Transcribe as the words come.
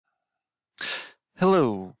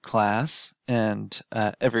Hello, class, and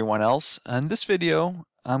everyone else. In this video,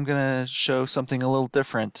 I'm going to show something a little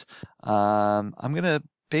different. I'm going to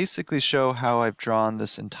basically show how I've drawn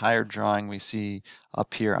this entire drawing we see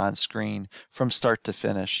up here on screen from start to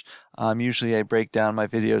finish. Usually I break down my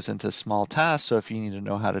videos into small tasks, so if you need to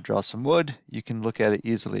know how to draw some wood, you can look at it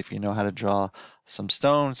easily. If you know how to draw some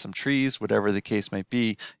stones, some trees, whatever the case might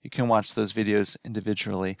be, you can watch those videos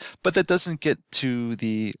individually. But that doesn't get to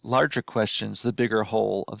the larger questions, the bigger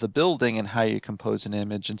whole of the building and how you compose an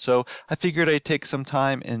image. And so I figured I'd take some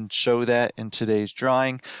time and show that in today's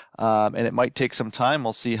drawing. And it might take some time.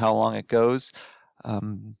 We'll see how long it goes.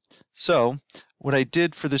 So what I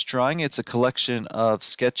did for this drawing, it's a collection of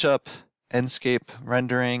SketchUp, Enscape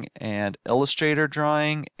rendering, and Illustrator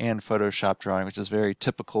drawing, and Photoshop drawing, which is a very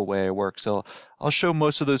typical way I work. So I'll show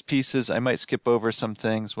most of those pieces. I might skip over some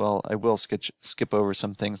things. Well, I will skip over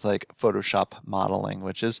some things like Photoshop modeling,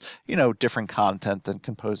 which is, different content than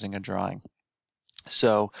composing a drawing.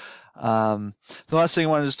 So the last thing I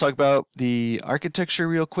wanted to just talk about the architecture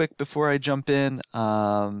real quick before I jump in.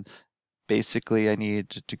 Basically, I need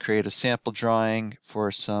to create a sample drawing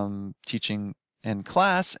for some teaching in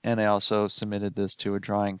class, and I also submitted this to a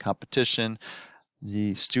drawing competition.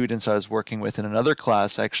 The students I was working with in another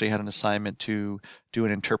class actually had an assignment to do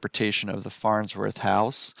an interpretation of the Farnsworth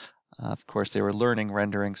house. Of course, they were learning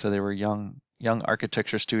rendering, so they were young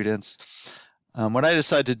architecture students. What I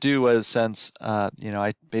decided to do was, since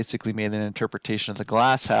I basically made an interpretation of the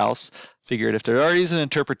glass house, figured if there already is an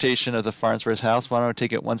interpretation of the Farnsworth house, why don't I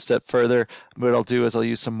take it one step further? What I'll do is I'll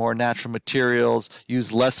use some more natural materials,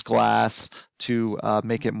 use less glass to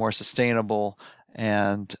make it more sustainable.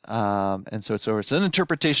 And so it's an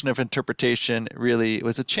interpretation of interpretation. Really, it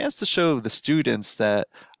was a chance to show the students that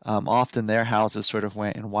often their houses sort of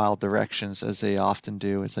went in wild directions, as they often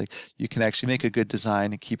do. It's like you can actually make a good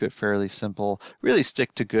design and keep it fairly simple, really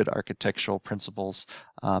stick to good architectural principles,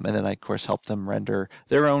 and then I, of course, help them render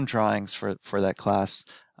their own drawings for that class.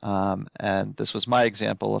 And this was my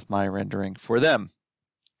example of my rendering for them.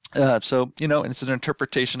 So, it's an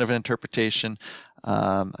interpretation of an interpretation.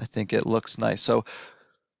 I think it looks nice. So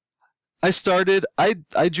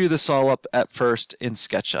I drew this all up at first in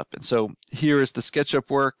SketchUp. And so here is the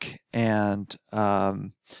SketchUp work. And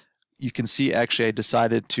you can see, actually, I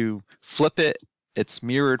decided to flip it. It's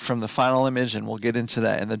mirrored from the final image, and we'll get into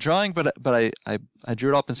that in the drawing. But I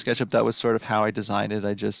drew it up in SketchUp. That was sort of how I designed it.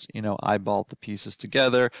 I just, eyeballed the pieces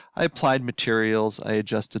together. I applied materials. I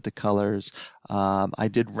adjusted the colors. I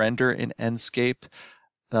did render in Enscape.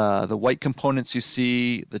 The white components you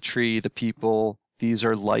see, the tree, the people, these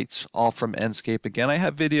are lights, all from Enscape. Again, I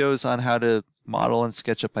have videos on how to model in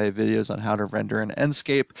SketchUp. I have videos on how to render in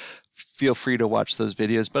Enscape. Feel free to watch those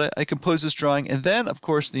videos. But I composed this drawing, and then, of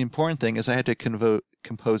course, the important thing is I had to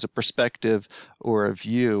compose a perspective or a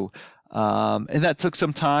view. And that took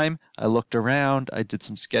some time. I looked around, I did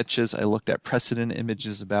some sketches, I looked at precedent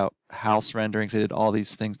images about house renderings. I did all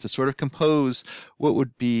these things to sort of compose what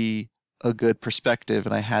would be a good perspective,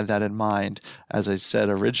 and I had that in mind. As I said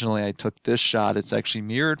originally, I took this shot. It's actually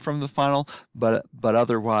mirrored from the final, but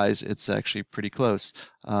otherwise it's actually pretty close.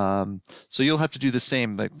 So you'll have to do the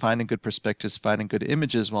same, like finding good perspectives, finding good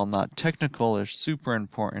images, while not technical, are super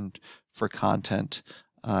important for content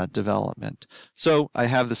development. So I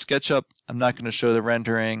have the SketchUp. I'm not going to show the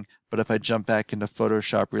rendering, but if I jump back into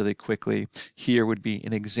Photoshop really quickly, here would be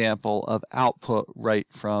an example of output right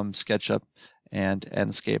from SketchUp and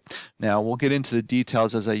Enscape. Now we'll get into the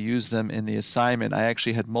details as I use them in the assignment. I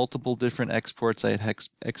actually had multiple different exports. I had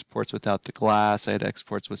exports without the glass. I had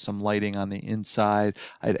exports with some lighting on the inside.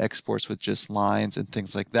 I had exports with just lines and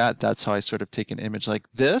things like that. That's how I sort of take an image like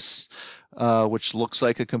this, which looks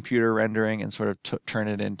like a computer rendering, and sort of turn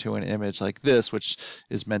it into an image like this, which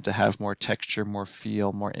is meant to have more texture, more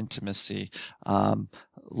feel, more intimacy. A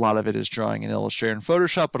lot of it is drawing in Illustrator and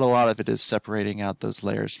Photoshop, but a lot of it is separating out those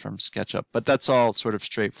layers from SketchUp. But that's all sort of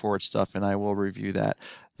straightforward stuff, and I will review that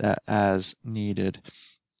as needed.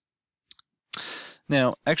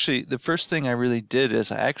 Now, actually, the first thing I really did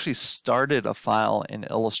is I actually started a file in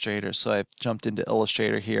Illustrator. So I've jumped into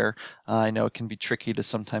Illustrator here. I know it can be tricky to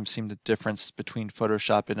sometimes see the difference between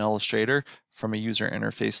Photoshop and Illustrator from a user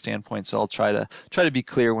interface standpoint. So I'll try to be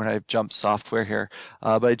clear when I've jumped software here.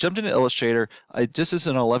 But I jumped into Illustrator. This is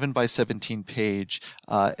an 11 by 17 page.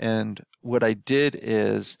 And what I did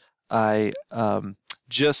is I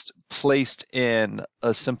just placed in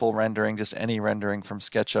a simple rendering, just any rendering from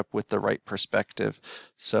SketchUp with the right perspective.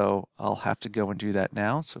 So I'll have to go and do that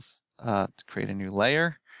now. So to create a new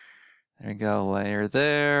layer, there you go, layer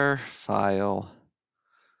there, file,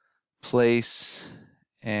 place,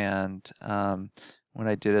 and what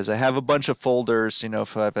I did is I have a bunch of folders, you know,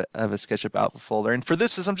 if I have a SketchUp output folder. And for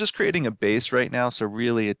this is I'm just creating a base right now, so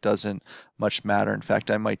really it doesn't much matter. In fact,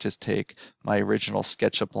 I might just take my original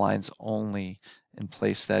SketchUp lines only and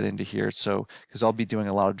place that into here. So, because I'll be doing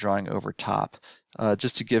a lot of drawing over top,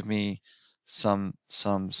 just to give me some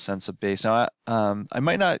sense of base. Now, I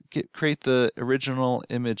might not create the original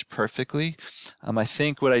image perfectly. I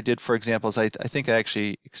think what I did, for example, is I think I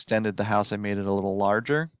actually extended the house. I made it a little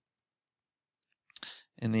larger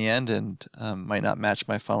in the end, and might not match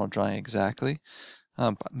my final drawing exactly.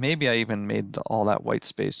 Maybe I even made all that white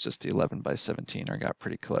space just the 11 by 17, or got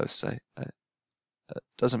pretty close.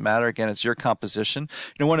 Doesn't matter. Again, it's your composition.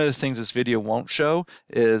 You know, one of the things this video won't show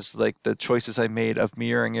is like the choices I made of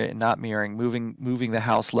mirroring it and not mirroring, moving the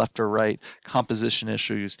house left or right, composition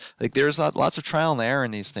issues. Like there's lots of trial and error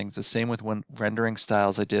in these things. The same with when rendering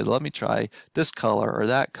styles I did. Let me try this color or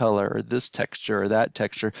that color or this texture or that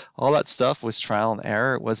texture. All that stuff was trial and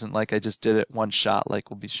error. It wasn't like I just did it one shot like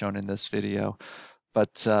will be shown in this video.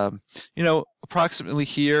 But, you know, approximately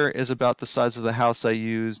here is about the size of the house I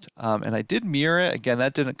used. And I did mirror it. Again,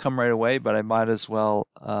 that didn't come right away, but I might as well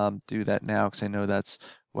do that now because I know that's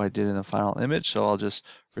what I did in the final image. So I'll just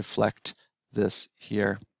reflect this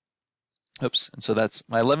here. Oops, and so that's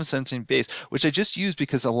my 1117 base, which I just used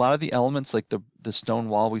because a lot of the elements like the stone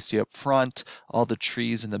wall we see up front, all the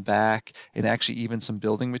trees in the back, and actually even some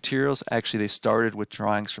building materials, actually they started with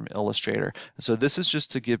drawings from Illustrator. And so this is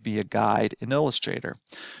just to give me a guide in Illustrator.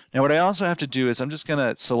 Now what I also have to do is I'm just going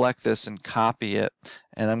to select this and copy it,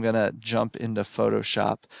 and I'm going to jump into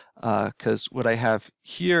Photoshop because what I have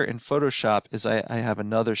here in Photoshop is I have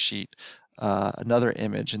another sheet, another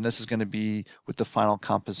image, and this is going to be what the final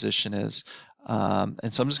composition is.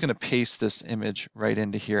 And so I'm just going to paste this image right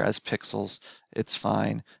into here as pixels. It's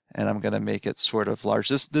fine, and I'm going to make it sort of large.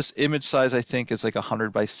 This image size I think is like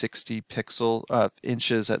 100 by 60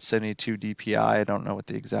 inches at 72 dpi. I don't know what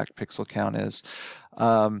the exact pixel count is.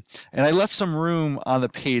 And I left some room on the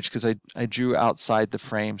page because I drew outside the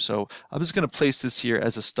frame. So I'm just going to place this here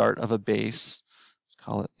as a start of a base. Let's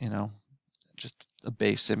call it, you know, just a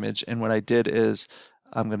base image. And what I did is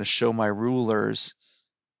I'm going to show my rulers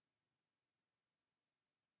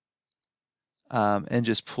and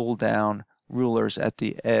just pull down rulers at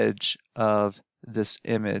the edge of this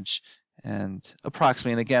image and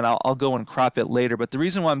approximate. And again, I'll go and crop it later, but the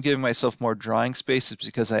reason why I'm giving myself more drawing space is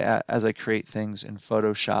because as I create things in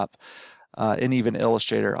Photoshop and even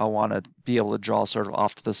Illustrator, I want to be able to draw sort of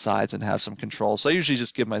off to the sides and have some control. So I usually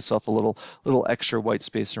just give myself a little extra white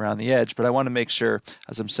space around the edge, but I want to make sure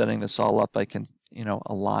as I'm setting this all up I can, you know,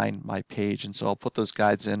 align my page. And so I'll put those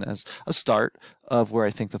guides in as a start of where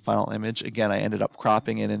I think the final image. Again, I ended up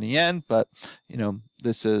cropping it in the end, but you know,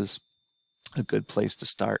 this is a good place to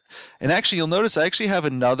start. And actually you'll notice I actually have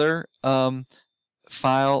another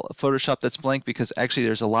file Photoshop that's blank because actually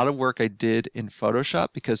there's a lot of work I did in Photoshop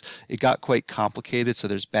because it got quite complicated. So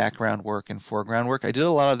there's background work and foreground work. I did a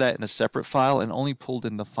lot of that in a separate file and only pulled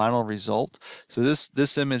in the final result. So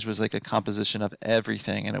this image was like a composition of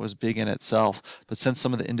everything and it was big in itself. But since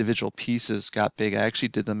some of the individual pieces got big, I actually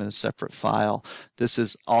did them in a separate file. This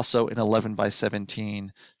is also an 11 by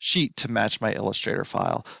 17 sheet to match my Illustrator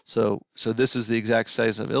file. So this is the exact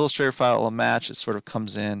size of Illustrator file. It'll match. It sort of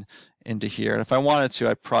comes into here. And if I wanted to,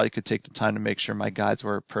 I probably could take the time to make sure my guides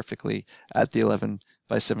were perfectly at the 11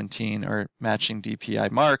 by 17 or matching DPI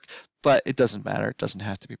mark, but it doesn't matter. It doesn't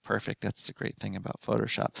have to be perfect. That's the great thing about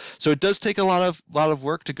Photoshop. So it does take a lot of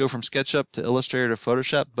work to go from SketchUp to Illustrator to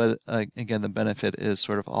Photoshop, but again, the benefit is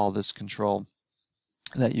sort of all this control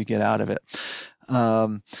that you get out of it.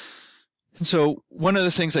 And so one of the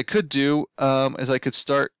things I could do is I could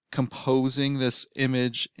start composing this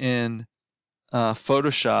image in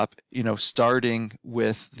Photoshop, you know, starting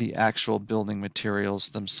with the actual building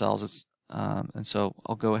materials themselves. And so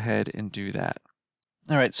I'll go ahead and do that.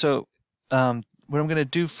 All right, so what I'm going to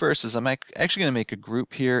do first is I'm actually going to make a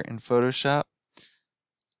group here in Photoshop,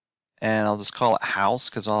 and I'll just call it house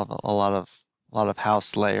because I'll have a lot of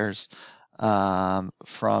house layers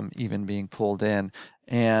from even being pulled in.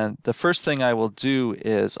 And the first thing I will do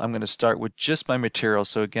is I'm going to start with just my material.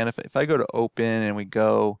 So again, if I go to open and we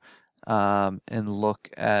go and look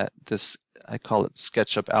at this, I call it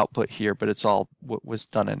SketchUp output here, but it's all what was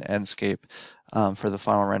done in Enscape for the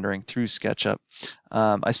final rendering through SketchUp.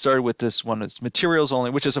 I started with this one that's materials only,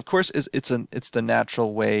 which is of course it's the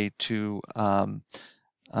natural way to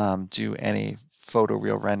do any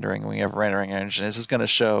photoreal rendering. When you have rendering engine, this is going to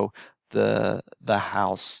show the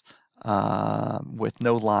house with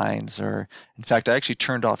no lines, or in fact I actually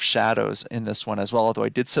turned off shadows in this one as well, although I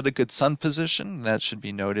did set a good sun position, that should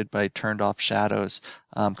be noted, but I turned off shadows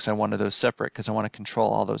because I wanted those separate, because I want to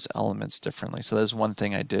control all those elements differently. So there's one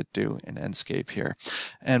thing I did do in Enscape here.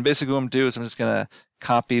 And basically what I'm going to do is I'm just going to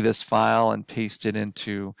copy this file and paste it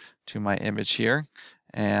into my image here,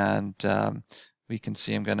 and we can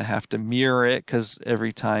see I'm going to have to mirror it, because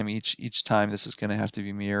every time, each time this is going to have to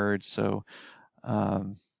be mirrored. So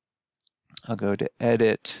I'll go to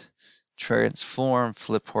Edit, Transform,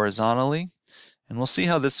 Flip Horizontally, and we'll see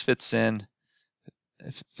how this fits in.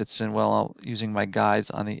 If it fits in well, using my guides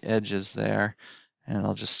on the edges there, and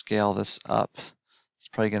I'll just scale this up. It's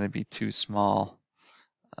probably going to be too small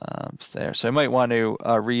there, so I might want to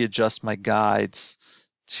readjust my guides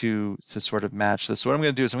to sort of match this. So what I'm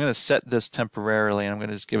going to do is I'm going to set this temporarily, and I'm going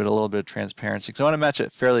to just give it a little bit of transparency, because I want to match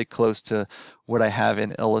it fairly close to what I have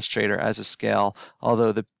in Illustrator as a scale, although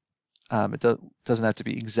it doesn't have to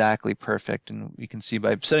be exactly perfect. And you can see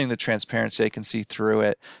by setting the transparency, I can see through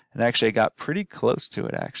it, and actually I got pretty close to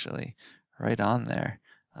it, actually, right on there.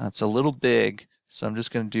 It's a little big, so I'm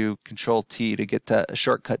just going to do Control T to get a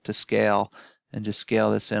shortcut to scale, and just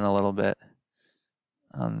scale this in a little bit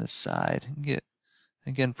on this side. Get,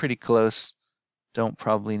 again, pretty close. Don't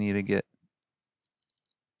probably need to get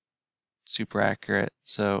super accurate.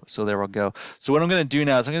 So there we'll go. So what I'm going to do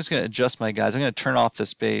now is I'm just going to adjust my guides. I'm going to turn off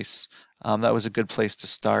this base. That was a good place to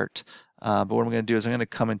start. But what I'm going to do is I'm going to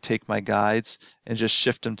come and take my guides and just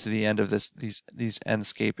shift them to the end of these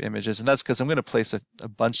Enscape images. And that's because I'm going to place a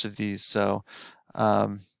bunch of these. So I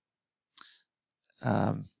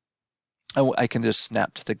can just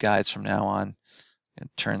snap to the guides from now on and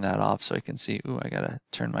turn that off so I can see. Ooh, I got to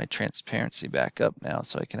turn my transparency back up now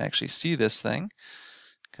so I can actually see this thing.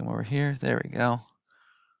 Come over here. There we go.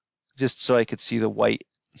 Just so I could see the white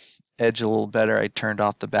edge a little better, I turned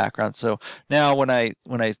off the background. So now when I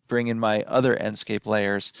bring in my other Enscape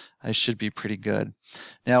layers, I should be pretty good.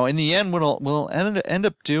 Now in the end, what we'll end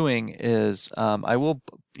up doing is I will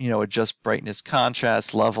adjust brightness,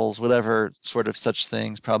 contrast, levels, whatever sort of such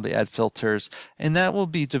things, probably add filters, and that will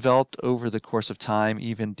be developed over the course of time.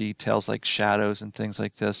 Even details like shadows and things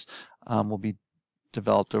like this will be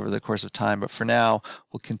developed over the course of time, but for now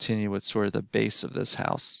we'll continue with sort of the base of this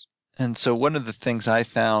house. And so one of the things I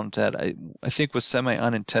found that I think was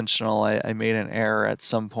semi-unintentional, I made an error at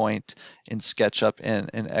some point in SketchUp and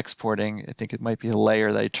exporting, I think it might be a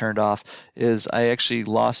layer that I turned off, is I actually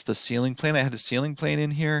lost the ceiling plane. I had a ceiling plane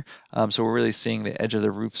in here, so we're really seeing the edge of the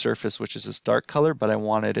roof surface, which is this dark color, but I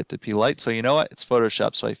wanted it to be light. So you know what? It's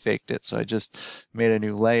Photoshop, so I faked it. So I just made a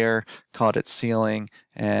new layer, called it ceiling,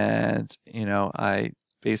 and I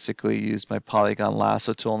basically used my polygon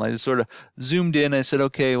lasso tool, and I just sort of zoomed in. I said,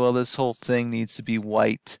 okay, well, this whole thing needs to be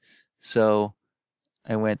white. So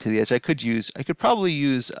I went to the edge. I could probably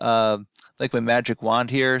use like my magic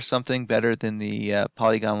wand here, something better than the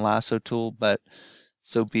polygon lasso tool, but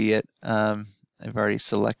so be it. I've already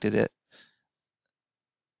selected it.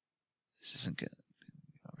 This isn't good.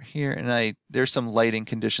 Over here, and there's some lighting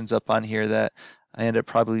conditions up on here that I end up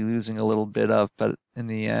probably losing a little bit of, but in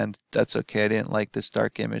the end, that's okay. I didn't like this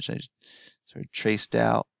dark image. I just sort of traced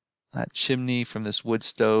out that chimney from this wood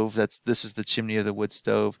stove. This is the chimney of the wood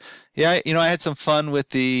stove. Yeah, I had some fun with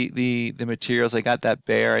the materials. I got that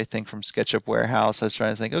bear, I think, from SketchUp Warehouse. I was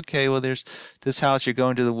trying to think, okay, well, there's this house. You're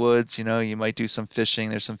going to the woods. You might do some fishing.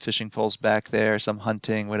 There's some fishing poles back there, some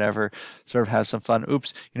hunting, whatever. Sort of have some fun.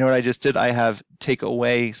 Oops, you know what I just did? I have take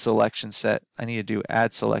away selection set. I need to do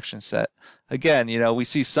add selection set. Again, we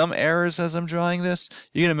see some errors as I'm drawing this.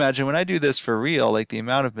 You can imagine when I do this for real, like the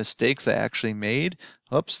amount of mistakes I actually made.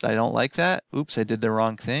 Oops, I don't like that. Oops, I did the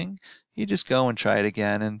wrong thing. You just go and try it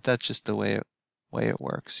again, and that's just the way it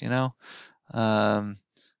works,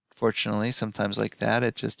 Fortunately, sometimes like that,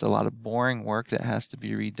 it's just a lot of boring work that has to be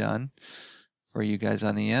redone for you guys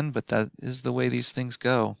on the end, but that is the way these things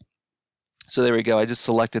go. So there we go. I just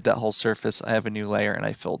selected that whole surface. I have a new layer, and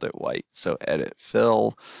I filled it white. So edit,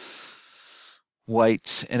 fill,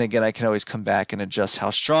 white, and again, I can always come back and adjust how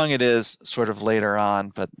strong it is sort of later on,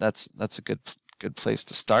 but that's a good place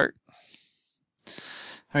to start.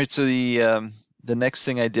 All right, so the next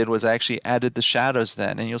thing I did was I actually added the shadows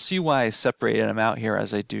then, and you'll see why I separated them out here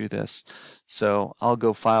as I do this. So I'll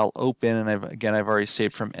go File, Open, and I've already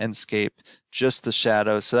saved from Enscape just the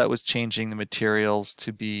shadows. So that was changing the materials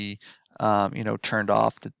to be turned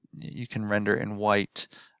off. You can render in white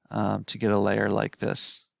to get a layer like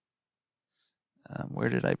this. Where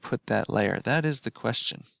did I put that layer? That is the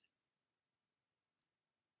question.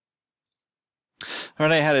 All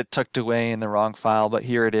right, I had it tucked away in the wrong file, but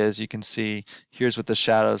here it is. You can see here's what the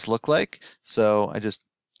shadows look like. So I just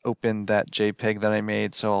open that JPEG that I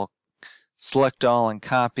made. So I'll select all and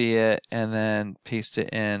copy it and then paste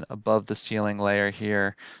it in above the ceiling layer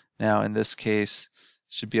here. Now in this case,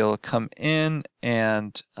 should be able to come in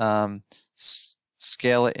and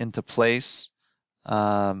scale it into place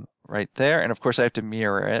right there. And of course I have to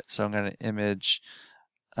mirror it. So I'm going to image,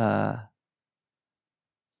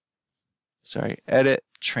 edit,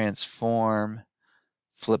 transform,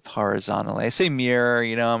 flip horizontally. I say mirror,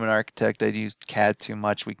 you know, I'm an architect. I use CAD too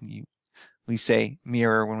much. We say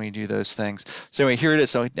mirror when we do those things. So anyway, here it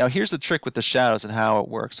is. So now here's the trick with the shadows and how it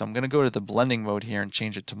works. So I'm going to go to the blending mode here and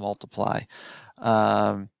change it to multiply.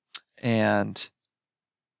 And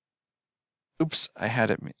oops, I had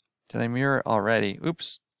it. Did I mirror it already?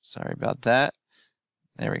 Oops, sorry about that.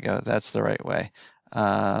 There we go. That's the right way.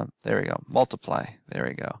 There we go. Multiply. There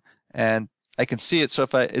we go. And I can see it. So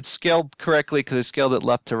if it's scaled correctly because I scaled it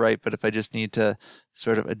left to right, but if I just need to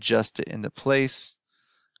sort of adjust it into place,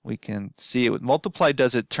 we can see it. What multiply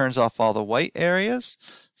does, it turns off all the white areas,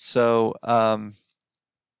 so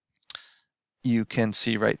you can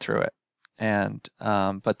see right through it. And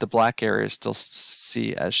but the black areas still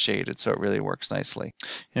see as shaded, so it really works nicely.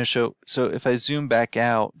 You know, so if I zoom back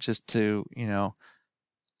out, just to, you know,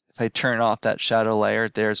 if I turn off that shadow layer,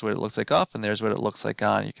 there's what it looks like off, and there's what it looks like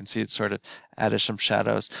on. You can see it sort of added some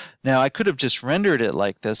shadows. Now I could have just rendered it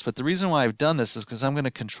like this, but the reason why I've done this is because I'm going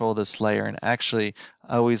to control this layer, and actually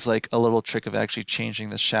I always like a little trick of actually changing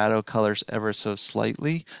the shadow colors ever so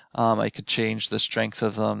slightly. I could change the strength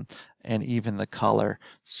of them and even the color.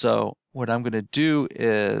 So what I'm going to do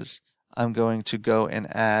is I'm going to go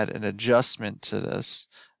and add an adjustment to this.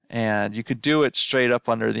 And you could do it straight up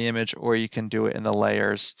under the image, or you can do it in the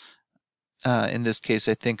layers. In this case,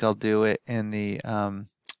 I think I'll do it in the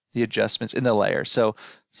adjustments in the layer. So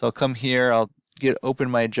I'll come here, I'll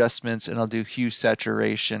open my adjustments, and I'll do hue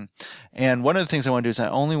saturation. And one of the things I want to do is I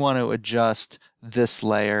only want to adjust this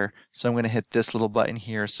layer. So I'm going to hit this little button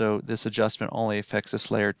here. So this adjustment only affects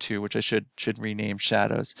this layer too, which I should rename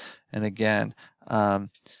shadows. And again, I'm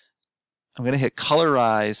going to hit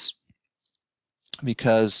colorize,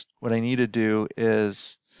 because what I need to do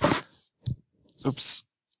is, oops,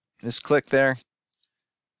 just click there.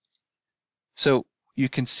 So you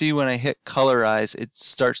can see when I hit colorize, it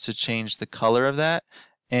starts to change the color of that.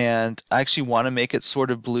 And I actually want to make it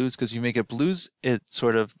sort of blues, because you make it blues, it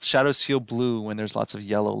sort of, shadows feel blue when there's lots of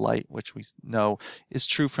yellow light, which we know is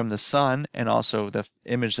true from the sun, and also the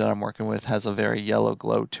image that I'm working with has a very yellow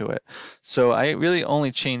glow to it. So I really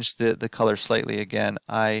only changed the color slightly. Again,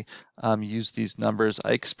 I used these numbers.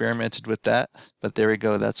 I experimented with that, but there we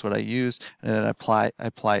go. That's what I used, and then I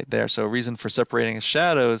apply it there. So a reason for separating the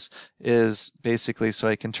shadows is basically so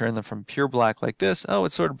I can turn them from pure black like this. Oh,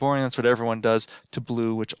 it's sort of boring. That's what everyone does, to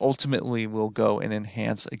blue, which ultimately will go and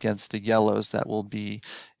enhance against the yellows that will be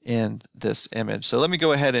in this image. So let me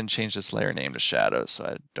go ahead and change this layer name to shadows so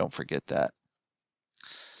I don't forget that.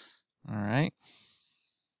 All right.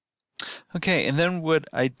 Okay, and then what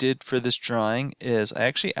I did for this drawing is I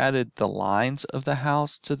actually added the lines of the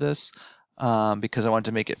house to this because I wanted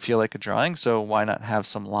to make it feel like a drawing, so why not have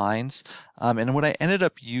some lines? And what I ended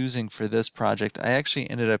up using for this project, I actually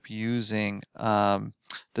ended up using the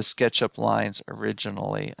SketchUp lines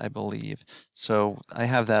originally, I believe. So I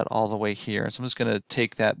have that all the way here. So I'm just going to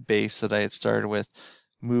take that base that I had started with,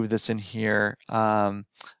 move this in here. I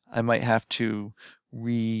might have to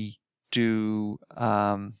redo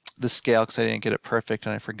the scale because I didn't get it perfect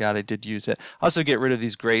and I forgot I did use it. I also get rid of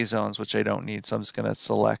these gray zones, which I don't need, so I'm just going to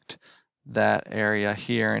select that area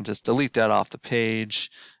here and just delete that off the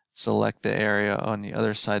page. Select the area on the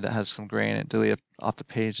other side that has some gray in it, delete it off the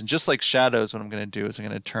page. And just like shadows, what I'm going to do is I'm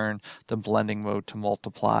going to turn the blending mode to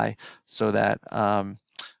multiply so that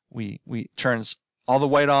we turns all the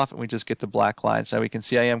white off and we just get the black lines. Now we can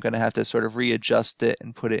see I am going to have to sort of readjust it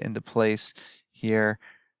and put it into place here.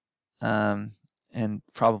 And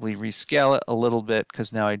probably rescale it a little bit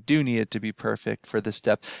because now I do need it to be perfect for this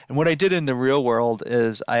step. And what I did in the real world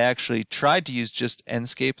is I actually tried to use just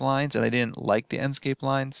Enscape lines, and I didn't like the Enscape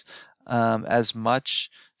lines as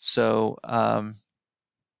much. So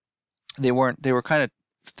they were kind of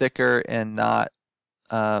thicker and not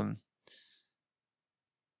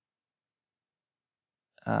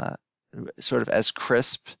sort of as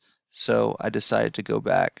crisp. So I decided to go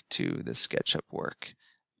back to the SketchUp work,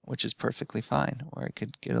 which is perfectly fine, or I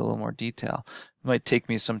could get a little more detail. It might take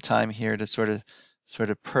me some time here to sort of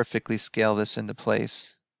perfectly scale this into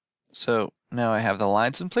place. So now I have the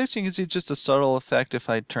lines in place. You can see just a subtle effect if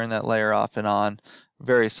I turn that layer off and on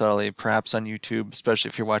very subtly. Perhaps on YouTube, especially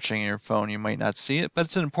if you're watching on your phone, you might not see it, but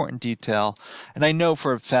it's an important detail. And I know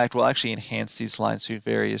for a fact we'll actually enhance these lines through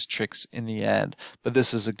various tricks in the end, but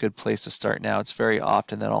this is a good place to start now. It's very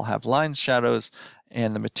often that I'll have line shadows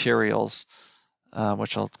and the materials,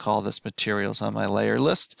 which I'll call this materials on my layer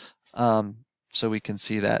list. So we can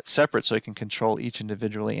see that separate, so I can control each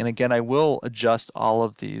individually. And again, I will adjust all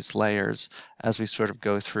of these layers as we sort of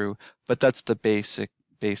go through, but that's the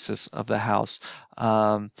basis of the house.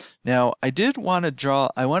 Now, I did want to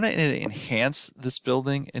I want to enhance this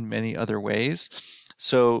building in many other ways.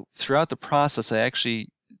 So throughout the process, I actually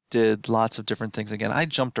did lots of different things. Again, I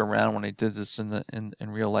jumped around when I did this in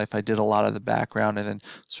real life. I did a lot of the background and then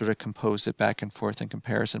sort of composed it back and forth in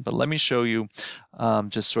comparison. But let me show you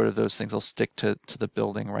just sort of those things. I'll stick to the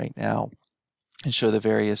building right now and show the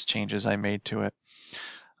various changes I made to it.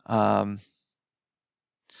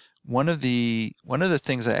 One of the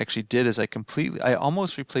things I actually did is I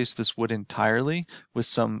almost replaced this wood entirely with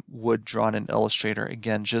some wood drawn in Illustrator,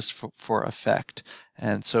 again, just for effect.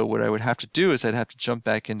 And so what I would have to do is I'd have to jump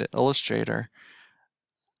back into Illustrator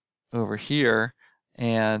over here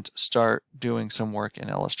and start doing some work in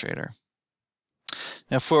Illustrator.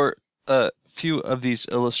 Now for a few of these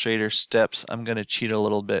Illustrator steps, I'm going to cheat a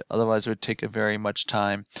little bit, otherwise it would take very much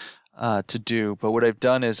time to do. But what I've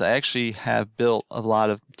done is I actually have built a lot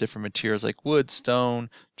of different materials like wood, stone,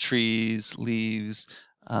 trees, leaves,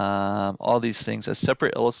 all these things as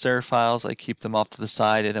separate Illustrator files. I keep them off to the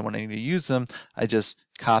side, and then when I need to use them, I just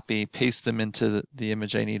copy, paste them into the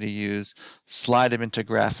image I need to use, slide them into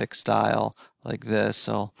graphic style like this.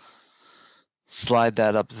 So slide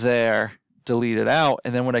that up there, delete it out,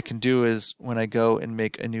 and then what I can do is when I go and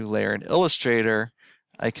make a new layer in Illustrator,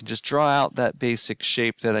 I can just draw out that basic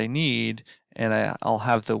shape that I need, and I'll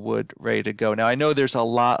have the wood ready to go. Now I know there's a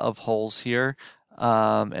lot of holes here,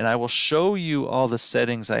 and I will show you all the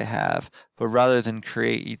settings I have, but rather than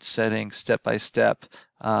create each setting step by step,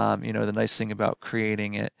 you know, the nice thing about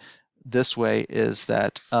creating it this way is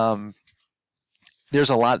that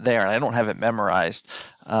there's a lot there, and I don't have it memorized,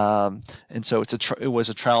 and so it was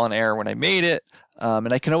a trial and error when I made it.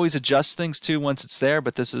 And I can always adjust things too once it's there,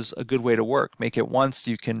 but this is a good way to work. Make it once,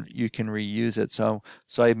 you can reuse it. So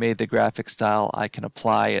I made the graphic style. I can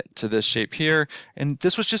apply it to this shape here, and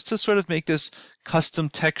this was just to sort of make this custom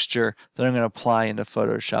texture that I'm going to apply into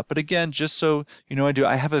Photoshop. But again, just so you know,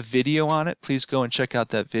 I have a video on it. Please go and check out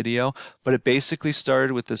that video. But it basically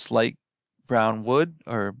started with this light brown wood,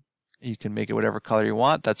 or you can make it whatever color you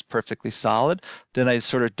want. That's perfectly solid. Then I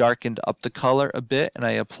sort of darkened up the color a bit, and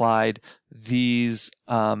I applied these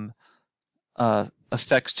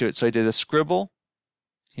effects to it. So I did a scribble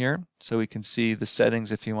here, so we can see the settings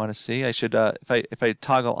if you want to see. I should, if I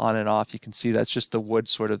toggle on and off, you can see that's just the wood,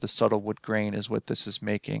 sort of the subtle wood grain is what this is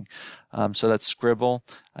making. So that's scribble.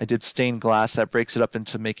 I did stained glass. That breaks it up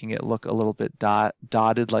into making it look a little bit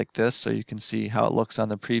dotted like this, so you can see how it looks on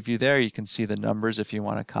the preview there. You can see the numbers if you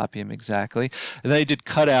want to copy them exactly. And then I did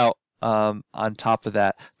cutout on top of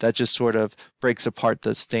that. That just sort of breaks apart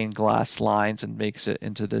the stained glass lines and makes it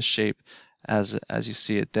into this shape as you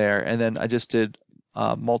see it there. And then I just did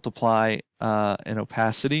multiply and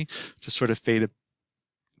opacity to sort of fade it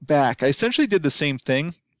back. I essentially did the same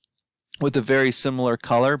thing with a very similar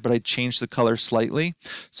color, but I changed the color slightly.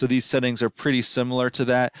 So these settings are pretty similar to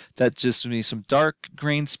that. That just gives me some dark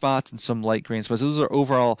grain spots and some light grain spots. Those are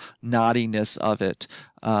overall knottiness of it.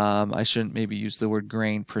 I shouldn't maybe use the word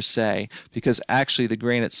grain per se, because actually the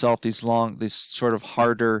grain itself, these sort of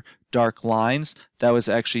harder dark lines, that was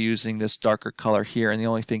actually using this darker color here, and the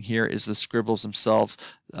only thing here is the scribbles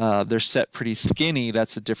themselves. They're set pretty skinny.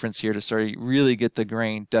 That's the difference here, to sort of really get the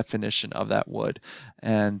grain definition of that wood,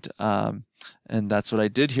 and that's what I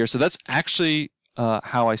did here. So that's actually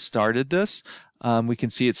how I started this. We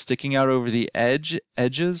can see it sticking out over the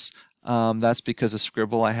edges. That's because of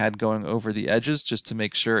scribble I had going over the edges just to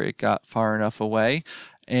make sure it got far enough away.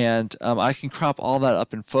 And I can crop all that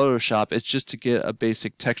up in Photoshop. It's just to get a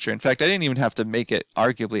basic texture. In fact, I didn't even have to make it,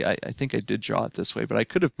 arguably, I think I did draw it this way, but I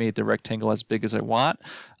could have made the rectangle as big as I want,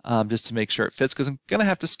 just to make sure it fits, because I'm going to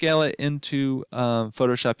have to scale it into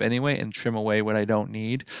Photoshop anyway and trim away what I don't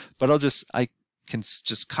need. But I can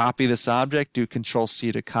just copy this object, do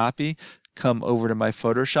Control-C to copy, come over to my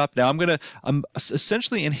Photoshop. Now I'm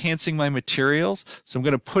essentially enhancing my materials, so I'm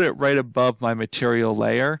going to put it right above my material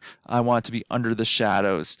layer. I want it to be under the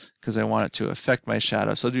shadows because I want it to affect my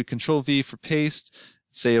shadow. So I'll do Control-V for paste,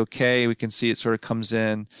 say OK. We can see it sort of comes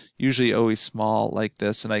in, usually always small like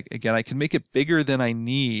this. And again, I can make it bigger than I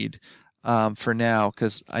need for now,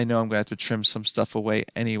 because I know I'm going to have to trim some stuff away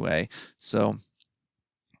anyway. So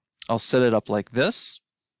I'll set it up like this.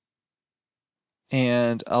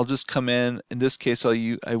 and I'll just come in this case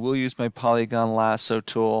I will use my polygon lasso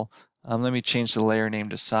tool. Let me change the layer name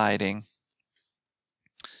to siding.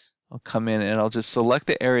 I'll come in and I'll just select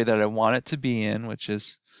the area that I want it to be in, which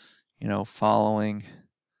is, following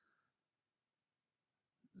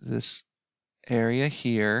this area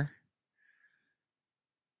here.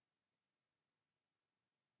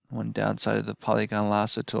 One downside of the polygon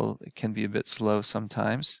lasso tool, it can be a bit slow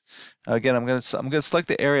sometimes. Again, I'm going to select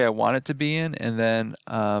the area I want it to be in, and then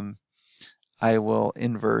I will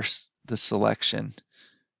inverse the selection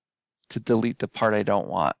to delete the part I don't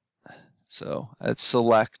want. So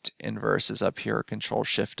select inverse is up here,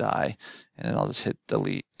 Control-Shift-I, and then I'll just hit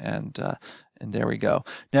delete, and there we go.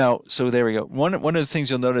 Now, so there we go. One of the things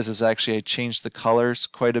you'll notice is actually I changed the colors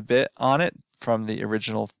quite a bit on it from the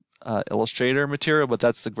original Illustrator material, but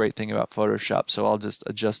that's the great thing about Photoshop. So I'll just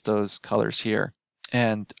adjust those colors here.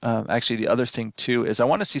 And actually the other thing too is I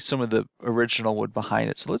want to see some of the original wood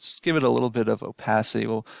behind it. So let's give it a little bit of opacity.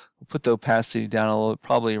 We'll put the opacity down a little,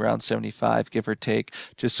 probably around 75, give or take,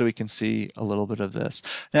 just so we can see a little bit of this.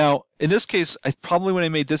 Now, in this case, when I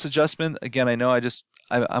made this adjustment, again, I know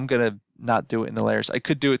I'm going to not do it in the layers. I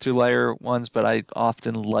could do it through layer ones, but I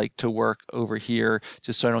often like to work over here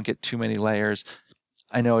just so I don't get too many layers.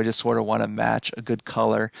 I know I just sort of want to match a good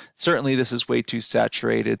color. Certainly this is way too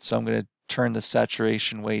saturated, so I'm going to turn the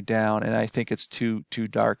saturation way down, and I think it's too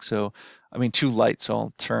dark, so too light, so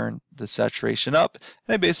I'll turn the saturation up.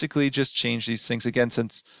 And I basically just change these things again,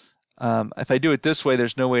 since if I do it this way,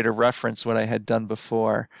 there's no way to reference what I had done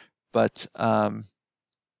before, but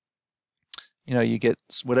you get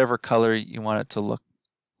whatever color you want it to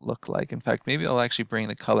look like. In fact, maybe I'll actually bring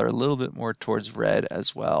the color a little bit more towards red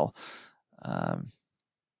as well.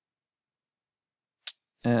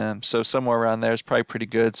 So somewhere around there is probably pretty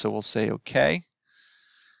good, so we'll say OK.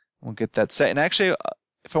 We'll get that set. And actually,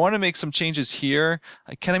 if I want to make some changes here,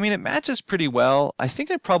 it matches pretty well. I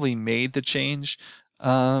think I probably made the change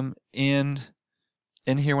in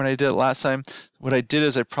here when I did it last time. What I did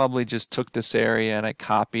is I probably just took this area and I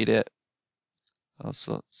copied it. I'll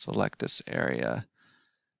select this area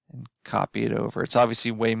and copy it over. It's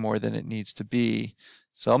obviously way more than it needs to be.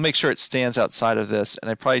 So I'll make sure it stands outside of this,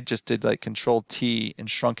 and I probably just did like Control-T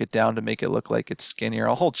and shrunk it down to make it look like it's skinnier.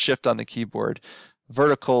 I'll hold Shift on the keyboard.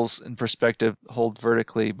 Verticals in perspective hold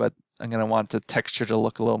vertically, but I'm going to want the texture to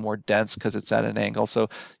look a little more dense because it's at an angle. So,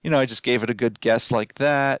 I just gave it a good guess like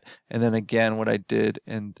that. And then again, what I did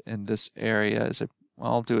in this area is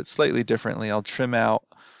I'll do it slightly differently. I'll trim out,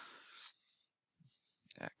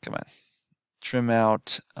 trim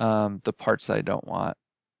out the parts that I don't want.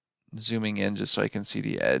 Zooming in just so I can see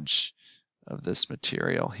the edge of this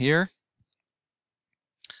material here.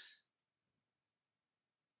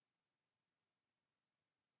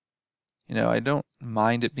 I don't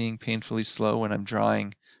mind it being painfully slow when I'm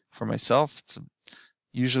drawing for myself. It's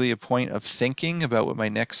usually a point of thinking about what my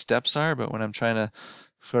next steps are, but when I'm trying to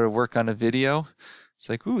sort of work on a video, it's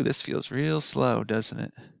like, ooh, this feels real slow, doesn't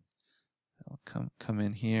it? I'll come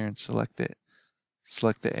in here and select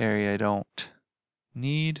the area I don't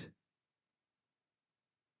need.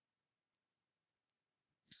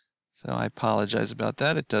 So I apologize about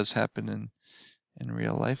that. It does happen in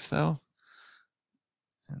real life, though.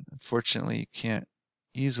 And unfortunately, you can't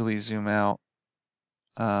easily zoom out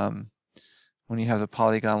when you have the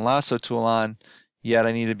polygon lasso tool on. Yet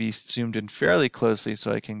I need to be zoomed in fairly closely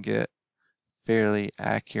so I can get fairly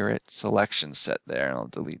accurate selection set there. And I'll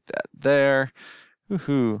delete that there.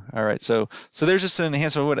 Woohoo! All right, so there's just an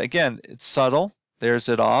enhancement of wood. Again, it's subtle. There's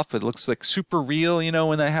it off. It looks like super real,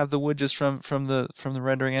 when I have the wood just from the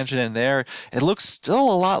rendering engine in there. It looks still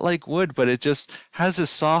a lot like wood, but it just has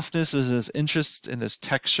this softness, this interest in this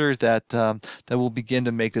texture that will begin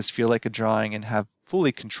to make this feel like a drawing and have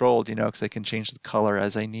fully controlled, because I can change the color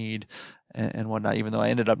as I need and whatnot. Even though I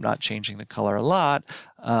ended up not changing the color a lot,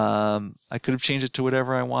 I could have changed it to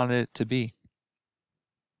whatever I wanted it to be.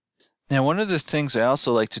 Now, one of the things I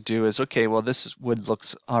also like to do is, okay, well, this wood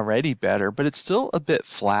looks already better, but it's still a bit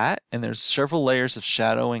flat, and there's several layers of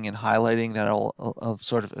shadowing and highlighting that I'll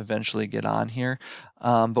sort of eventually get on here.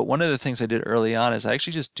 But one of the things I did early on is I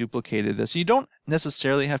actually just duplicated this. You don't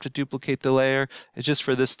necessarily have to duplicate the layer. It's just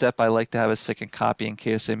for this step, I like to have a second copy in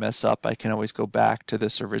case I mess up. I can always go back to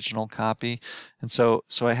this original copy. And so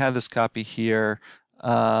I have this copy here.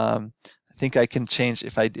 I think I can change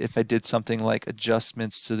if I did something like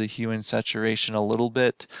adjustments to the hue and saturation a little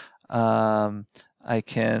bit. I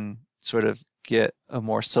can sort of get a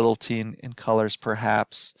more subtlety in colors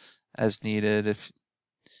perhaps as needed. If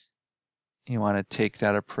you want to take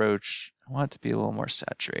that approach, I want it to be a little more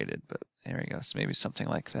saturated, but there we go. So maybe something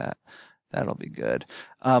like that. That'll be good.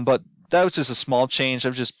 But that was just a small change.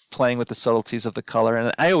 I'm just playing with the subtleties of the color,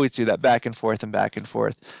 and I always do that back and forth and back and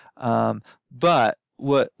forth. But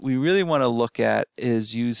what we really want to look at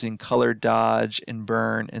is using color dodge and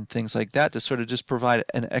burn and things like that to sort of just provide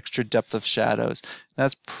an extra depth of shadows.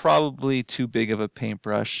 That's probably too big of a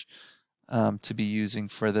paintbrush to be using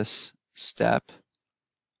for this step.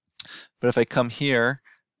 But if I come here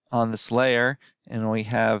on this layer and we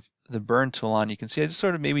have the burn tool on, you can see I just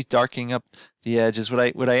sort of maybe darkening up the edges.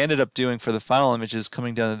 What I ended up doing for the final image is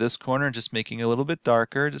coming down to this corner and just making it a little bit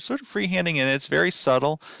darker, just sort of freehanding in it. It's very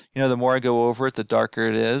subtle. You know, the more I go over it, the darker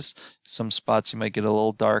it is. Some spots you might get a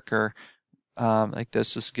little darker like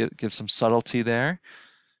this, just give some subtlety there.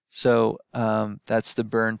 So that's the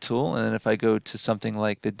burn tool. And then if I go to something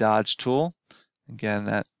like the dodge tool, again,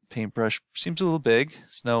 that paintbrush seems a little big.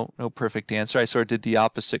 It's no perfect answer. I sort of did the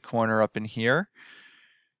opposite corner up in here.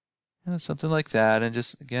 Something like that, and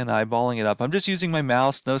just again eyeballing it up. I'm just using my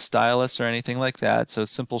mouse, no stylus or anything like that, so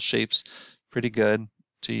simple shapes, pretty good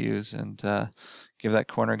to use, and give that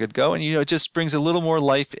corner a good go. And it just brings a little more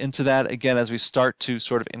life into that. Again, as we start to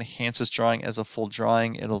sort of enhance this drawing as a full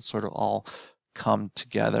drawing, it'll sort of all come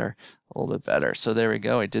together a little bit better. So there we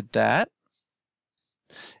go, I did that.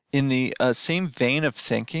 In the same vein of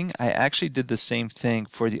thinking, I actually did the same thing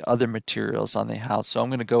for the other materials on the house. So I'm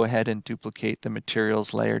going to go ahead and duplicate the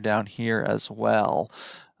materials layer down here as well.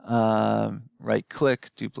 Right click,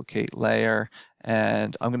 duplicate layer,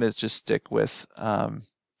 and I'm going to just stick with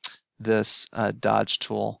this dodge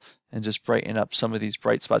tool and just brighten up some of these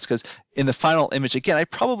bright spots, because in the final image, again, I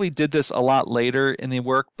probably did this a lot later in the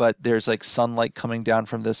work, but there's like sunlight coming down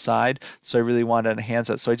from this side, so I really wanted to enhance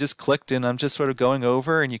that. So I just clicked, and I'm just sort of going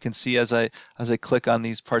over, and you can see as I click on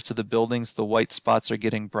these parts of the buildings, the white spots are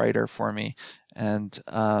getting brighter for me, and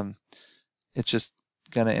it's just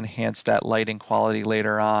going to enhance that lighting quality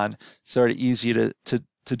later on. Sort of easy to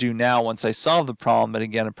do now once I solve the problem, but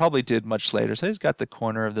again, I probably did much later. So I just got the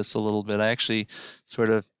corner of this a little bit. I actually sort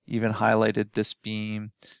of even highlighted this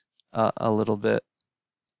beam a little bit,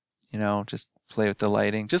 just play with the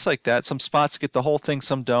lighting, just like that. Some spots get the whole thing,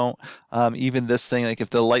 some don't. Even this thing, like if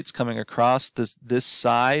the light's coming across this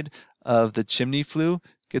side of the chimney flue,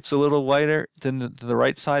 gets a little whiter than the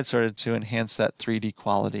right side, sort of to enhance that 3D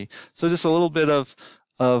quality. So just a little bit of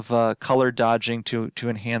color dodging to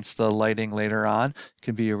enhance the lighting later on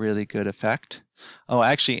can be a really good effect. Oh,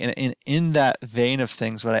 actually, in that vein of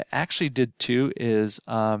things, what I actually did too is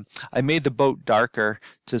I made the boat darker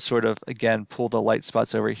to sort of, again, pull the light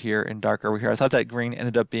spots over here and darker over here. I thought that green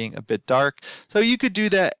ended up being a bit dark. So you could do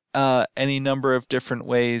that any number of different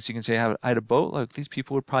ways. You can say, I had a boat. Look, these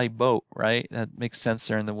people would probably boat, right? That makes sense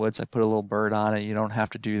there in the woods. I put a little bird on it. You don't have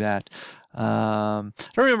to do that. I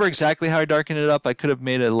don't remember exactly how I darkened it up. I could have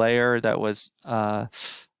made a layer that was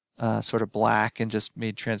sort of black and just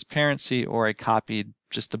made transparency, or I copied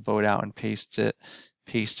just the boat out and pasted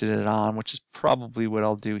it on, which is probably what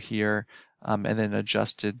I'll do here, and then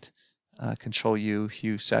adjusted Control U,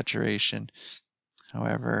 hue, saturation,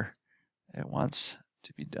 however it wants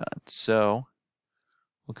to be done. So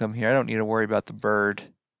we'll come here. I don't need to worry about the bird,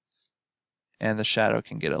 and the shadow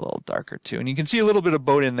can get a little darker too. And you can see a little bit of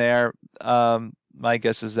boat in there. My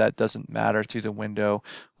guess is that doesn't matter through the window.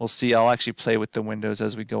 We'll see. I'll actually play with the windows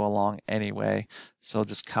as we go along anyway. So I'll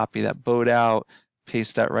just copy that boat out,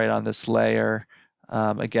 paste that right on this layer.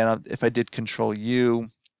 Again, if I did Control U,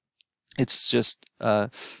 it's just, I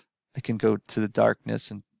can go to the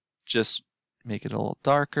darkness and just make it a little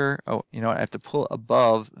darker. Oh, I have to pull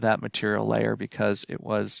above that material layer because it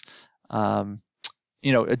was,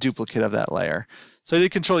 a duplicate of that layer. So I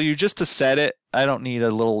did Control U just to set it. I don't need a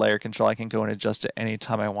little layer control. I can go and adjust it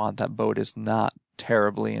anytime I want. That boat is not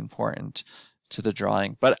terribly important to the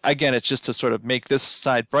drawing. But again, it's just to sort of make this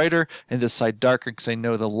side brighter and this side darker, because I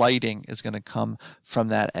know the lighting is going to come from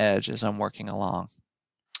that edge as I'm working along.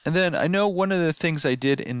 And then I know one of the things I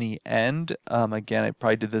did in the end, again, I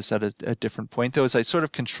probably did this at a different point though, is I sort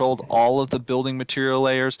of controlled all of the building material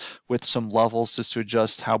layers with some levels just to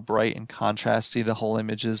adjust how bright and contrasty the whole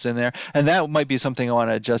image is in there. And that might be something I want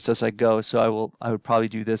to adjust as I go. So I would probably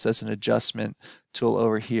do this as an adjustment tool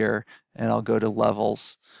over here, and I'll go to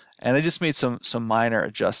levels. And I just made some minor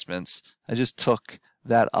adjustments. I just took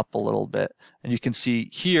that up a little bit, and you can see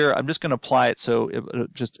here I'm just going to apply it so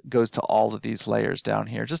it just goes to all of these layers down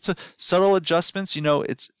here, just to subtle adjustments.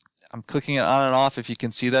 I'm clicking it on and off. If you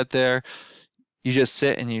can see that there, you just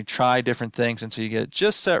sit and you try different things until you get it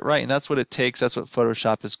just set right, and that's what it takes. That's what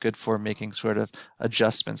Photoshop is good for, making sort of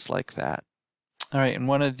adjustments like that. All right, and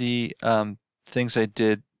one of the things I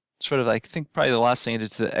did, sort of, I think probably the last thing I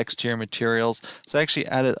did to the exterior materials, so I actually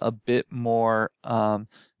added a bit more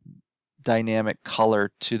dynamic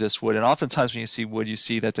color to this wood. And oftentimes when you see wood, you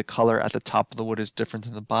see that the color at the top of the wood is different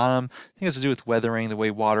than the bottom. I think it has to do with weathering, the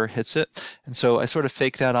way water hits it. And so I sort of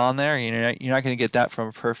fake that on there. You're not going to get that from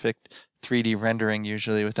a perfect 3D rendering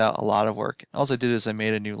usually without a lot of work. All I did is I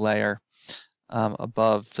made a new layer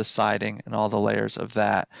above the siding and all the layers of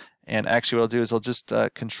that. And actually what I'll do is I'll just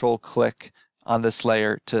control click on this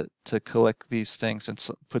layer to click these things and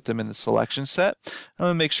put them in the selection set. I'm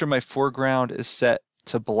going to make sure my foreground is set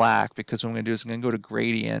to black, because what I'm going to do is I'm going to go to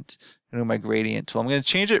gradient, and go to my gradient tool. I'm going to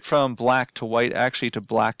change it from black to white, actually to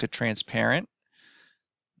black to transparent.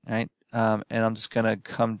 Right? And I'm just going to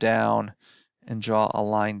come down and draw a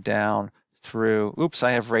line down through. Oops,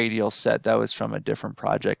 I have radial set. That was from a different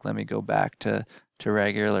project. Let me go back to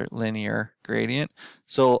regular linear gradient.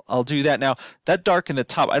 So I'll do that. Now that dark in the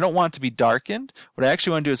top, I don't want it to be darkened. What I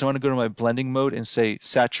actually want to do is I want to go to my blending mode and say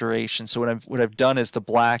saturation. So what I've done is the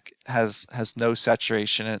black has no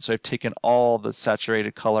saturation in it. So I've taken all the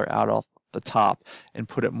saturated color out of the top and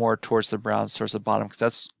put it more towards the browns, towards the bottom, because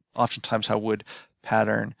that's oftentimes how wood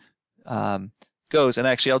pattern goes. And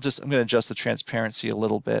actually I'm going to adjust the transparency a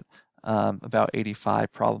little bit. About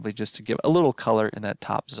 85 probably, just to give a little color in that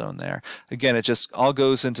top zone there. Again, it just all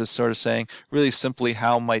goes into sort of saying really simply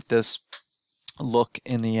how might this look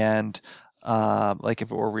in the end, like if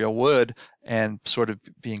it were real wood, and sort of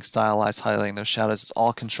being stylized, highlighting those shadows. It's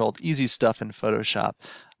all controlled, easy stuff in Photoshop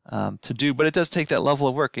to do, but it does take that level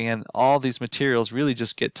of work, and all these materials really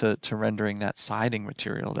just get to rendering that siding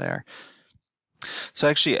material there. So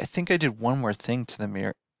actually I think I did one more thing to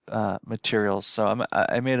the materials. So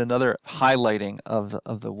I made another highlighting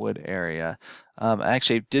of the wood area. I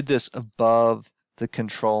actually did this above the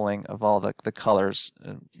controlling of all the colors.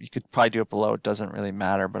 You could probably do it below, it doesn't really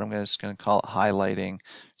matter, but I'm just going to call it highlighting,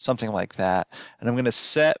 something like that. And I'm going to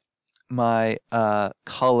set my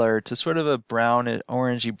color to sort of a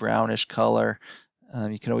orangey brownish color.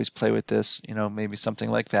 You can always play with this, maybe something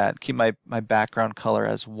like that. Keep my background color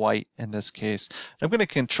as white in this case. I'm going to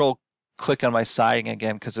control click on my siding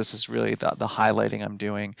again, because this is really the highlighting I'm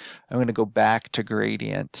doing. I'm going to go back to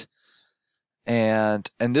gradient, and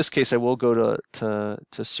in this case I will go to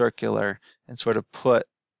circular and sort of put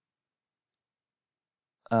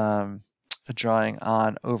a drawing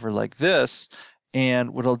on over like this.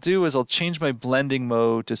 And what I'll do is I'll change my blending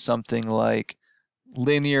mode to something like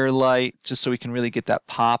linear light, just so we can really get that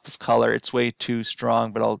pop of color. It's way too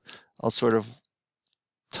strong, but I'll sort of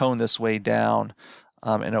tone this way down.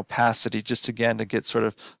 And opacity, just again to get sort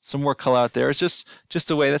of some more color out there. It's just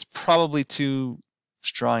a way that's probably too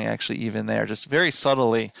strong actually, even there. Just very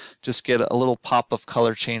subtly, just get a little pop of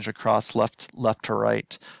color change across left to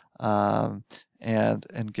right,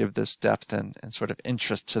 and give this depth and sort of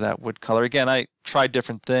interest to that wood color. Again, I tried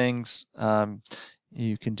different things.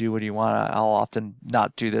 You can do what you want. I'll often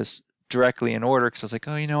not do this directly in order, because I was like,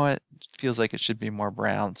 oh, you know what? It feels like it should be more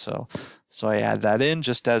brown, so I add that in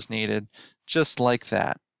just as needed. Just like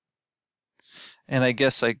that. And I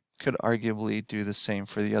guess I could arguably do the same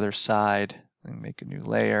for the other side. Make a new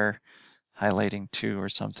layer, highlighting 2 or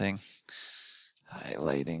something.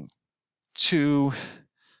 Highlighting 2.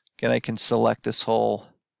 Again, I can select this whole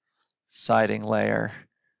siding layer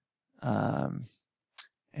and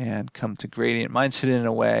come to gradient. Mine's hidden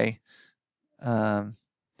away. Do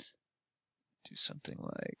something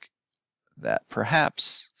like that.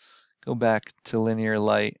 Perhaps go back to linear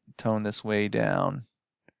light. Tone this way down.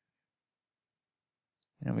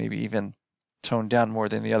 Maybe even tone down more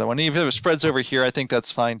than the other one. Even if it spreads over here, I think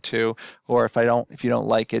that's fine too. Or if you don't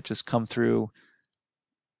like it, just come through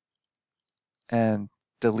and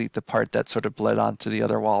delete the part that sort of bled onto the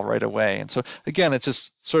other wall right away. And so again, it's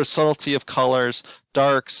just sort of subtlety of colors,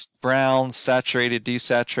 darks, browns, saturated,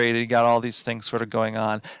 desaturated. You got all these things sort of going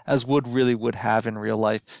on, as wood really would have in real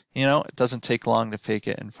life. It doesn't take long to fake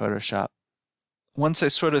it in Photoshop. Once I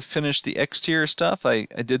sort of finished the exterior stuff, I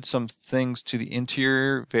did some things to the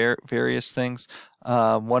interior, various things.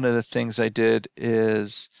 One of the things I did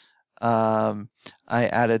is I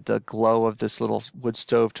added the glow of this little wood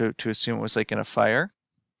stove to assume it was like in a fire.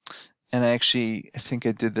 And I think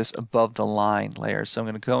I did this above the line layer. So I'm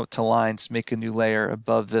going to go to lines, make a new layer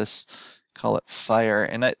above this, call it fire.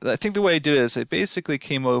 And I think the way I did it is I basically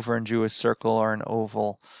came over and drew a circle or an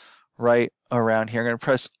oval right around here. I'm going to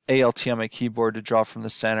press Alt on my keyboard to draw from the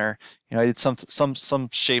center. I did some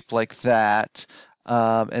shape like that,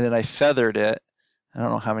 and then I feathered it. I don't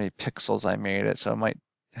know how many pixels I made it, so I might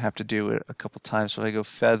have to do it a couple times. So if I go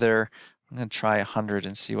feather, I'm going to try 100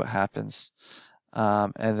 and see what happens.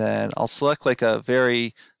 And then I'll select like a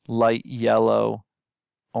very light yellow,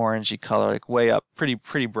 orangey color, like way up,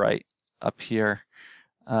 pretty bright up here.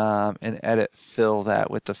 and edit fill that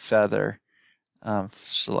with the feather.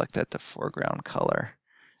 Select that to foreground color.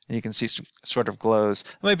 And you can see sort of glows.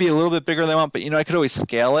 It might be a little bit bigger than I want, but I could always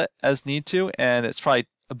scale it as need to, and it's probably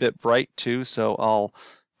a bit bright too, so I'll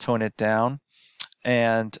tone it down.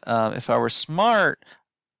 And if I were smart,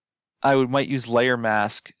 I might use layer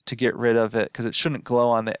mask to get rid of it, because it shouldn't glow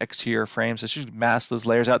on the exterior frames. I should mask those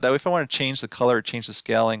layers out. That way, if I want to change the color or change the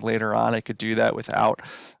scaling later on, I could do that without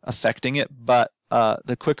affecting it. But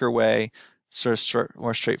the quicker way,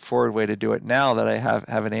 more straightforward way to do it now that I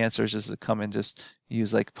have an answer is just to come and just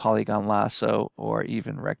use like polygon lasso, or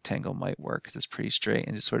even rectangle might work because it's pretty straight,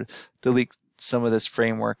 and just sort of delete some of this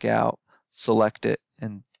framework out, select it,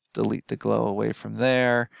 and delete the glow away from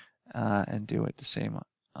there, and do it the same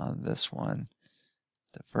on this one,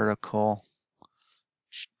 the vertical,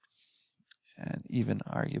 and even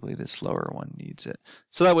arguably this lower one needs it.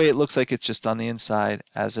 So that way it looks like it's just on the inside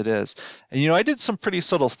as it is. And I did some pretty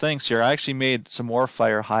subtle things here. I actually made some more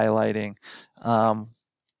fire highlighting.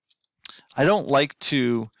 I don't like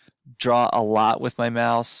to draw a lot with my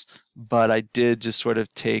mouse, but I did just sort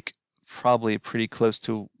of take probably pretty close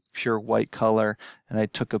to pure white color, and I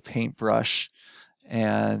took a paintbrush,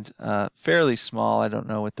 and fairly small, I don't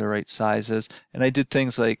know what the right size is, and I did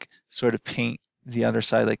things like sort of paint the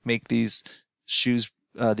underside, like make these shoes,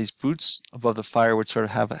 these boots above the fire would sort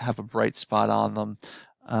of have a bright spot on them,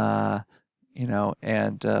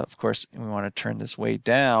 and of course we want to turn this way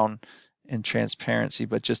down in transparency,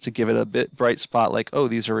 but just to give it a bit bright spot, like, oh,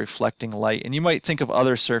 these are reflecting light. And you might think of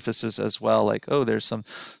other surfaces as well, like, oh, there's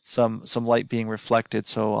some light being reflected,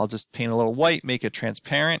 so I'll just paint a little white, make it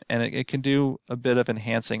transparent, and it can do a bit of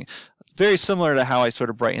enhancing. Very similar to how I sort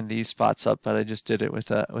of brighten these spots up, but I just did it with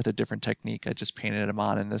a different technique. I just painted them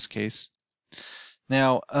on in this case.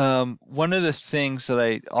 Now, one of the things that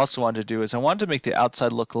I also wanted to do is I wanted to make the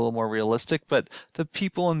outside look a little more realistic, but the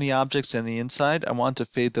people and the objects and the inside, I wanted to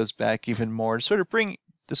fade those back even more to sort of bring,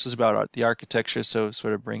 this was about the architecture, so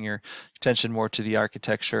sort of bring your attention more to the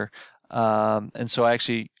architecture. And so I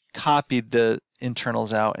actually copied the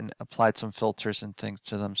internals out and applied some filters and things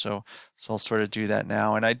to them. So I'll sort of do that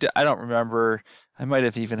now. And I don't remember, I might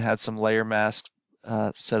have even had some layer mask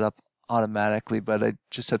set up automatically, but I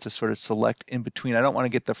just have to sort of select in between. I don't want to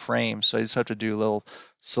get the frame, so I just have to do little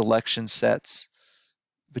selection sets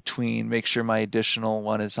between, make sure my additional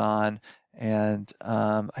one is on, and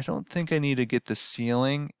I don't think I need to get the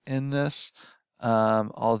ceiling in this,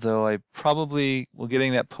 although I probably,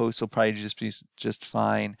 getting that post will probably just be just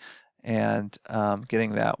fine, and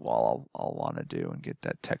getting that wall I'll want to do and get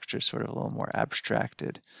that texture sort of a little more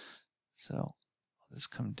abstracted. So I'll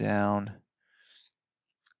just come down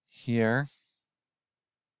here,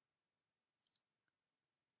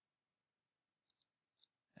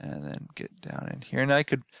 and then get down in here, and I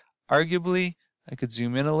could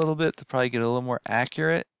zoom in a little bit to probably get a little more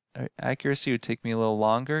accurate. Accuracy would take me a little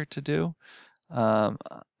longer to do. I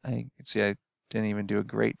can see I didn't even do a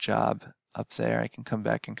great job up there. I can come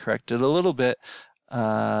back and correct it a little bit,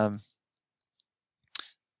 but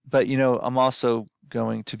I'm also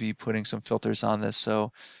going to be putting some filters on this,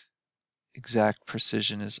 so exact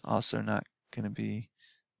precision is also not going to be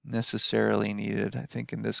necessarily needed. I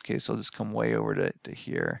think in this case I'll just come way over to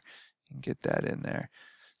here and get that in there.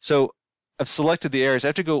 So I've selected the areas. I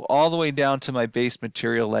have to go all the way down to my base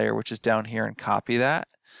material layer, which is down here, and copy that.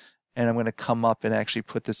 And I'm going to come up and actually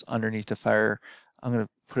put this underneath the fire. I'm going to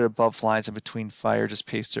put it above lines in between fire, just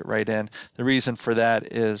paste it right in. The reason for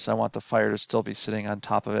that is I want the fire to still be sitting on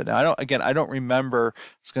top of it. Now, I don't remember, I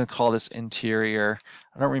was going to call this interior.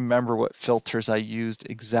 I don't remember what filters I used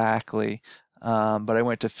exactly, but I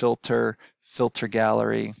went to filter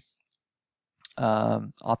gallery.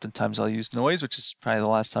 Oftentimes I'll use noise, which is probably the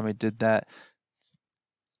last time I did that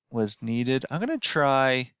was needed. I'm going to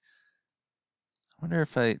try, I wonder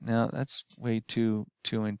if no, that's way too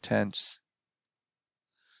intense.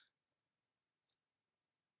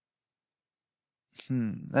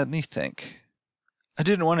 Let me think. I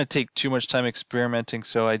didn't want to take too much time experimenting,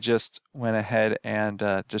 so I just went ahead and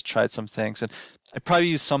just tried some things. And I probably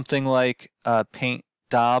used something like Paint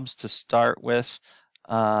Daubs to start with.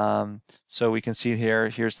 So we can see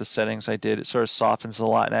here's the settings I did. It sort of softens a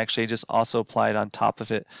lot, and actually just also applied on top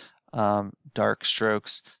of it dark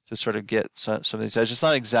strokes to sort of get some of these edges. It's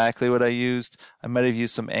not exactly what I used. I might have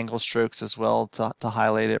used some angle strokes as well to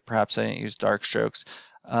highlight it. Perhaps I didn't use dark strokes.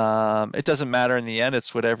 It doesn't matter in the end.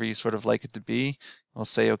 It's whatever you sort of like it to be. We'll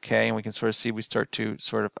say OK, and we can sort of see we start to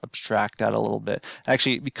sort of abstract that a little bit.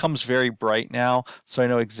 Actually, it becomes very bright now, so I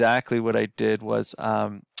know exactly what I did was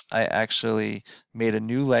I actually made a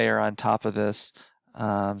new layer on top of this.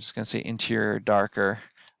 I'm just going to say interior darker.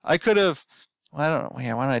 I could have well, I don't know.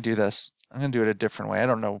 Yeah, why don't I do this? I'm going to do it a different way. I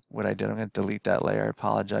don't know what I did. I'm going to delete that layer. I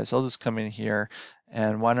apologize. I'll just come in here,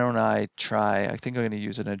 and why don't I try, I think I'm going to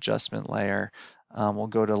use an adjustment layer. We'll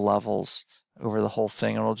go to levels over the whole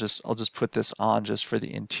thing, and I'll just put this on just for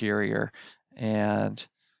the interior, and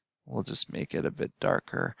we'll just make it a bit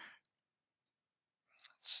darker.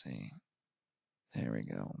 Let's see. There we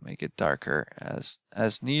go. Make it darker as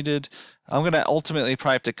needed. I'm going to ultimately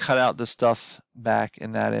probably have to cut out the stuff back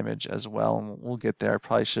in that image as well, and we'll get there. I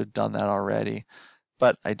probably should have done that already,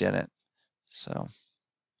 but I didn't. So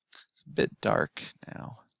it's a bit dark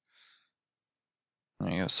now.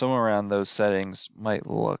 There you go. Somewhere around those settings might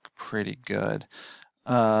look pretty good.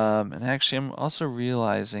 And actually, I'm also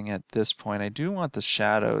realizing at this point, I do want the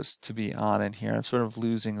shadows to be on in here. I'm sort of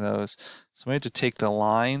losing those. So I have to take the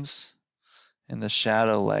lines in the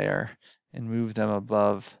shadow layer and move them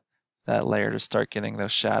above that layer to start getting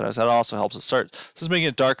those shadows. That also helps it start. So it's making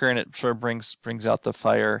it darker, and it sort of brings out the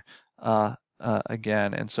fire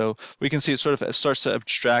again. And so we can see it sort of starts to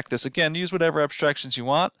abstract this. Again, use whatever abstractions you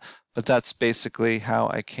want, but that's basically how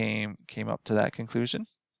I came up to that conclusion.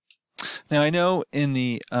 Now I know in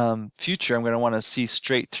the future I'm going to want to see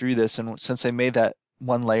straight through this, and since I made that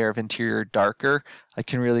one layer of interior darker, I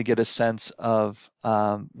can really get a sense of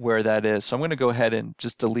where that is. So I'm going to go ahead and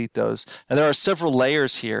just delete those. Now there are several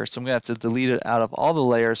layers here, so I'm going to have to delete it out of all the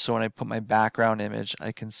layers, so when I put my background image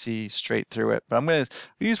I can see straight through it. But I'm going to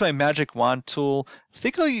use my magic wand tool. I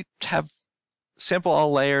think I'll have sample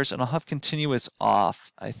all layers, and I'll have continuous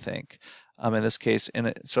off, I think, in this case.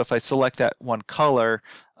 And so if I select that one color,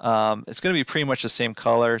 it's going to be pretty much the same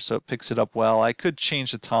color, so it picks it up well. I could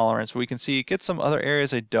change the tolerance, but we can see get some other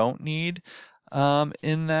areas I don't need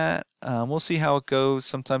in that. We'll see how it goes.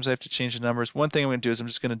 Sometimes I have to change the numbers. One thing I'm going to do is I'm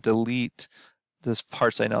just going to delete those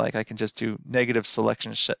parts I know, like I can just do negative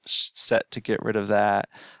selection set to get rid of that.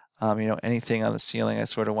 Anything on the ceiling I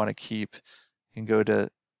sort of want to keep. I can go to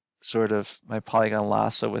sort of my polygon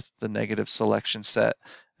lasso with the negative selection set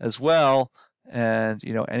as well. And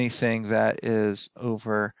anything that is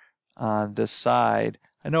over on this side,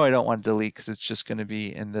 I know I don't want to delete because it's just going to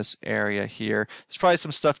be in this area here. There's probably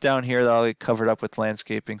some stuff down here that I'll get covered up with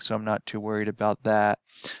landscaping, so I'm not too worried about that.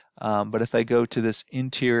 But if I go to this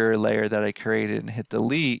interior layer that I created and hit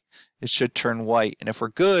delete, it should turn white. And if we're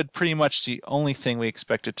good, pretty much the only thing we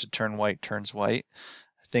expect it to turn white turns white.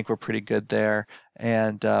 I think we're pretty good there.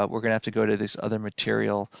 And we're going to have to go to this other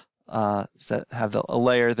material that have a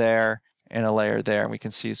layer there and a layer there, and we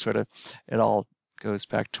can see sort of it all goes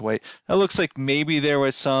back to white. Now it looks like maybe there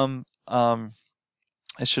was some, I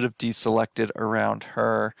should have deselected around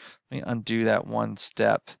her. Let me undo that one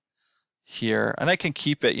step here, and I can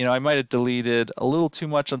keep it. I might have deleted a little too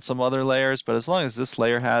much on some other layers, but as long as this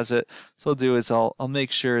layer has it, so what I'll do is I'll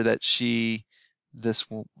make sure that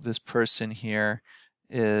this person here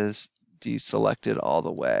is deselected all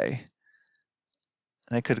the way.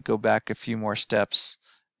 And I could go back a few more steps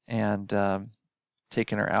and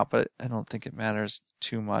taken her out, but I don't think it matters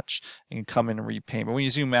too much. You can come in and repaint, but when you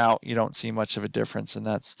zoom out, you don't see much of a difference, and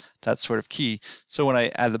that's sort of key. So when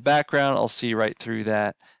I add the background, I'll see right through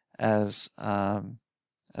that as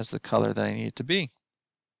the color that I need it to be.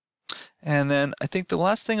 And then I think the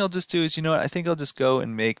last thing I'll just do is, I think I'll just go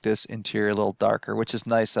and make this interior a little darker, which is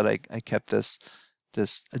nice that I kept this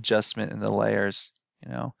adjustment in the layers,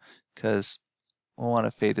 because we'll want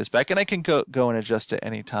to fade this back, and I can go and adjust it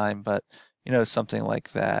anytime, but something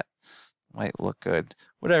like that might look good.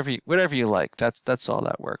 Whatever you like, that's all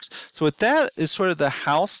that works. So with that is sort of the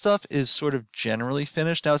house stuff is sort of generally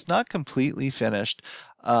finished. Now it's not completely finished,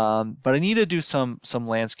 but I need to do some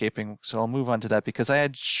landscaping, so I'll move on to that because I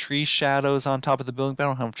had tree shadows on top of the building, but I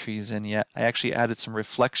don't have trees in yet. I actually added some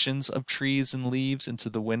reflections of trees and leaves into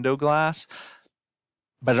the window glass,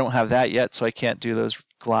 but I don't have that yet, so I can't do those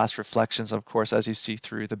glass reflections, of course, as you see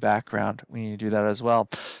through the background. We need to do that as well.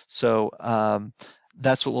 So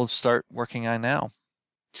that's what we'll start working on now.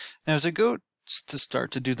 Now, as I go to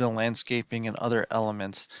start to do the landscaping and other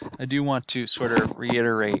elements, I do want to sort of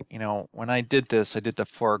reiterate, when I did this, I did the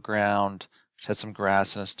foreground, which had some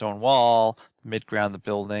grass and a stone wall, the midground, the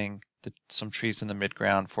building, some trees in the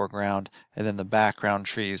midground, foreground, and then the background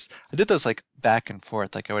trees. I did those like back and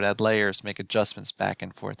forth, like I would add layers, make adjustments back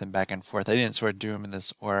and forth and back and forth. I didn't sort of do them in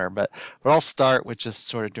this order, but I'll start with just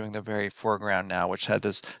sort of doing the very foreground now, which had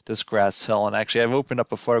this grass hill. And actually, I've opened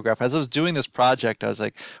up a photograph. As I was doing this project, I was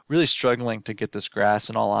like really struggling to get this grass.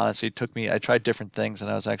 In all honesty, I tried different things, and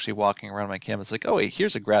I was actually walking around my canvas like, oh wait,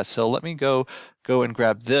 here's a grass hill. Let me go and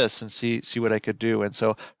grab this and see what I could do. And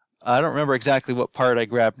so I don't remember exactly what part I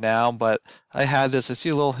grabbed now, but I had this. I see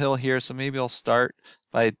a little hill here, so maybe I'll start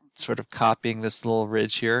by sort of copying this little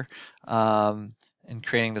ridge here and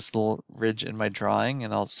creating this little ridge in my drawing,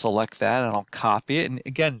 and I'll select that and I'll copy it. And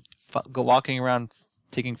again, go walking around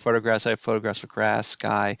taking photographs. I have photographs of grass,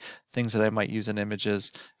 sky, things that I might use in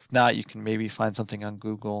images. If not, you can maybe find something on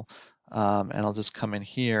Google. And I'll just come in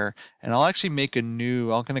here and I'll actually make a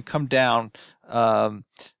new, I'm going to come down,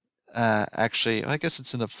 actually, I guess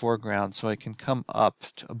it's in the foreground, so I can come up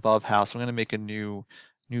to above house. I'm going to make a new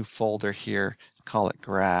folder here, call it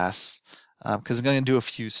grass, because I'm going to do a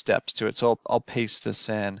few steps to it. So I'll paste this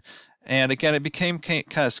in. And again, it became kind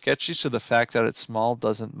of sketchy, so the fact that it's small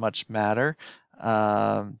doesn't much matter.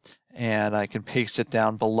 And I can paste it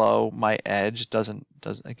down below my edge.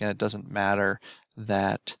 Again, it doesn't matter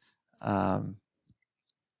that I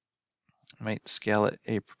might scale it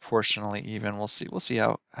proportionally even. We'll see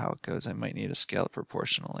how it goes. I might need to scale it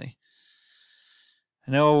proportionally.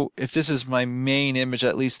 I know if this is my main image,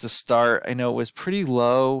 at least the start, I know it was pretty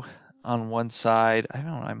low on one side. I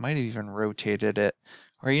don't know, I might have even rotated it.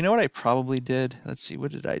 Or you know what I probably did? Let's see, what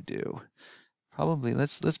did I do? Probably,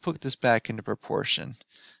 let's put this back into proportion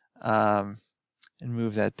and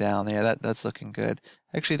move that down there. That's looking good.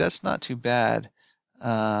 Actually, that's not too bad.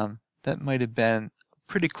 That might have been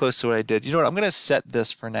pretty close to what I did. You know what? I'm going to set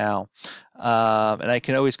this for now, and I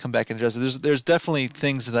can always come back and adjust it. There's definitely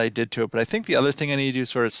things that I did to it, but I think the other thing I need to do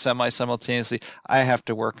sort of simultaneously, I have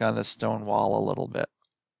to work on the stone wall a little bit.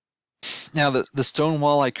 Now the stone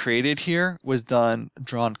wall I created here was drawn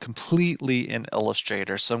completely in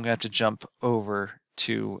Illustrator, so I'm going to have to jump over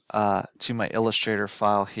to my Illustrator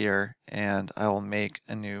file here, and I will make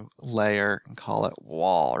a new layer and call it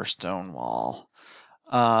wall or stone wall.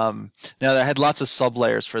 Now I had lots of sub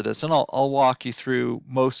layers for this, and I'll walk you through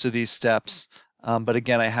most of these steps, but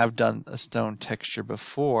again, I have done a stone texture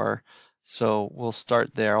before, so we'll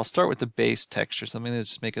start there. I'll start with the base texture, so I'm going to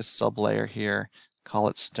just make a sub layer here, call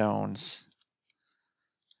it stones,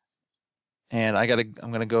 and I'm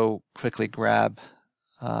going to go quickly grab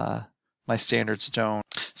my standard stone.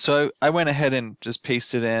 So I went ahead and just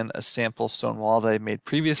pasted in a sample stone wall that I made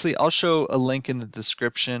previously. I'll show a link in the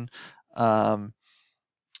description of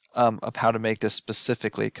how to make this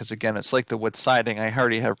specifically, because again, it's like the wood siding I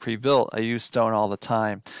already have pre-built. I use stone all the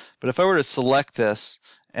time. But if I were to select this,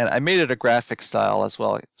 and I made it a graphic style as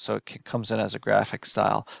well, so it comes in as a graphic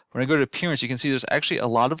style. When I go to appearance, you can see there's actually a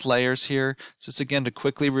lot of layers here. Just again, to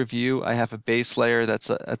quickly review, I have a base layer that's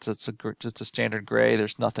just a standard gray.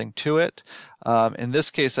 There's nothing to it. In this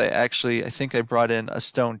case, I think I brought in a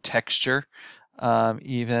stone texture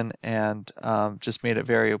even, and just made it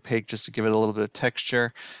very opaque just to give it a little bit of texture.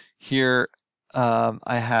 Here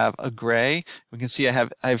I have a gray. We can see I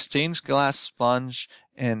have stained glass sponge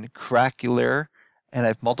and craquelure, and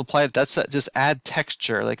I've multiplied it. That's just add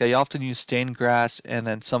texture. Like I often use stained glass and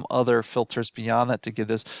then some other filters beyond that to give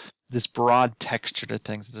this broad texture to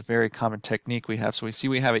things. It's a very common technique we have. So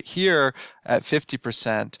we have it here at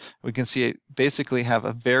 50%. We can see it basically have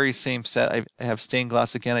a very same set. I have stained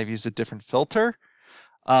glass again. I've used a different filter.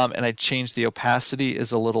 And I changed the opacity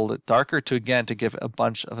is a little bit darker to give a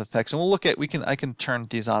bunch of effects. And we'll look at, I can turn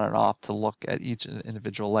these on and off to look at each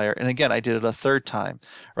individual layer. And again, I did it a third time,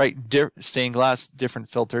 right? Stained glass, different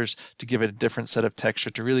filters to give it a different set of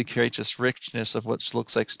texture to really create just richness of what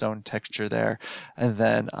looks like stone texture there. And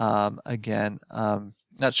then again,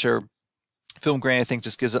 not sure. Film grain, I think,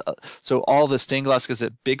 just gives it, so all the stained glass gives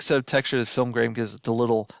it a big set of texture, the film grain gives it the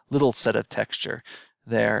little set of texture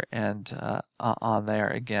there, and on there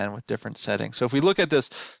again with different settings. So if we look at this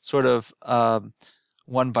sort of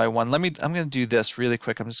one by one, I'm going to do this really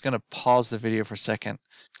quick. I'm just going to pause the video for a second.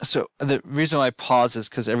 So the reason why I pause is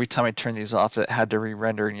because every time I turn these off, it had to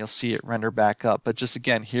re-render, and you'll see it render back up. But just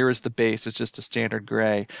again, here is the base. It's just a standard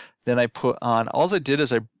gray. Then I put on, all I did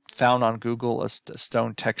is I found on Google a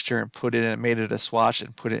stone texture and put it in, made it a swatch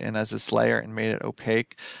and put it in as this layer and made it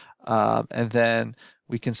opaque. And then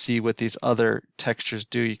we can see what these other textures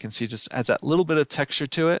do. You can see just adds that little bit of texture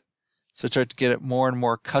to it. So start to get it more and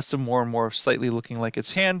more custom, more and more slightly looking like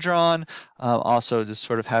it's hand drawn. Also just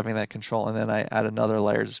sort of having that control. And then I add another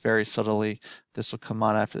layer just very subtly. This will come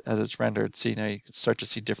on after as it's rendered. See, now you can start to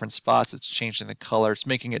see different spots. It's changing the color. It's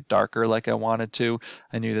making it darker like I wanted to.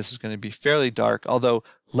 I knew this was going to be fairly dark, although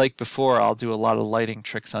like before, I'll do a lot of lighting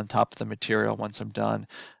tricks on top of the material once I'm done.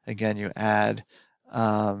 Again, you add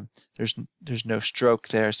there's no stroke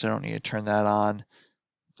there, so I don't need to turn that on.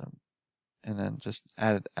 And then just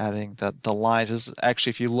adding the lines. This is actually,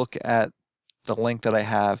 if you look at the link that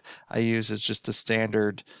I use is just the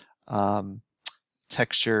standard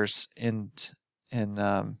textures in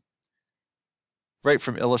right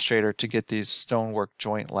from Illustrator to get these stonework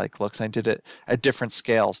joint-like looks. And I did it at different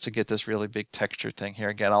scales to get this really big texture thing here.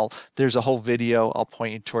 Again, there's a whole video I'll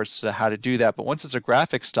point you towards how to do that. But once it's a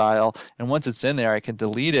graphic style and once it's in there, I can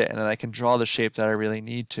delete it and then I can draw the shape that I really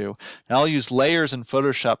need to. Now I'll use layers in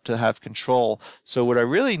Photoshop to have control. So what I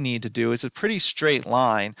really need to do is a pretty straight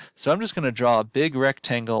line. So I'm just going to draw a big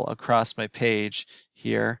rectangle across my page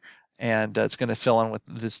here. And it's going to fill in with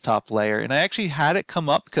this top layer. And I actually had it come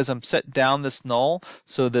up because I'm set down this null,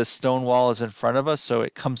 so this stone wall is in front of us, so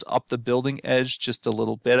it comes up the building edge just a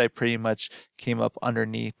little bit. I pretty much came up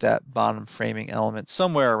underneath that bottom framing element,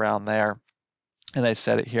 somewhere around there, and I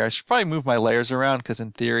set it here. I should probably move my layers around because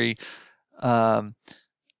in theory, I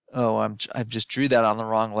just drew that on the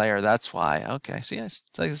wrong layer. That's why. Okay, see,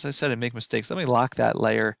 like I said, I make mistakes. Let me lock that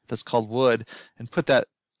layer that's called wood and put that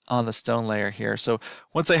on the stone layer here. So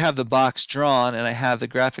once I have the box drawn and I have the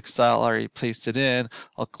graphic style already pasted in,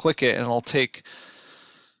 I'll click it and it'll take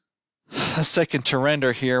a second to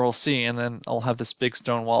render here. We'll see, and then I'll have this big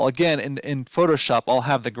stone wall. Again, in Photoshop, I'll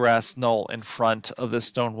have the grass null in front of this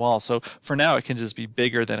stone wall. So for now, it can just be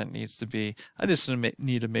bigger than it needs to be. I just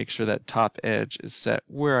need to make sure that top edge is set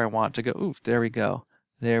where I want to go. Ooh, there we go.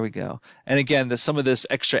 There we go. And again, some of this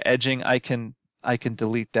extra edging, I can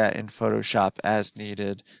delete that in Photoshop as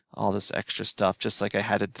needed, all this extra stuff, just like I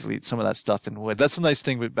had to delete some of that stuff in Wood. That's the nice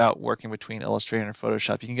thing about working between Illustrator and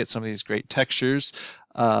Photoshop. You can get some of these great textures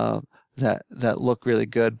that look really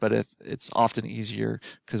good, but it's often easier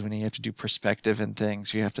because when you have to do perspective and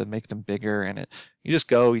things, you have to make them bigger, and you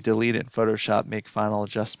just you delete it in Photoshop, make final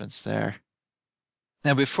adjustments there.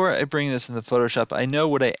 Now, before I bring this into Photoshop, I know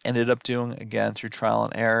what I ended up doing, again, through trial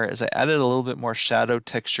and error, is I added a little bit more shadow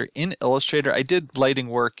texture in Illustrator. I did lighting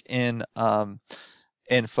work in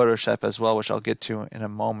Photoshop as well, which I'll get to in a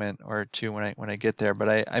moment or two when I get there.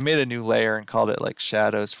 But I made a new layer and called it like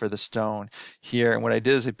shadows for the stone here. And what I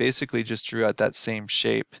did is I basically just drew out that same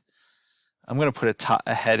shape. I'm going to put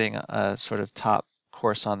a heading, a sort of top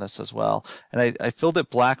course on this as well. And I filled it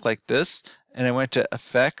black like this, and I went to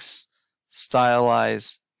Effects,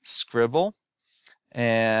 Stylize Scribble,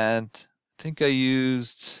 and I think I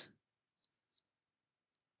used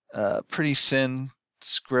pretty thin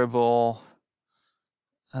scribble.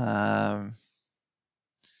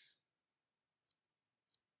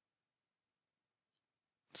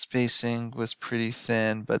 Spacing was pretty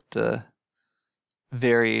thin, but the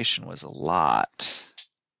variation was a lot.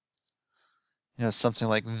 Something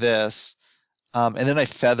like this. And then I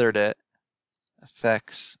feathered it.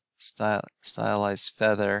 Effects, Stylize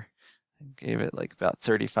Feather, and gave it like about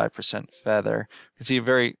 35% feather. You can see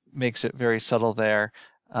it makes it very subtle there.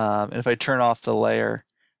 And if I turn off the layer,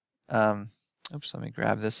 oops, let me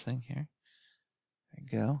grab this thing here. There you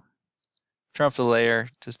go. Turn off the layer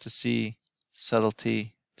just to see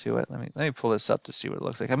subtlety to it. Let me pull this up to see what it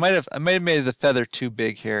looks like. I might have made the feather too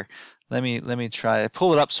big here. Let me try. I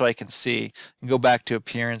pull it up so I can see and go back to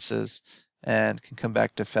appearances and can come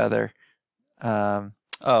back to feather.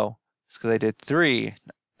 Oh, it's because I did 3.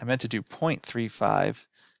 I meant to do 0.35,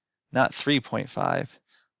 not 3.5.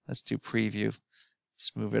 Let's do preview.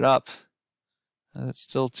 Let's move it up. That's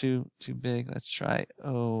still too big. Let's try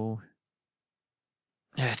yeah,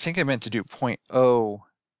 I think I meant to do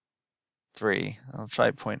 0.03. I'll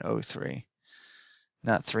try 0.03.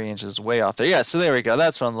 Not 3 inches, way off there. Yeah, so there we go.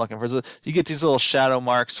 That's what I'm looking for. So you get these little shadow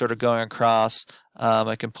marks sort of going across.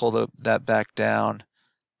 I can pull that back down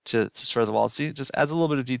to sort of the wall. See, it just adds a little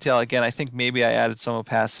bit of detail. Again, I think maybe I added some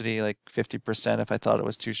opacity, like 50% if I thought it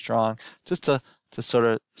was too strong, just to sort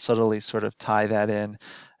of subtly sort of tie that in.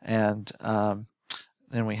 And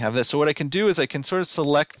then we have this. So what I can do is I can sort of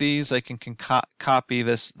select these. I can copy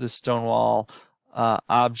this Stonewall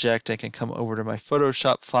object. I can come over to my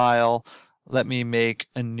Photoshop file. Let me make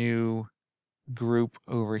a new group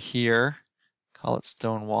over here. Call it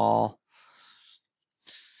Stonewall.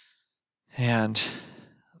 And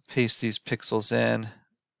paste these pixels in.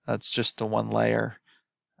 That's just the one layer.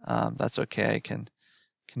 That's okay. I can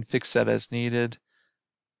fix that as needed.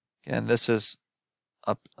 Again, this is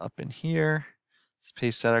up in here. Let's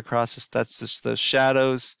paste that across. That's just those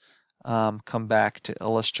shadows. Come back to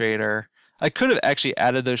Illustrator. I could have actually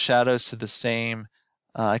added those shadows to the same.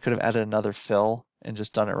 I could have added another fill and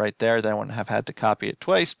just done it right there. Then I wouldn't have had to copy it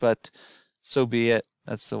twice, but so be it.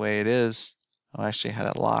 That's the way it is. I actually had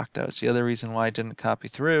it locked. That was the other reason why I didn't copy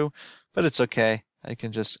through, but it's okay. I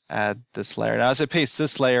can just add this layer. Now as I paste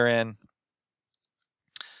this layer in,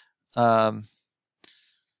 come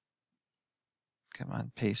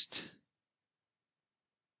on, paste.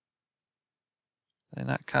 Did I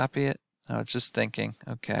not copy it? No, it's just thinking.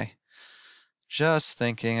 Okay. Just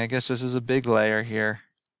thinking. I guess this is a big layer here.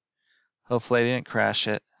 Hopefully I didn't crash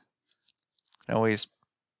it. Always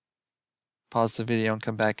pause the video and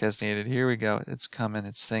come back as needed. Here we go. It's coming.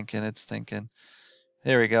 It's thinking. It's thinking.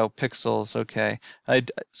 There we go. Pixels. Okay. I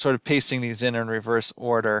sort of pasting these in reverse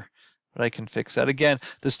order, but I can fix that. Again,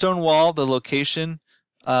 the stone wall, the location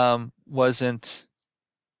wasn't.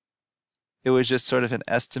 It was just sort of an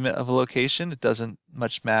estimate of a location. It doesn't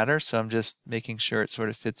much matter, so I'm just making sure it sort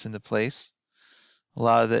of fits into place. A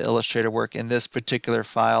lot of the Illustrator work in this particular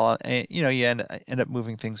file, you know, you end up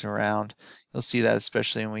moving things around. You'll see that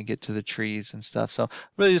especially when we get to the trees and stuff. So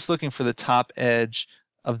really just looking for the top edge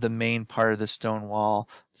of the main part of the stone wall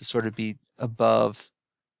to sort of be above.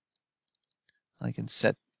 I can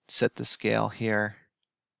set the scale here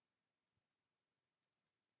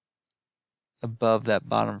above that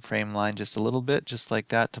bottom frame line just a little bit, just like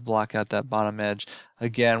that, to block out that bottom edge.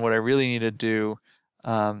 Again, what I really need to do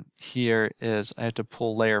here is I have to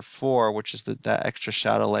pull layer 4, which is that extra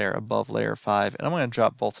shadow layer above layer 5, and I'm going to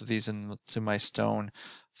drop both of these into my stone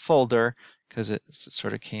folder because it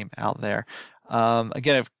sort of came out there.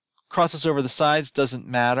 Again, if it crosses over the sides, doesn't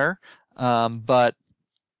matter, but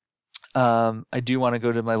I do want to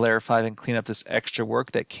go to my layer 5 and clean up this extra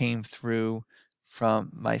work that came through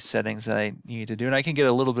from my settings that I need to do. And I can get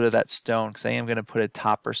a little bit of that stone because I am going to put a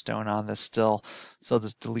topper stone on this still. So I'll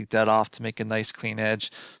just delete that off to make a nice clean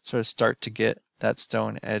edge, sort of start to get that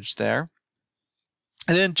stone edge there.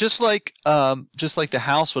 And then just like the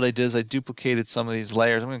house, what I did is I duplicated some of these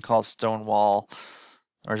layers. I'm going to call it stone wall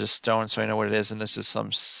or just stone so I know what it is. And this is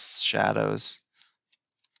some shadows.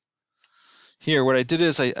 Here, what I did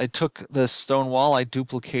is I took the stone wall, I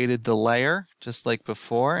duplicated the layer just like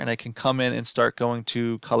before, and I can come in and start going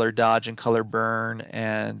to color dodge and color burn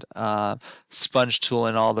and sponge tool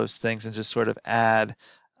and all those things and just sort of add,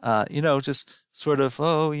 you know, just sort of,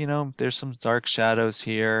 oh, you know, there's some dark shadows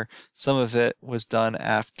here. Some of it was done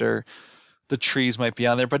after the trees might be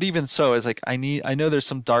on there, but even so, it's like I know there's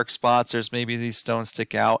some dark spots, there's maybe these stones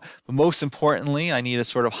stick out, but most importantly I need to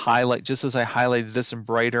sort of highlight, just as I highlighted this in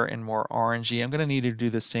brighter and more orangey, I'm going to need to do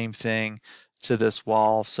the same thing to this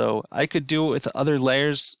wall. So I could do it with other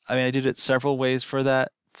layers. I mean, I did it several ways for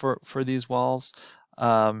that, for these walls,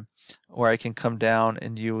 or I can come down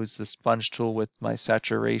and use the sponge tool with my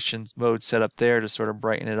saturation mode set up there to sort of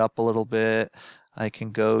brighten it up a little bit. I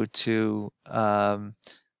can go to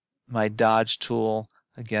my dodge tool.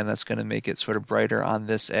 Again, that's going to make it sort of brighter on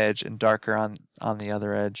this edge and darker on the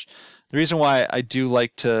other edge. The reason why I do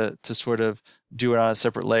like to sort of do it on a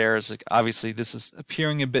separate layer is, like, obviously this is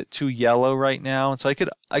appearing a bit too yellow right now, and so I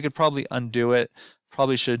could probably undo it.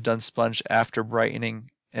 Probably should have done sponge after brightening,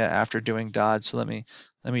 after doing dodge. So let me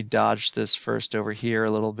dodge this first over here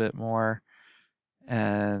a little bit more,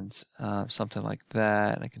 and something like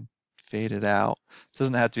that. And I can fade it out. It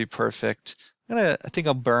doesn't have to be perfect. I think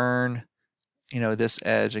I'll burn, you know, this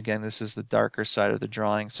edge. Again, this is the darker side of the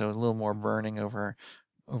drawing, so a little more burning over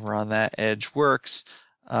on that edge works.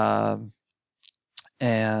 I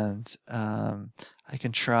can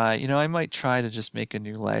try, you know, I might try to just make a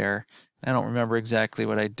new layer. I don't remember exactly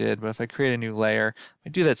what I did, but if I create a new layer, I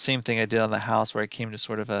do that same thing I did on the house where I came to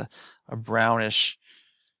sort of a brownish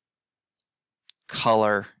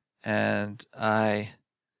color, and I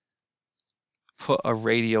put a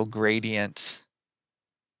radial gradient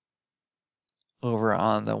over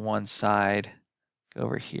on the one side, go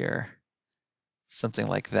over here, something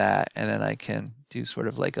like that, and then I can do sort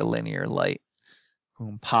of like a linear light,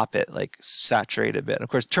 boom, pop it, like saturate a bit. Of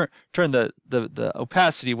course, turn the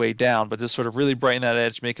opacity way down, but just sort of really brighten that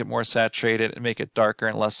edge, make it more saturated, and make it darker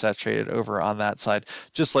and less saturated over on that side,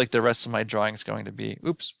 just like the rest of my drawing is going to be.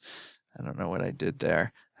 Oops, I don't know what I did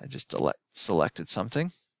there. I just selected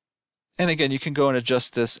something. And again, you can go and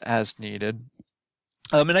adjust this as needed.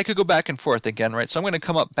 And I could go back and forth again, right? So I'm going to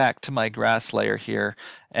come up back to my grass layer here,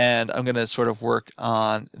 and I'm going to sort of work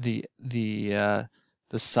on the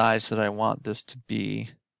size that I want this to be.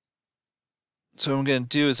 So what I'm going to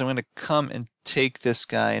do is I'm going to come and take this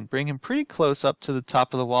guy and bring him pretty close up to the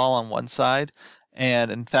top of the wall on one side.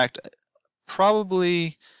 And in fact,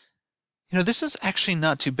 probably, you know, this is actually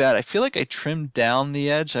not too bad. I feel like I trimmed down the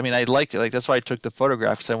edge. I mean, I liked it. Like, that's why I took the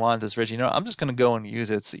photograph, because I wanted this ridge. You know, I'm just going to go and use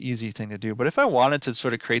it. It's the easy thing to do. But if I wanted to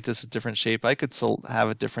sort of create this a different shape, I could have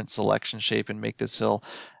a different selection shape and make this hill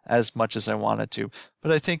as much as I wanted to.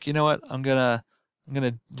 But I think, you know what, I'm gonna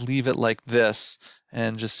leave it like this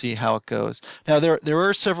and just see how it goes. Now, there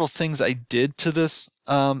were several things I did to this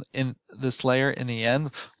in this layer in the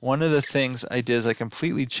end. One of the things I did is I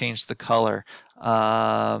completely changed the color.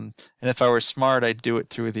 And if I were smart, I'd do it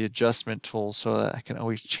through the adjustment tool so that I can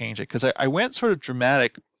always change it. Because I went sort of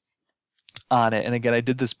dramatic on it. And again, I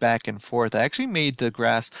did this back and forth. I actually made the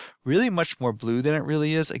grass really much more blue than it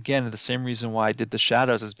really is. Again, the same reason why I did the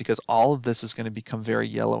shadows is because all of this is going to become very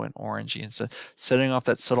yellow and orangey. And so setting off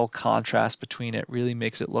that subtle contrast between it really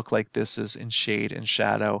makes it look like this is in shade and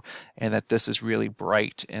shadow, and that this is really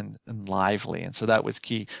bright and lively. And so that was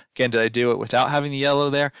key. Again, did I do it without having the yellow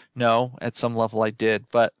there? No, at some level I did,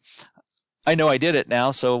 but I know I did it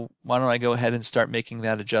now, so why don't I go ahead and start making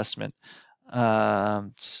that adjustment.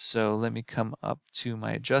 So let me come up to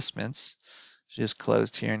my adjustments, just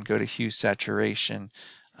closed here, and go to hue saturation.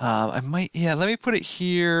 Let me put it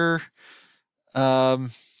here.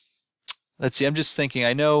 Let's see, I'm just thinking,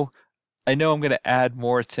 I know I'm going to add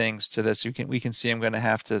more things to this. We can see I'm going to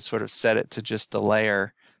have to sort of set it to just the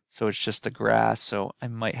layer, so it's just the grass. So I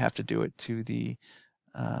might have to do it to the,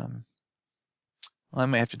 I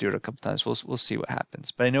might have to do it a couple times. We'll see what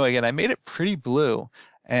happens. But I know, again, I made it pretty blue.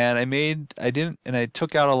 And I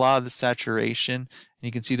took out a lot of the saturation. And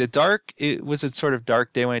you can see the dark, it was a sort of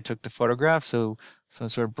dark day when I took the photograph, so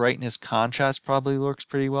sort of brightness contrast probably works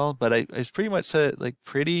pretty well. But I pretty much set it like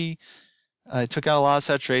pretty, I took out a lot of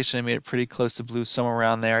saturation and made it pretty close to blue, somewhere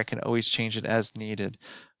around there. I can always change it as needed,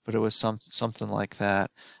 but it was something like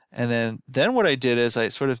that. And then what I did is I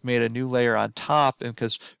sort of made a new layer on top, and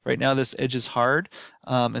because right now this edge is hard,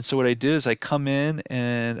 and so what I did is I come in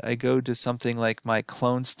and I go to something like my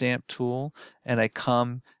clone stamp tool, and I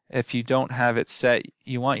come, if you don't have it set,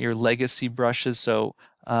 you want your legacy brushes, so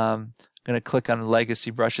I'm going to click on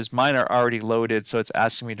legacy brushes. Mine are already loaded, so it's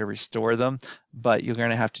asking me to restore them, but you're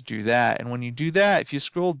going to have to do that. And when you do that, if you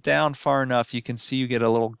scroll down far enough, you can see you get a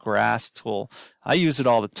little grass tool. I use it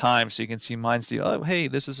all the time, so you can see mine's the, oh, hey,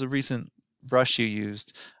 this is a recent brush you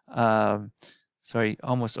used. So I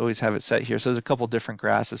almost always have it set here. So there's a couple different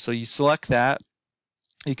grasses. So you select that.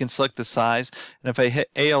 You can select the size, and if I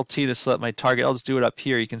hit ALT to select my target, I'll just do it up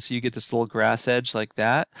here. You can see you get this little grass edge like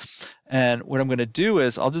that. And what I'm going to do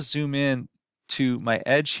is I'll just zoom in to my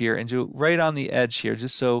edge here and do it right on the edge here,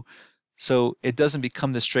 just so it doesn't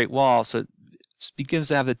become the straight wall, so it begins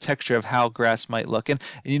to have the texture of how grass might look. And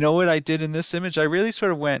you know what I did in this image? I really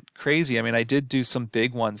sort of went crazy. I mean, I did do some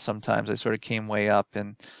big ones sometimes. I sort of came way up,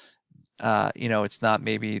 and you know, it's not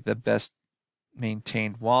maybe the best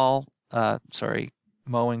maintained wall.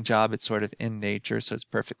 Mowing job. It's sort of in nature, so it's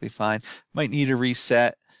perfectly fine. Might need to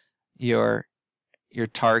reset your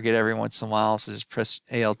target every once in a while, so just press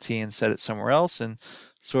ALT and set it somewhere else and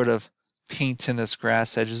sort of paint in this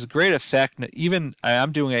grass edge. It's a great effect. Even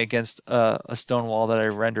I'm doing it against a stone wall that I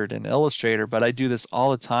rendered in Illustrator, but I do this all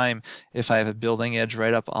the time. If I have a building edge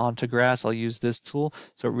right up onto grass, I'll use this tool,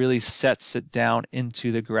 so it really sets it down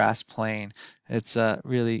into the grass plane. It's a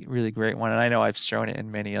really, really great one, and I know I've shown it in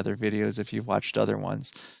many other videos if you've watched other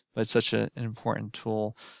ones, but it's such an important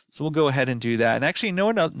tool. So we'll go ahead and do that. And actually, you know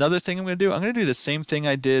what, another thing I'm going to do? I'm going to do the same thing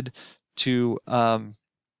I did to all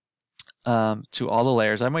the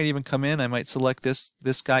layers. I might even come in, I might select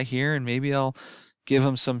this guy here, and maybe I'll give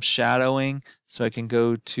him some shadowing, so I can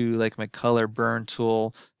go to like my color burn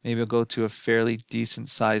tool. Maybe I'll go to a fairly decent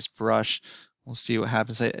sized brush. We'll see what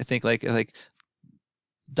happens. I think like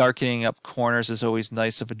darkening up corners is always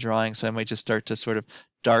nice of a drawing, so I might just start to sort of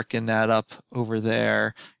darken that up over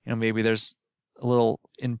there. You know, maybe there's a little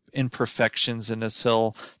imperfections in this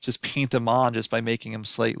hill. Just paint them on just by making them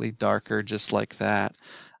slightly darker, just like that.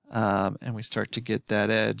 And we start to get that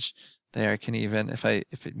edge there. I can even, if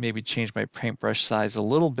it maybe change my paintbrush size a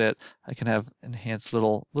little bit, I can have enhanced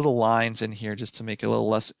little lines in here just to make it a little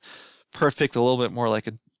less perfect, a little bit more like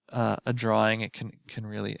a drawing. It can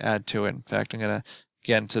really add to it. In fact, I'm gonna,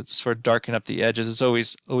 again, to sort of darken up the edges. It's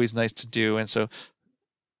always nice to do, and so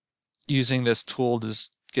using this tool to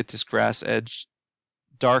just get this grass edge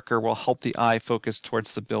darker will help the eye focus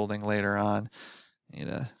towards the building later on. Need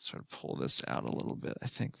to sort of pull this out a little bit, I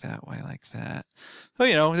think, that way, like that. So,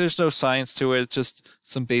 you know, there's no science to it. It's just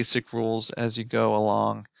some basic rules as you go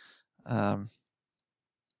along. Something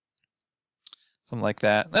like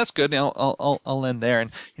that. That's good. Now I'll end there.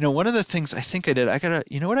 And you know, one of the things I think I did,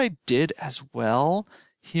 you know what I did as well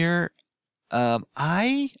here?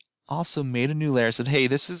 I also made a new layer. I said, hey,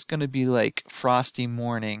 this is going to be like frosty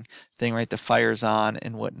morning thing, right? The fire's on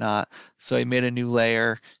and whatnot. So I made a new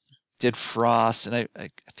layer, did frost, and I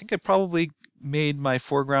think I probably made my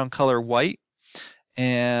foreground color white.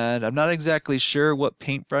 And I'm not exactly sure what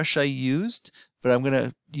paintbrush I used, but I'm going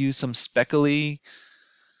to use some speckly,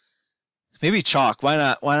 maybe chalk. Why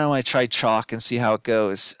not? Why don't I try chalk and see how it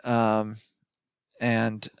goes? Let's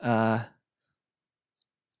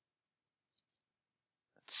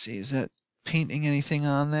see, is that painting anything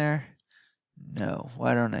on there? No.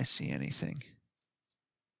 Why don't I see anything?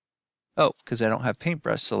 Oh, because I don't have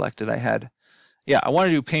paintbrush selected. I had yeah, I want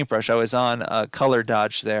to do paintbrush. I was on color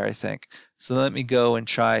dodge there, I think. So let me go and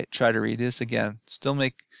try to read this again.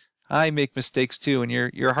 I make mistakes too, and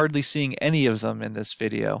you're hardly seeing any of them in this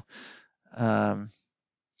video.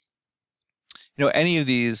 Any of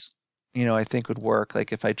these, I think would work.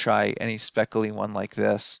 Like if I try any speckly one like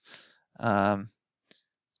this, we'll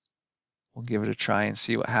give it a try and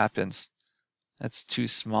see what happens. That's too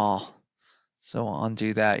small. So we'll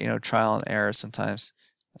undo that, trial and error sometimes.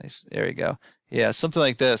 Nice, there we go. Yeah, something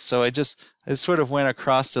like this. So I sort of went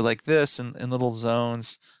across to like this in little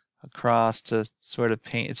zones across to sort of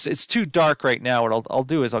paint. It's too dark right now. What I'll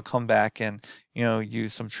do is I'll come back and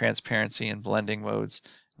use some transparency and blending modes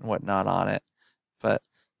and whatnot on it. But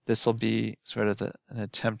this will be sort of an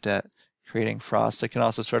attempt at creating frost. I can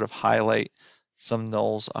also sort of highlight some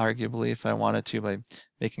nulls, arguably, if I wanted to, by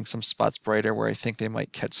making some spots brighter where I think they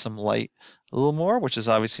might catch some light a little more, which is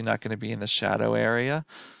obviously not going to be in the shadow area.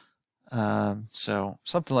 So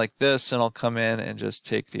something like this, and I'll come in and just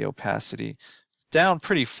take the opacity down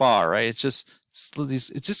pretty far, right? It's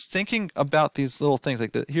just thinking about these little things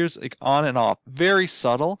like that. Here's like on and off, very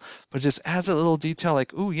subtle, but just adds a little detail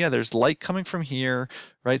like, oh yeah, there's light coming from here,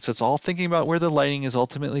 right? So it's all thinking about where the lighting is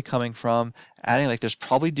ultimately coming from, adding like there's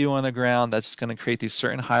probably dew on the ground. That's going to create these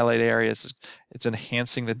certain highlight areas. It's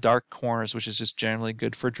enhancing the dark corners, which is just generally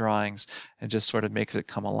good for drawings and just sort of makes it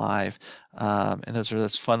come alive. And those are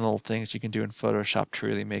those fun little things you can do in Photoshop to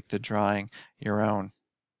really make the drawing your own.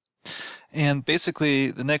 And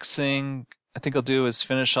basically the next thing I think I'll do is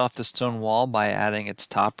finish off the stone wall by adding its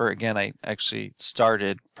topper. Again, I actually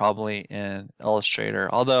started probably in Illustrator,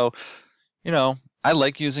 although, I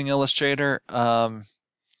like using Illustrator. I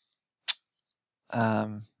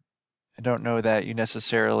don't know that you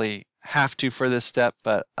necessarily have to for this step,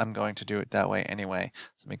 but I'm going to do it that way anyway.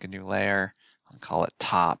 So make a new layer, I'll call it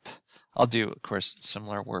top. I'll do, of course,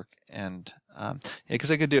 similar work and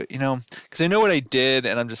because I could do it, because I know what I did,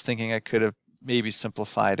 and I'm just thinking I could have maybe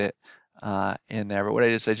simplified it in there. But what I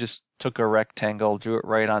did is I just took a rectangle, drew it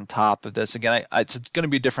right on top of this. Again, it's going to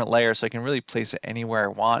be a different layer, so I can really place it anywhere I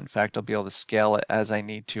want. In fact, I'll be able to scale it as I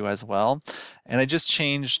need to as well. And I just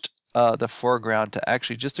changed the foreground to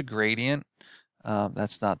actually just a gradient.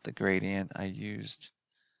 That's not the gradient I used.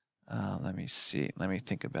 Let me see. Let me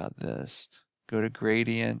think about this. Go to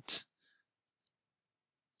gradient.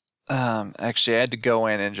 Actually, I had to go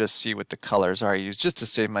in and just see what the colors are I used just to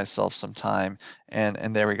save myself some time.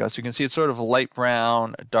 And there we go. So you can see it's sort of a light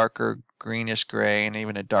brown, a darker greenish gray, and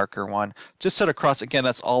even a darker one. Just set across. Again,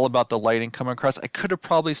 that's all about the lighting coming across. I could have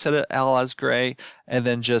probably set it all as gray and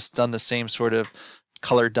then just done the same sort of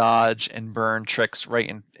color dodge and burn tricks right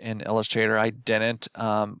in Illustrator. I didn't.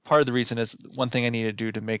 Part of the reason is one thing I need to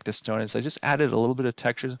do to make this stone is I just added a little bit of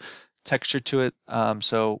texture to it.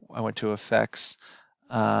 So I went to Effects.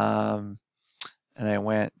 And I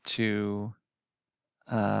went to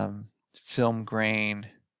film grain,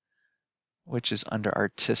 which is under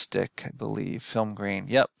artistic, I believe. Film grain,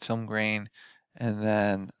 yep, film grain, and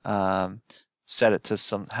then set it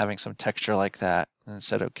to having some texture like that, and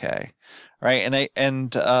said okay, right?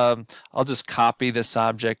 And I'll just copy this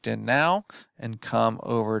object in now and come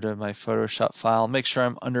over to my Photoshop file. Make sure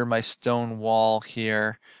I'm under my stone wall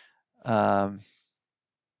here. I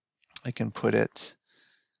can put it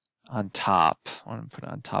on top. I want to put it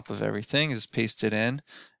on top of everything, just paste it in,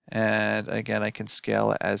 and again I can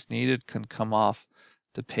scale it as needed, can come off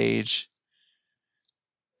the page.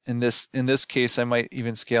 In this case I might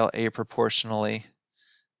even scale A proportionally,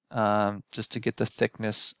 just to get the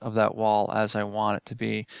thickness of that wall as I want it to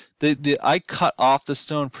be. I cut off the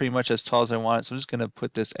stone pretty much as tall as I want it, so I'm just going to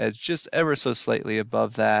put this edge just ever so slightly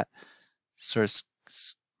above that, sort of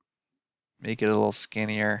make it a little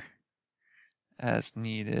skinnier as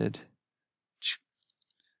needed.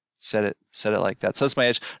 Set it like that. So that's my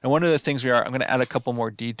edge. And one of the things I'm going to add a couple more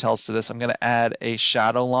details to this. I'm going to add a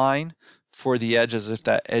shadow line for the edge, as if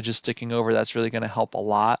that edge is sticking over. That's really going to help a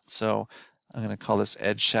lot. So I'm going to call this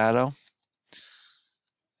edge shadow.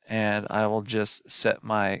 And I will just set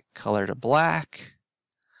my color to black.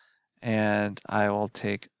 And I will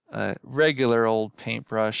take a regular old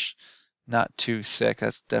paintbrush, not too thick.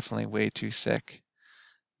 That's definitely way too thick.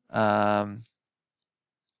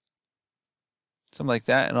 Something like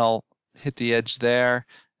that, and I'll hit the edge there,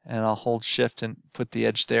 and I'll hold shift and put the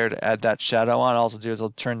edge there to add that shadow on. All I'll do is I'll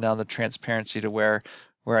turn down the transparency to where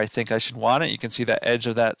I think I should want it. You can see that edge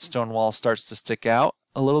of that stone wall starts to stick out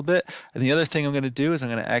a little bit. And the other thing I'm going to do is I'm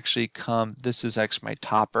going to actually this is actually my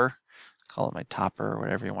topper. Call it my topper or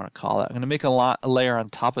whatever you want to call it. I'm going to make a layer on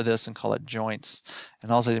top of this and call it joints.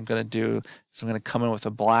 And all I'm going to do is I'm going to come in with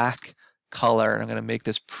a black color, and I'm going to make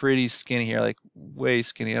this pretty skinny here, like way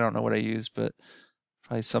skinny. I don't know what I use, but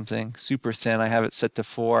probably something super thin. I have it set to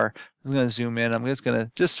 4. I'm going to zoom in. I'm just going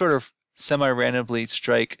to just sort of semi-randomly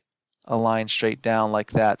strike a line straight down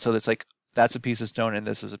like that. So it's like that's a piece of stone and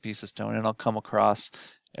this is a piece of stone, and I'll come across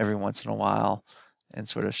every once in a while and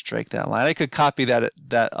sort of strike that line. I could copy that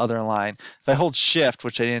other line. If I hold shift,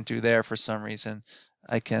 which I didn't do there for some reason,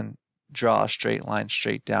 I can draw a straight line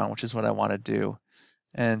straight down, which is what I want to do,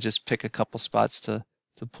 and just pick a couple spots to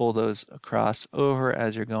pull those across over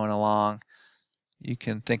as you're going along. You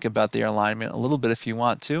can think about the alignment a little bit if you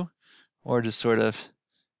want to, or just sort of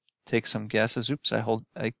take some guesses. Oops,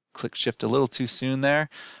 I clicked shift a little too soon there.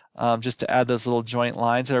 Just to add those little joint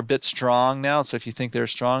lines that are a bit strong now. So if you think they're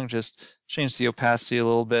strong, just change the opacity a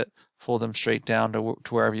little bit, pull them straight down to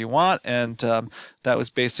wherever you want. And that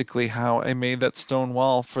was basically how I made that stone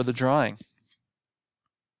wall for the drawing.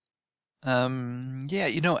 Yeah,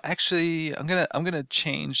 you know, actually, I'm gonna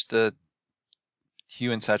change the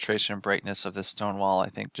hue and saturation and brightness of this stone wall, I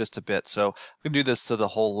think, just a bit. So I'm gonna do this to the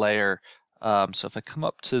whole layer. So if I come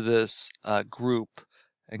up to this group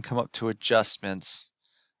and come up to adjustments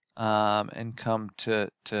and come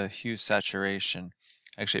to hue saturation,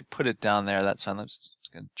 actually put it down there. That's fine. I'm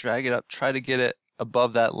just gonna drag it up, try to get it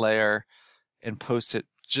above that layer, and post it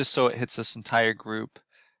just so it hits this entire group.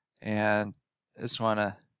 And I just want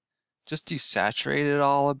to just desaturate it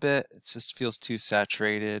all a bit. It just feels too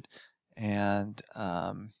saturated, and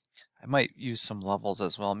I might use some levels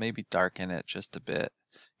as well, maybe darken it just a bit,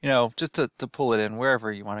 you know, just to pull it in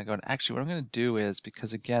wherever you want to go. And actually what I'm going to do is,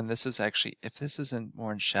 because again, this is actually, if this isn't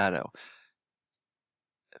more in shadow,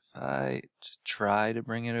 if I just try to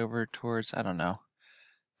bring it over towards, I don't know,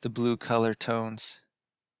 the blue color tones,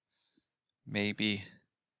 maybe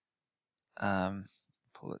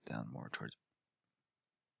pull it down more towards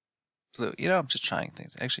blue. You know, I'm just trying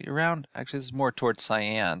things. Actually, this is more towards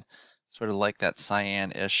cyan, sort of like that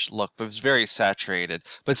cyan-ish look, but it's very saturated,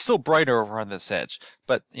 but still brighter over on this edge.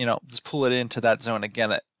 But, you know, just pull it into that zone.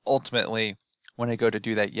 Again, ultimately, when I go to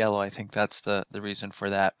do that yellow, I think that's the reason for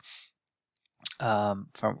that,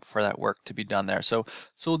 for that work to be done there. So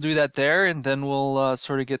we'll do that there, and then we'll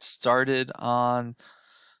sort of get started on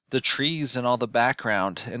the trees and all the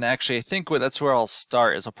background. And actually, I think that's where I'll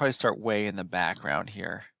start, is I'll probably start way in the background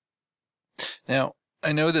here. Now,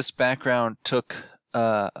 I know this background took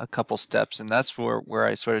a couple steps, and that's where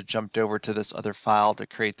I sort of jumped over to this other file to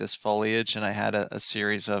create this foliage, and I had a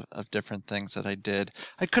series of different things that I did.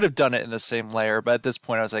 I could have done it in the same layer, but at this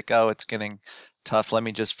point I was like, oh, it's getting tough. Let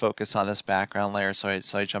me just focus on this background layer. So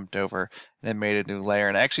I jumped over and then made a new layer.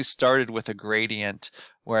 And I actually started with a gradient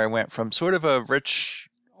where I went from sort of a rich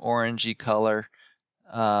orangey color,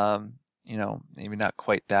 you know, maybe not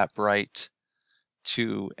quite that bright,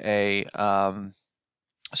 to a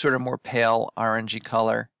sort of more pale orangey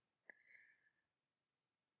color.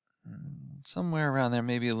 Somewhere around there,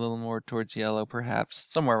 maybe a little more towards yellow, perhaps.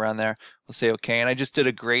 Somewhere around there. We'll say okay. And I just did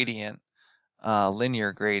a gradient,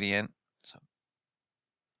 linear gradient. So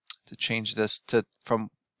to change this from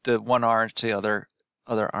the one orange to the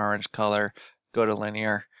other orange color, go to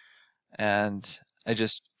linear, and I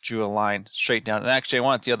just drew a line straight down. And actually, I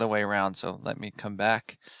want it the other way around, so let me come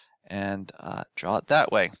back and draw it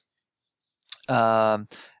that way. And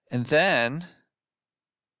then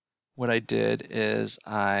what I did is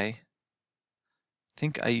I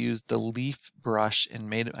think I used the leaf brush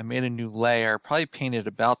and I made a new layer, probably painted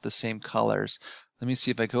about the same colors. Let me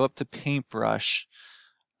see if I go up to paintbrush,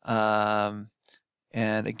 and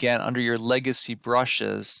again, under your legacy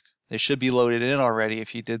brushes, they should be loaded in already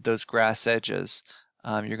if you did those grass edges.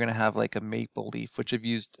 You're going to have like a maple leaf, which I've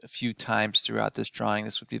used a few times throughout this drawing.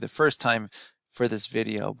 This would be the first time for this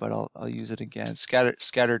video, but I'll use it again.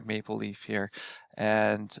 Scattered maple leaf here.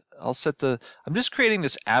 And I'll set I'm just creating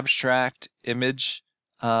this abstract image,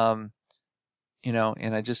 you know,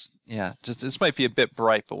 and this might be a bit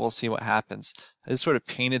bright, but we'll see what happens. I just sort of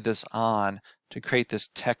painted this on to create this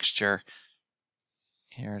texture.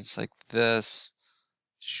 Here, it's like this.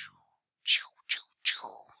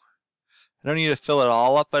 I don't need to fill it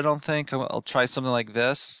all up, I don't think. I'll try something like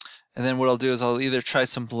this. And then what I'll do is I'll either try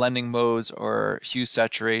some blending modes or hue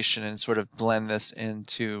saturation and sort of blend this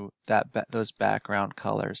into those background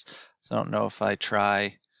colors. So I don't know if I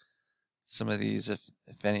try some of these, if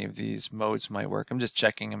any of these modes might work. I'm just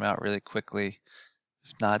checking them out really quickly.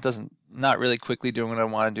 If not, not really quickly doing what I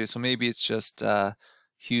want to do. So maybe it's just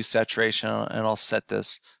hue saturation, and I'll set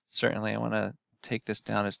this. Certainly I want to take this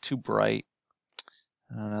down as too bright.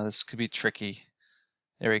 I don't know, this could be tricky.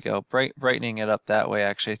 There we go. Brightening it up that way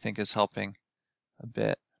actually I think is helping a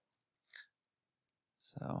bit.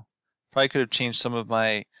 So probably could have changed some of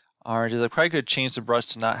my oranges. I probably could change the brush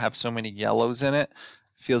to not have so many yellows in it.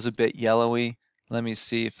 Feels a bit yellowy. Let me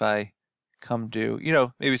see if I come to,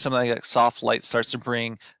 maybe something like that soft light starts to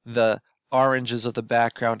bring the oranges of the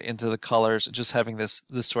background into the colors, just having this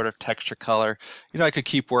sort of texture color. I could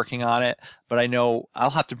keep working on it, but I know I'll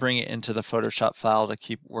have to bring it into the Photoshop file to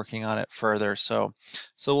keep working on it further. So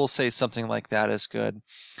we'll say something like that is good.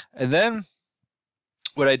 And then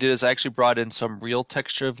what I did is I actually brought in some real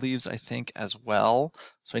texture of leaves, I think, as well.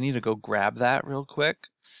 So I need to go grab that real quick.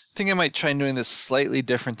 I think I might try doing this slightly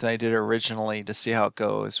different than I did originally to see how it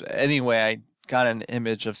goes. Anyway, I got an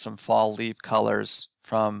image of some fall leaf colors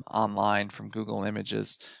from online, from Google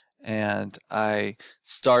Images, and I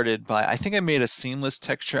started by, I think I made a seamless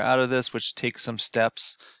texture out of this, which takes some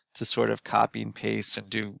steps to sort of copy and paste and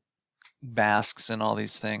do masks and all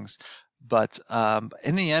these things. But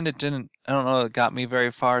in the end, it didn't, I don't know, it got me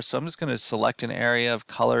very far. So I'm just going to select an area of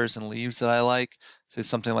colors and leaves that I like, say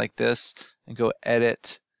something like this, and go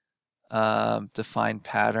edit, define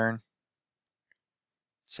pattern,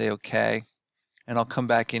 say OK. And I'll come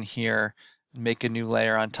back in here and make a new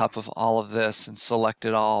layer on top of all of this and select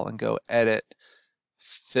it all and go edit,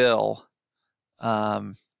 fill,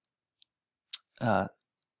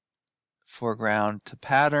 foreground to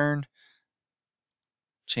pattern.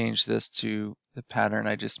 Change this to the pattern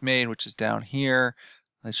I just made, which is down here.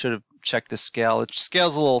 I should have checked the scale. The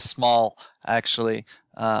scale's a little small, actually.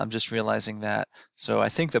 I'm just realizing that. So I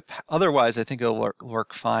think otherwise, I think it'll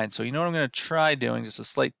work fine. So you know what I'm going to try doing? Just a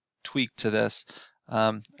slight tweak to this.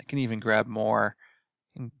 I can even grab more.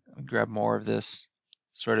 Grab more of this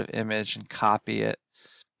sort of image and copy it.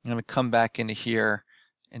 I'm going to come back into here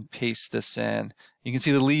and paste this in. You can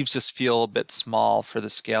see the leaves just feel a bit small for the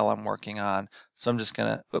scale I'm working on. So I'm just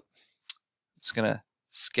gonna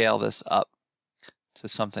scale this up to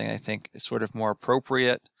something I think is sort of more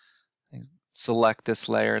appropriate. Select this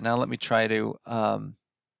layer. Now let me try to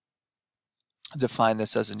define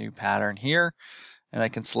this as a new pattern here. And I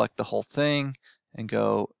can select the whole thing and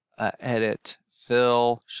go edit,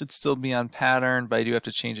 fill. Should still be on pattern, but I do have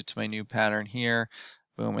to change it to my new pattern here.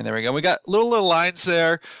 Boom, and there we go. We got little lines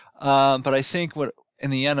there, but I think in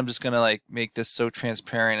the end I'm just going to make this so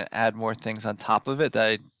transparent and add more things on top of it that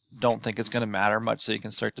I don't think it's going to matter much, so you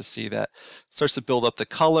can start to see that it starts to build up the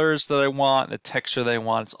colors that I want, the texture that I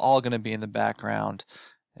want. It's all going to be in the background.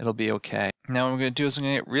 It'll be okay. Now what I'm going to do is I'm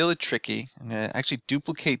going to get really tricky. I'm going to actually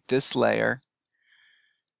duplicate this layer.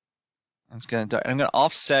 I'm going to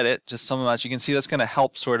offset it just so much. You can see that's going to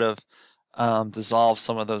help sort of dissolve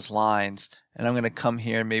some of those lines. And I'm going to come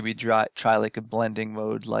here and maybe try like a blending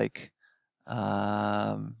mode, like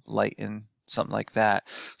lighten, something like that.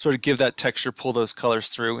 Sort of give that texture, pull those colors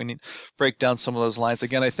through, and break down some of those lines.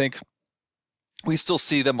 Again, I think we still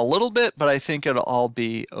see them a little bit, but I think it'll all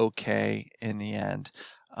be okay in the end.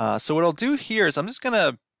 So what I'll do here is I'm just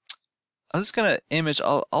gonna image.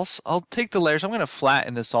 I'll take the layers. I'm gonna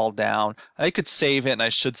flatten this all down. I could save it, and I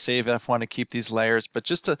should save it if I want to keep these layers. But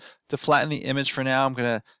just to flatten the image for now, I'm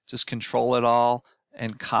gonna just control it all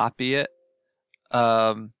and copy it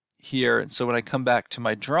here. And so when I come back to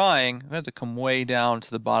my drawing, I'm gonna have to come way down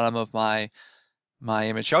to the bottom of my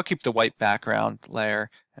image. Here, I'll keep the white background layer,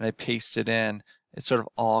 and I paste it in. It sort of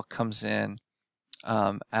all comes in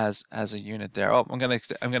as a unit there. Oh, I'm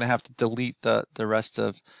gonna have to delete the rest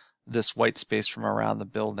of this white space from around the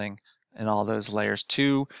building and all those layers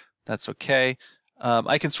too. That's okay.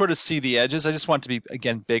 I can sort of see the edges. I just want it to be,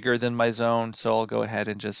 again, bigger than my zone, so I'll go ahead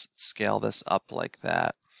and just scale this up like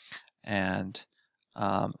that. And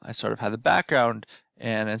I sort of have the background.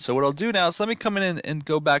 And so what I'll do now is let me come in and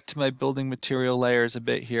go back to my building material layers a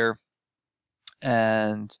bit here.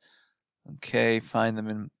 And okay, find them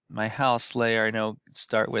in my house layer. I know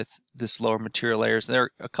start with this lower material layers. There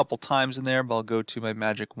are a couple times in there, but I'll go to my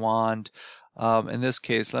magic wand. In this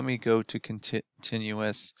case, let me go to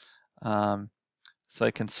continuous, so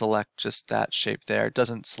I can select just that shape there. It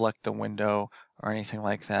doesn't select the window or anything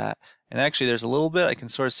like that. And actually, there's a little bit I can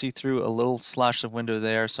sort of see through a little slash of window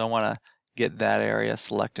there, so I want to get that area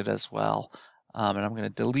selected as well. And I'm going to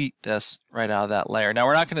delete this right out of that layer. Now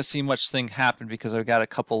we're not going to see much thing happen because I've got a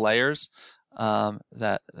couple layers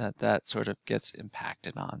that sort of gets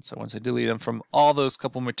impacted on. So once I delete them from all those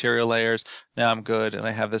couple material layers, now I'm good, and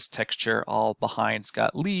I have this texture all behind. It's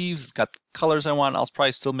got leaves, it's got the colors I want. I'll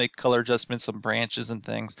probably still make color adjustments, some branches and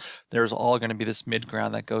things. There's all going to be this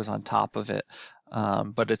midground that goes on top of it,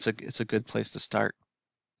 but it's a good place to start.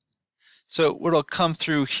 So what'll come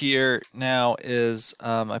through here now is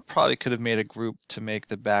I probably could have made a group to make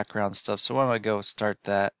the background stuff. So why don't I go start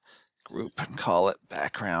that group and call it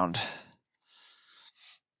background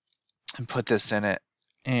and put this in it.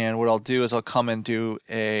 And what I'll do is I'll come and do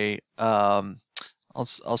a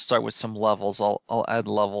I'll start with some levels. I'll add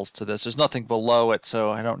levels to this. There's nothing below it,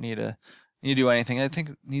 so I don't need to do anything. I think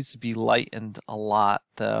it needs to be lightened a lot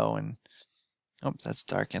though, and oh, that's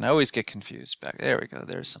darkened. I always get confused back. There we go.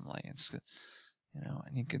 There's some light. It's,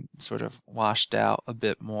 and you can sort of washed out a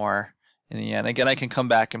bit more in the end. Again, I can come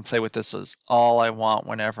back and play with this as all I want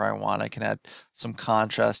whenever I want. I can add some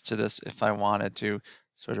contrast to this if I wanted to,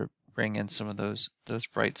 sort of bring in some of those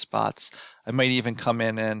bright spots. I might even come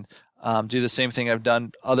in and do the same thing I've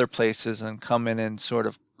done other places and come in and sort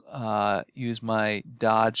of use my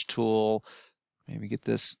dodge tool, maybe get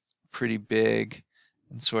this pretty big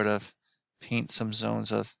and sort of paint some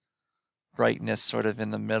zones of brightness sort of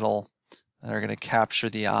in the middle that are going to capture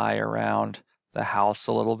the eye around the house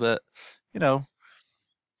a little bit.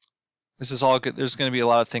 This is all good. There's going to be a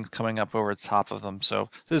lot of things coming up over the top of them. So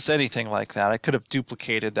if there's anything like that, I could have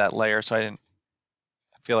duplicated that layer, so I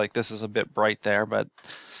feel like this is a bit bright there, but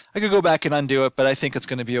I could go back and undo it, but I think it's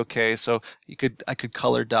going to be okay. So I could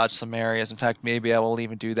color dodge some areas. In fact, maybe I will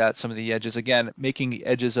even do that. Some of the edges, again, making the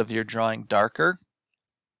edges of your drawing darker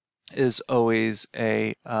is always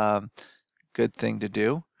a good thing to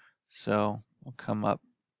do. So we'll come up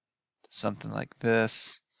to something like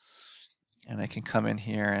this, and I can come in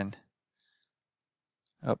here and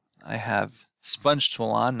I have sponge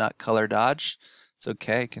tool on, not color dodge. It's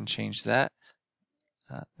okay, I can change that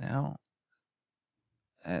now.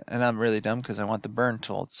 And I'm really dumb because I want the burn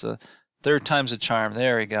tool. It's a third time's a charm.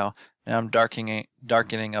 There we go. Now I'm darkening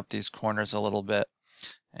up these corners a little bit.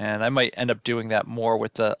 And I might end up doing that more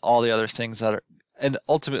with all the other things that are, and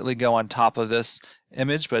ultimately go on top of this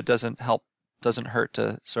image, but it doesn't hurt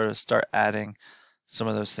to sort of start adding some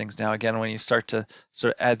of those things. Now again, when you start to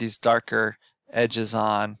sort of add these darker edges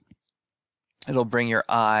on, it'll bring your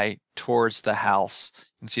eye towards the house.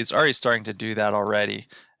 You can see it's already starting to do that already,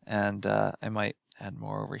 and I might add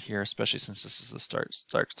more over here, especially since this is the start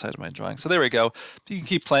side of my drawing. So there we go. You can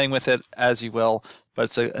keep playing with it as you will,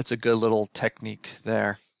 but it's a good little technique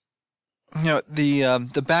there.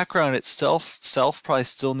 The background itself probably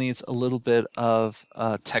still needs a little bit of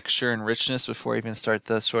texture and richness before I even start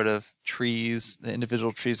the sort of trees, the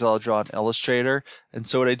individual trees that I'll draw in Illustrator. And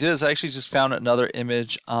so what I did is I actually just found another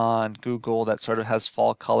image on Google that sort of has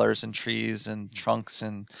fall colors and trees and trunks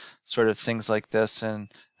and sort of things like this,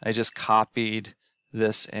 and I just copied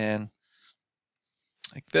this in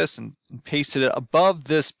like this and pasted it above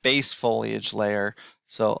this base foliage layer.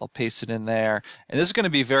 So I'll paste it in there, and this is going to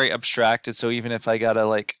be very abstracted, so even if I gotta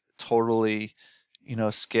like totally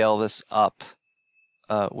scale this up,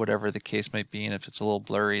 whatever the case might be, and if it's a little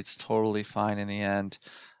blurry, it's totally fine in the end.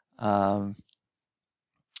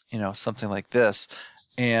 Something like this,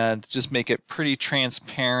 and just make it pretty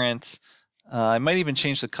transparent. I might even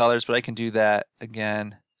change the colors, but I can do that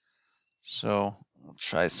again. So we'll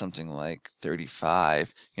try something like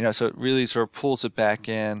 35. So it really sort of pulls it back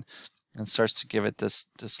in and starts to give it this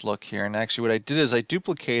look here. And actually what I did is I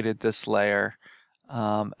duplicated this layer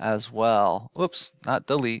as well. Whoops, not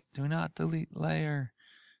delete. Do not delete layer.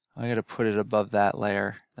 I got to put it above that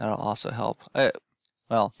layer. That'll also help.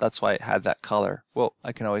 Well, that's why it had that color. Well,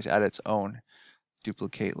 I can always add its own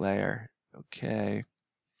duplicate layer. Okay.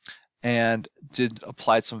 And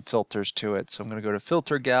applied some filters to it. So I'm going to go to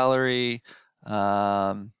Filter Gallery.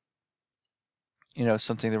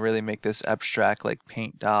 Something to really make this abstract, like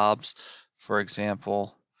paint daubs, for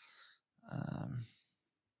example.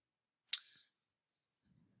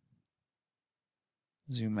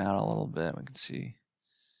 Zoom out a little bit. We can see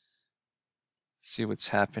what's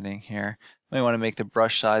happening here. Might want to make the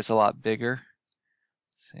brush size a lot bigger.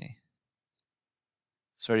 Let's see.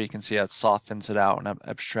 So you can see how it softens it out and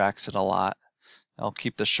abstracts it a lot. I'll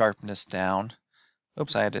keep the sharpness down.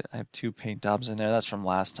 Oops, I have 2 paint daubs in there. That's from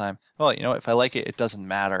last time. Well, if I like it, it doesn't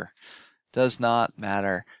matter. Does not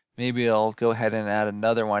matter. Maybe I'll go ahead and add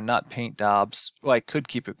another one, not paint daubs. Well, I could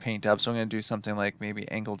keep it paint daubs, so I'm going to do something like maybe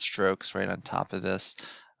angled strokes right on top of this.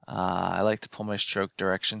 I like to pull my stroke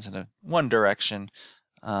directions in one direction.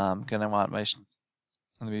 I'm going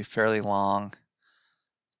to be fairly long.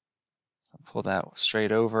 Pull that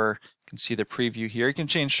straight over. You can see the preview here. You can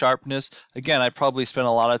change sharpness. Again, I probably spent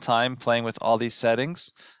a lot of time playing with all these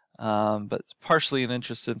settings, but partially in the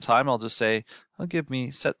interest of time, I'll just say,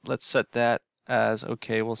 let's set that as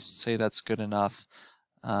okay. We'll say that's good enough,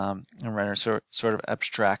 and Render sort of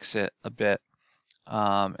abstracts it a bit.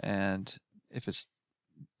 And if it's,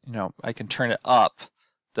 I can turn it up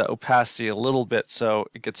the opacity a little bit so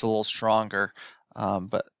it gets a little stronger,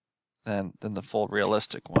 but than the full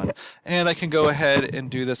realistic one. And I can go ahead and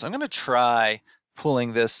do this. I'm going to try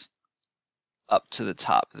pulling this up to the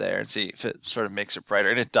top there and see if it sort of makes it brighter,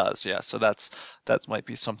 and it does, yeah. So that might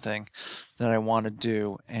be something that I want to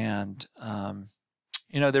do. And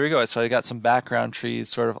there we go. So I got some background trees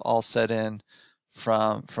sort of all set in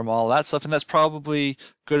from all that stuff, and that's probably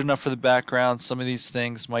good enough for the background. Some of these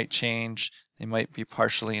things might change. They might be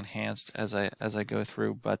partially enhanced as I go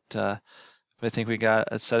through, but I think we got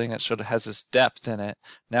a setting that sort of has this depth in it.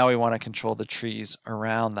 Now we want to control the trees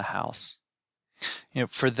around the house.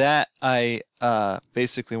 For that, I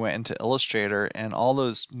basically went into Illustrator, and all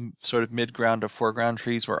those sort of mid-ground to foreground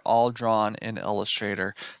trees were all drawn in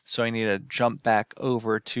Illustrator. So I need to jump back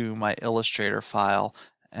over to my Illustrator file,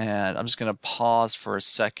 and I'm just going to pause for a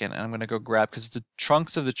second, and I'm going to go grab, because the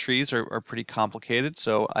trunks of the trees are pretty complicated,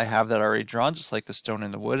 so I have that already drawn, just like the stone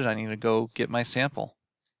in the wood, and I need to go get my sample.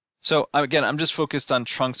 So again, I'm just focused on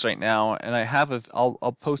trunks right now, and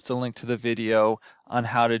I'll post a link to the video on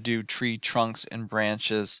how to do tree trunks and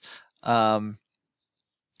branches.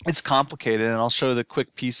 It's complicated, and I'll show the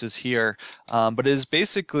quick pieces here, but it is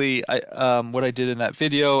basically what I did in that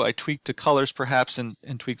video. I tweaked the colors perhaps and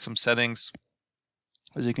tweaked some settings,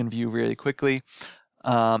 as you can view really quickly,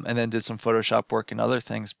 and then did some Photoshop work and other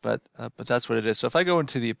things, but that's what it is. So if I go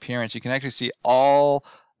into the appearance, you can actually see all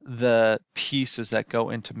the pieces that go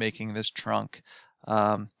into making this trunk,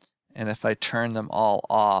 and if I turn them all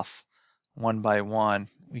off one by one,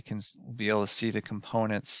 we'll be able to see the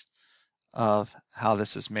components of how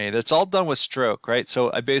this is made. It's all done with stroke, right?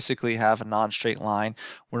 So I basically have a non-straight line.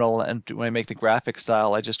 When I make the graphic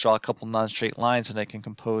style, I just draw a couple non-straight lines, and I can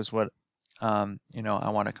compose what I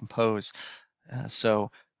want to compose. So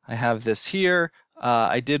I have this here.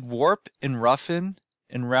 I did warp and roughen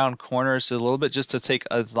and round corners a little bit, just to take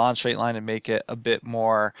a non-straight line and make it a bit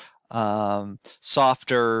more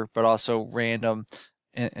softer, but also random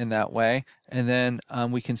in that way. And then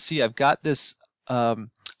we can see I've got this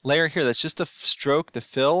layer here that's just a stroke. The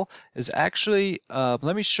fill is actually,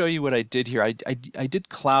 let me show you what I did here. I did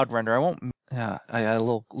cloud render. I had a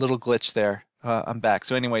little glitch there. I'm back.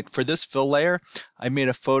 So anyway, for this fill layer, I made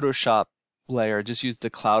a Photoshop layer. Just used the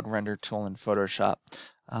cloud render tool in Photoshop.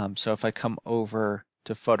 So if I come over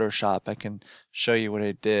to Photoshop, I can show you what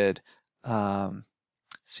I did.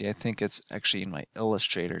 See, I think it's actually in my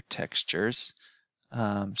Illustrator textures,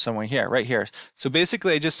 somewhere here, right here. So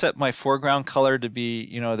basically, I just set my foreground color to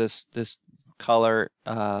be, this color,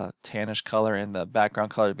 tannish color, and the background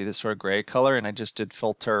color to be this sort of gray color, and I just did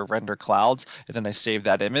filter render clouds, and then I saved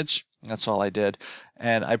that image. That's all I did,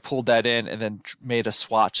 and I pulled that in and then made a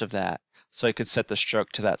swatch of that, so I could set the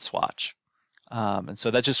stroke to that swatch. And so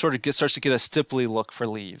that just sort of starts to get a stipply look for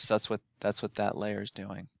leaves. That's what that layer is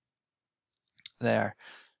doing there.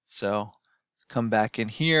 So come back in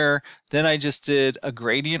here. Then I just did a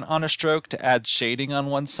gradient on a stroke to add shading on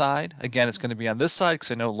one side. Again, it's going to be on this side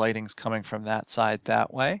because I know lighting's coming from that side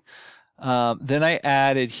that way. Then I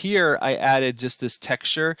added just this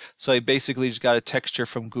texture. So I basically just got a texture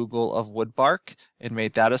from Google of wood bark and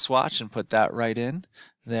made that a swatch and put that right in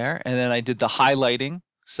there. And then I did the highlighting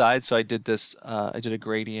side. So I did this, I did a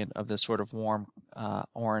gradient of this sort of warm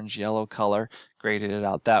orange yellow color, graded it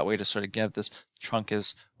out that way to sort of give this trunk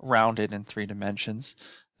is rounded in 3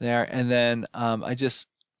 dimensions there. And then I just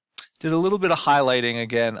did a little bit of highlighting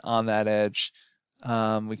again on that edge.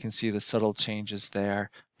 We can see the subtle changes there,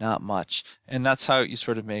 not much. And that's how you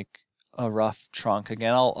sort of make a rough trunk.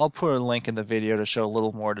 Again, I'll put a link in the video to show a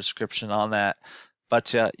little more description on that.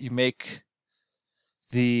 But you make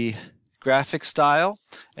the graphic style,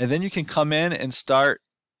 and then you can come in and start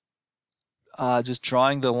just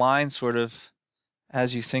drawing the lines sort of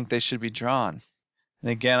as you think they should be drawn. And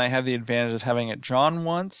again, I have the advantage of having it drawn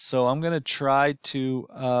once, so I'm going to try to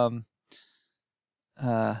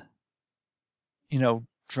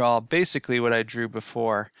draw basically what I drew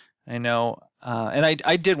before. I know, and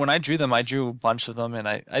I did, when I drew them, I drew a bunch of them, and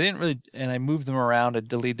I didn't really, and I moved them around, I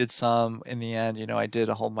deleted some in the end, I did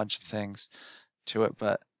a whole bunch of things to it,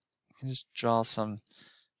 but I can just draw some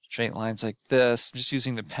straight lines like this, just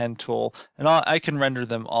using the pen tool, and I can render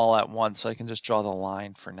them all at once, so I can just draw the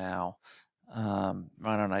line for now.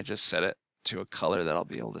 Why don't I just set it to a color that I'll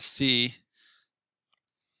be able to see.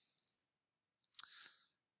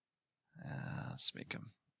 Let's make them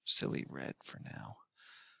silly red for now.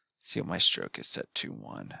 See what my stroke is set to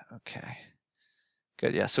 1. Okay.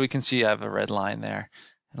 Good, yeah, so we can see I have a red line there.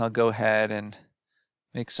 And I'll go ahead and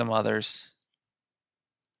make some others.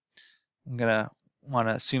 I'm gonna want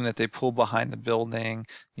to assume that they pull behind the building.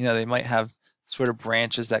 They might have sort of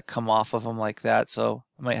branches that come off of them like that. So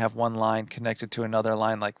I might have one line connected to another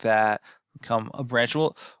line like that, become a branch.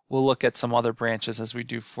 We'll look at some other branches as we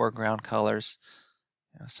do foreground colors.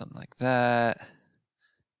 Something like that.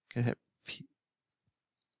 Could hit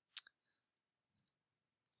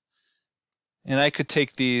And I could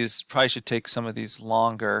take these, probably should take some of these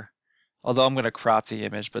longer, although I'm going to crop the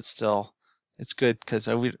image, but still it's good because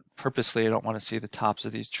I don't want to see the tops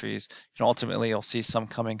of these trees. And ultimately you'll see some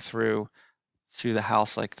coming through the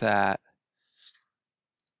house like that.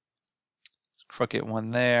 Crooked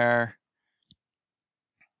one there.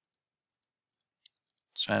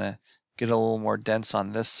 Trying to get a little more dense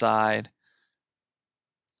on this side.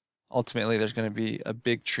 Ultimately there's going to be a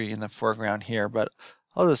big tree in the foreground here, but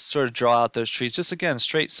I'll just sort of draw out those trees. Just again,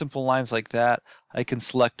 straight, simple lines like that. I can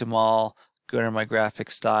select them all, go into my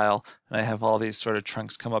graphic style, and I have all these sort of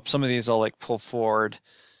trunks come up. Some of these I'll like pull forward,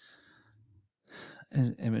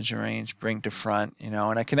 image arrange, bring to front, and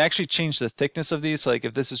I can actually change the thickness of these. So like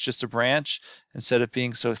if this is just a branch, instead of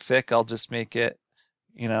being so thick, I'll just make it,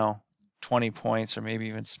 20 points or maybe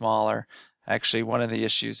even smaller. Actually, one of the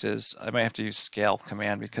issues is I might have to use scale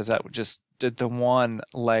command because that just did the one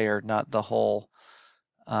layer, not the whole.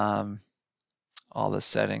 All the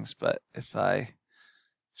settings, but if I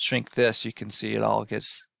shrink this, you can see it all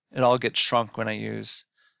gets shrunk when I use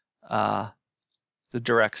the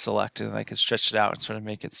direct select, and I can stretch it out and sort of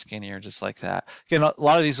make it skinnier just like that. Again, a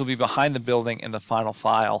lot of these will be behind the building in the final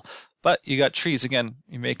file, but you got trees. Again,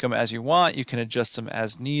 you make them as you want, you can adjust them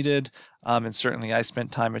as needed, and certainly I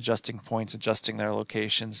spent time adjusting points, adjusting their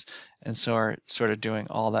locations, and so are sort of doing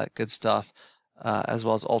all that good stuff. As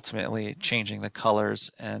well as ultimately changing the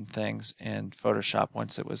colors and things in Photoshop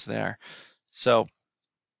once it was there. So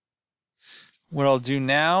what I'll do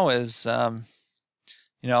now is, I'll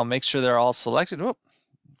make sure they're all selected. Whoop,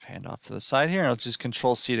 hand off to the side here, and I'll just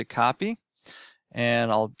Control-C to copy. And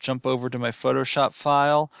I'll jump over to my Photoshop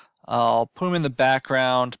file. I'll put them in the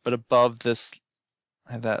background, but above this,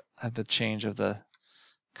 I have the change of the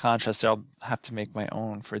contrast there. I'll have to make my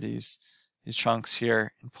own for these chunks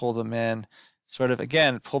here and pull them in. Sort of,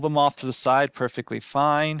 again, pull them off to the side perfectly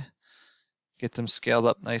fine. Get them scaled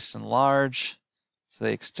up nice and large so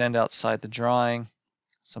they extend outside the drawing,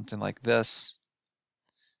 something like this.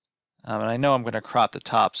 And I know I'm going to crop the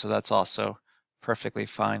top, so that's also perfectly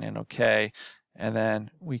fine and okay. And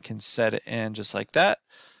then we can set it in just like that.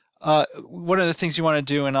 One of the things you want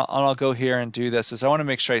to do, and I'll go here and do this, is I want to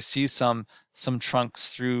make sure I see some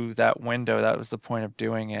trunks through that window. That was the point of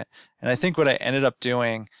doing it. And I think what I ended up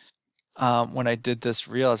doing when I did this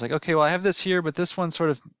reel, I was like, okay, well, I have this here, but this one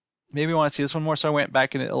sort of, maybe I want to see this one more. So I went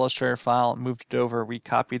back in the Illustrator file and moved it over,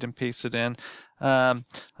 recopied and pasted in. I'm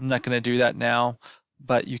not going to do that now,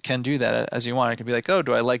 but you can do that as you want. It can be like, oh,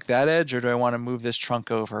 do I like that edge, or do I want to move this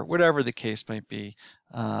trunk over? Whatever the case might be.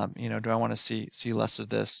 Do I want to see less of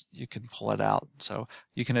this? You can pull it out. So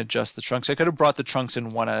you can adjust the trunks. I could have brought the trunks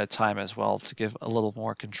in one at a time as well to give a little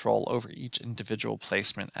more control over each individual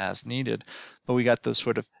placement as needed. But we got those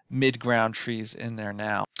sort of mid-ground trees in there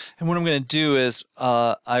now. And what I'm going to do is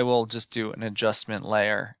I will just do an adjustment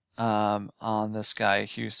layer on this guy,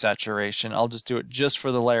 hue saturation. I'll just do it just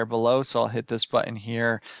for the layer below. So I'll hit this button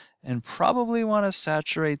here and probably want to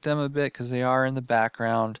saturate them a bit because they are in the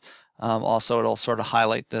background. Also, it'll sort of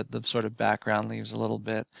highlight the sort of background leaves a little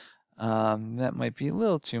bit. That might be a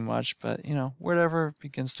little too much, but whatever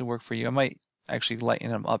begins to work for you. I might actually lighten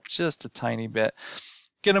them up just a tiny bit.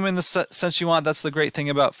 Get them in the sense you want. That's the great thing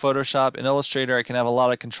about Photoshop. In Illustrator, I can have a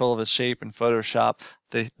lot of control of the shape. In Photoshop,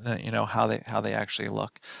 how they actually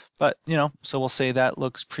look. But so we'll say that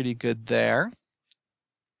looks pretty good there.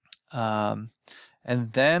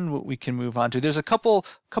 And then what we can move on to, there's a couple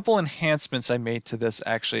enhancements I made to this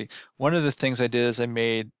actually. One of the things I did is I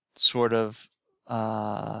made sort of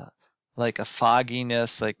like a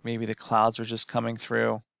fogginess, like maybe the clouds were just coming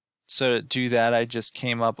through. So to do that, I just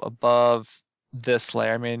came up above this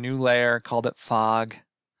layer. I made a new layer, called it fog.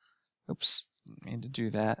 Oops, didn't mean to do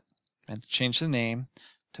that. I had to change the name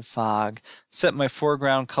to fog. Set my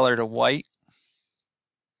foreground color to white.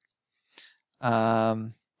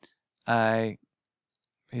 I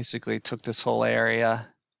basically took this whole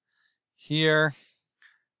area here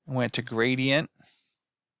and went to gradient.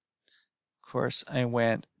 Of course, I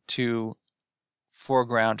went to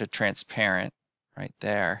foreground to transparent right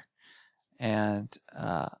there, and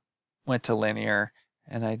went to linear,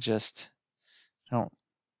 and I just don't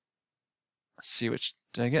see which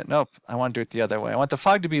did I get. Nope, I want to do it the other way. I want the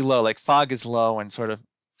fog to be low, like fog is low and sort of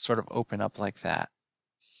open up like that.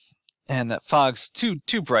 And that fog's too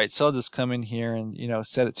bright, so I'll just come in here and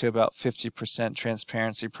set it to about 50%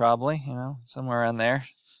 transparency, probably, somewhere around there,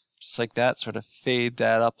 just like that. Sort of fade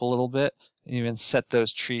that up a little bit. Even set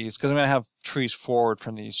those trees, because I'm going to have trees forward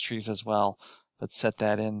from these trees as well. But set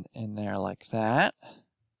that in there like that.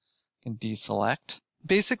 And deselect.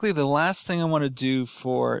 basically the last thing I want to do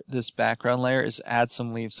for this background layer is add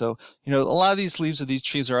some leaves. So, you know, a lot of these leaves of these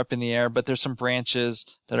trees are up in the air, but there's some branches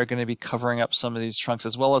that are going to be covering up some of these trunks,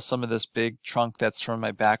 as well as some of this big trunk that's from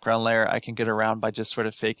my background layer I can get around by just sort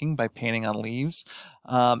of faking, by painting on leaves.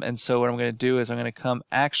 And so what I'm going to do is I'm going to come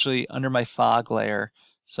actually under my fog layer.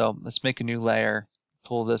 So let's make a new layer,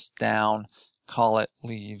 pull this down, call it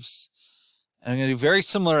leaves. And I'm going to do very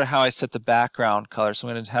similar to how I set the background color. So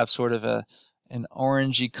I'm going to have sort of an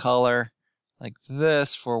orangey color like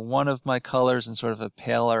this for one of my colors and sort of a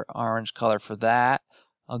paler orange color for that.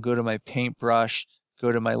 I'll go to my paintbrush,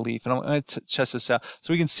 go to my leaf, and I'm going to test this out.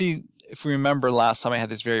 So we can see, if we remember last time I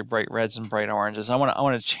had these very bright reds and bright oranges, I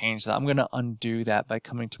want to change that. I'm going to undo that by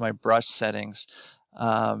coming to my brush settings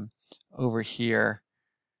over here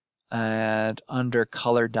and under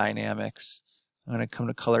color dynamics. I'm going to come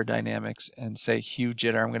to color dynamics and say hue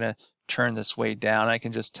jitter. I'm going to turn this way down. I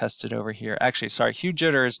can just test it over here. Actually, sorry, hue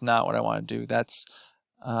jitter is not what I want to do. That's,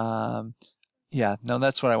 yeah, no,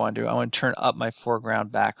 that's what I want to do. I want to turn up my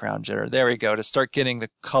foreground background jitter. There we go, to start getting the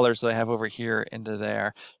colors that I have over here into there.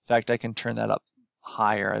 In fact, I can turn that up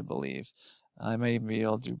higher, I believe. I might even be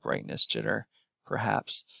able to do brightness jitter,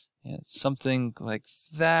 perhaps. Yeah, something like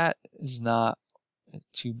that is not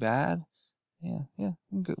too bad. Yeah,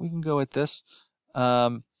 we can go with this.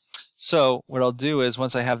 So what I'll do is,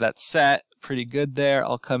 once I have that set pretty good there,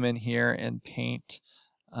 I'll come in here and paint,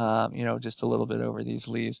 you know, just a little bit over these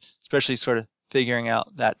leaves, especially sort of figuring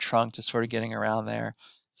out that trunk, just sort of getting around there,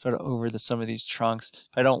 sort of over some of these trunks.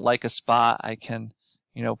 If I don't like a spot, I can,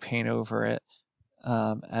 you know, paint over it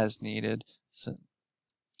as needed.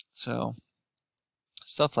 So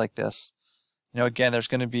stuff like this. You know, again, there's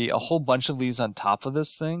going to be a whole bunch of leaves on top of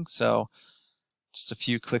this thing, so just a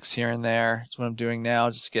few clicks here and there. That's what I'm doing now,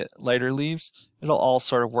 just to get lighter leaves. It'll all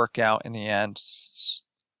sort of work out in the end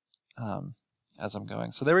as I'm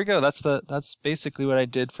going. So there we go. That's basically what I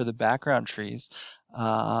did for the background trees.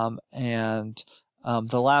 The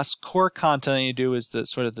last core content I need to do is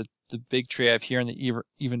the big tree I have here and the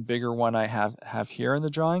even bigger one I have here in the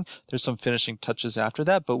drawing. There's some finishing touches after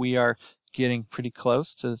that, but we are getting pretty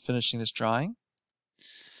close to finishing this drawing.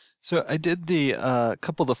 So I did the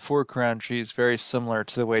couple of the foreground trees very similar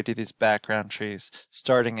to the way I did these background trees,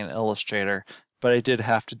 starting in Illustrator, but I did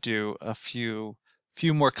have to do a few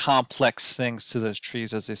more complex things to those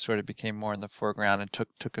trees as they sort of became more in the foreground, and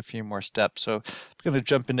took a few more steps. So I'm going to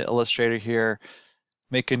jump into Illustrator here,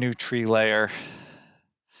 make a new tree layer,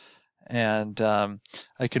 and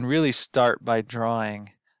I can really start by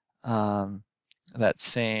drawing that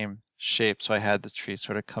same shape. So I had the tree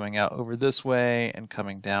sort of coming out over this way and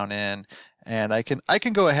coming down in, and I can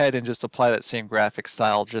go ahead and just apply that same graphic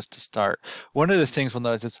style just to start. One of the things we'll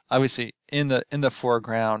notice is obviously in the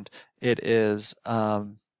foreground it is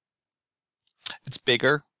it's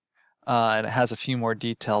bigger and it has a few more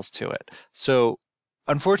details to it. So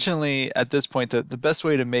unfortunately at this point the best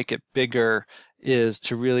way to make it bigger is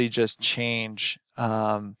to really just change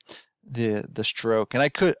the stroke, and I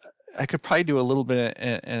could probably do a little bit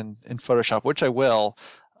in Photoshop, which I will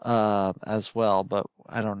as well, but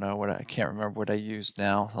I don't know I can't remember what I used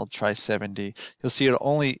now. I'll try 70. You'll see it'll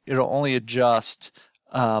only adjust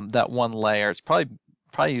that one layer. It's probably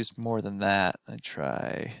used more than that. I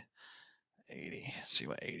try 80. See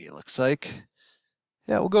what 80 looks like.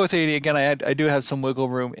 Yeah, we'll go with 80 again. I do have some wiggle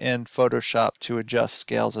room in Photoshop to adjust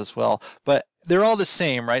scales as well, but they're all the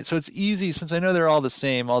same, right? So it's easy, since I know they're all the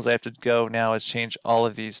same. All I have to go now is change all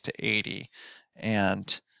of these to 80,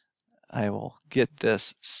 and I will get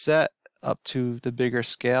this set up to the bigger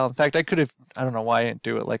scale. In fact, I don't know why I didn't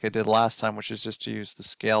do it like I did last time, which is just to use the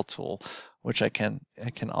scale tool, which I can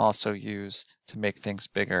also use to make things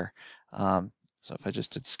bigger. So if I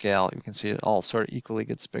just did scale, you can see it all sort of equally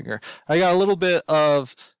gets bigger. I got a little bit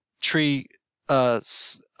of tree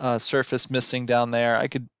surface missing down there. I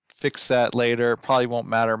could fix that later. Probably won't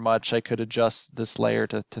matter much. I could adjust this layer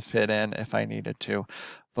to fit in if I needed to,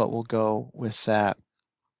 but we'll go with that.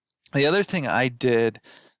 The other thing I did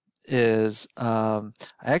is I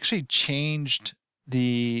actually changed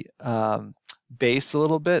the base a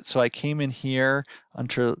little bit. So I came in here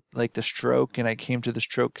under like the stroke, and I came to the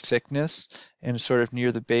stroke thickness, and sort of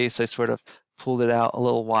near the base I sort of pulled it out a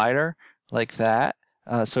little wider like that,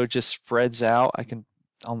 so it just spreads out.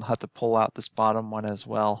 I'll have to pull out this bottom one as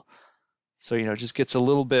well, so it just gets a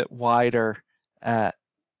little bit wider at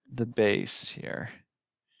the base here.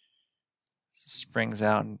 Springs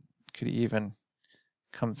out and could even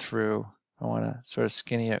come through. I want to sort of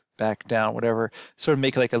skinny it back down, whatever, sort of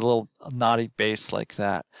make like a little knotty base like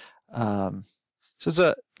that. So it's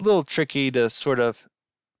a little tricky to sort of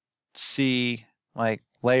see my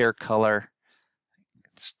layer color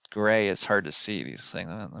it's gray, it's hard to see these things.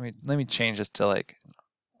 Let me change this to like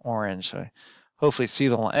orange so I hopefully see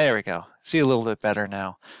the line. There we go. See a little bit better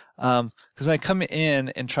now. Because when I come in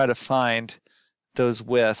and try to find those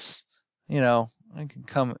widths, you know, I can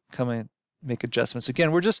come and make adjustments.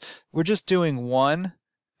 Again, we're just doing one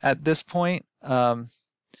at this point.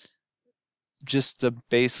 Just the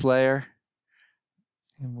base layer.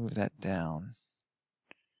 And move that down.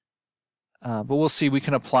 But we'll see, we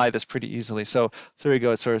can apply this pretty easily. So there we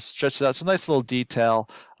go, it sort of stretches out. It's a nice little detail.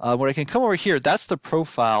 What I can come over here, that's the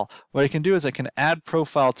profile. What I can do is I can add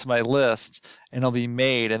profile to my list and it'll be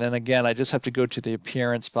made. And then again, I just have to go to the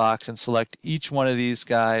appearance box and select each one of these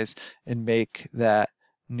guys and make that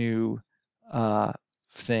new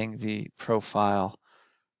thing the profile,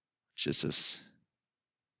 which is this,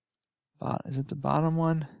 is it the bottom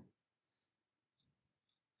one?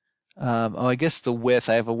 Oh, I guess the width,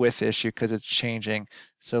 I have a width issue because it's changing.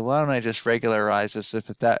 So why don't I just regularize this? If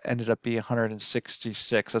that ended up being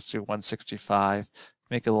 166, let's do 165.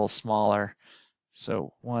 Make it a little smaller.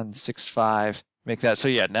 So 165, make that. So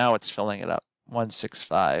yeah, now it's filling it up.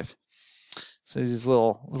 165. So these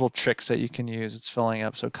little tricks that you can use. It's filling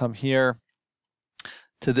up. So come here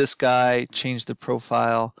to this guy, change the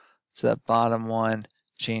profile to that bottom one,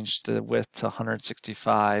 change the width to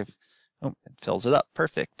 165. Oh, it fills it up.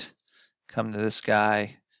 Perfect. Come to this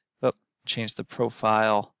guy, change the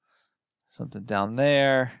profile, something down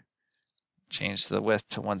there, change the width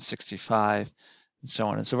to 165, and so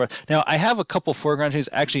on and so forth. Now, I have a couple foreground changes.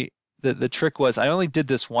 Actually, the trick was I only did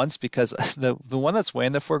this once because the one that's way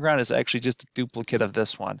in the foreground is actually just a duplicate of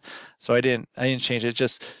this one. So I didn't change it.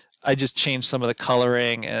 I just changed some of the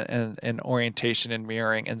coloring and orientation and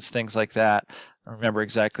mirroring and things like that. I don't remember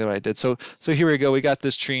exactly what I did. So here we go. We got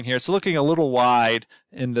this tree in here. It's looking a little wide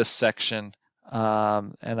in this section,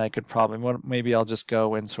 and I could probably, maybe I'll just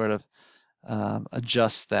go and sort of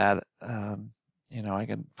adjust that. You know, I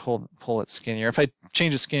can pull it skinnier. If I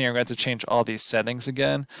change it skinnier, I'm going to have to change all these settings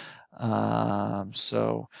again.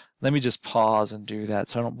 So let me just pause and do that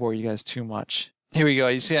so I don't bore you guys too much. Here we go.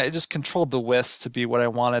 You see, I just controlled the widths to be what I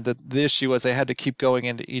wanted. The issue was I had to keep going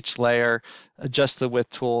into each layer, adjust the width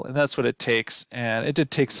tool, and that's what it takes. And it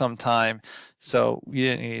did take some time, so you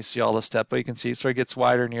didn't need to see all the steps, but you can see it sort of gets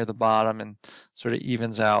wider near the bottom and sort of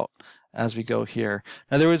evens out as we go here.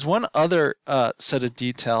 Now there was one other set of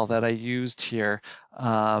detail that I used here.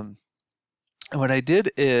 What I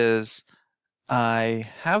did is I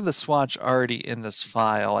have the swatch already in this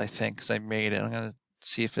file, I think, because I made it. I'm going to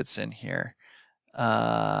see if it's in here.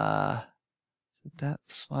 That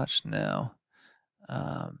swatch? No.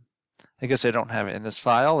 I guess I don't have it in this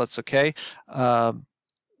file. That's okay.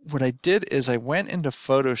 What I did is I went into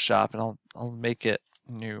Photoshop, and I'll make it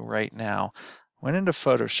new right now. Went into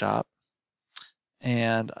Photoshop,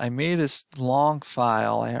 and I made this long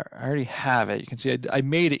file. I already have it. You can see I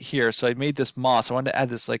made it here. So I made this moss. I wanted to add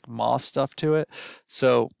this like moss stuff to it.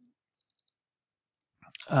 So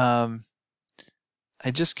I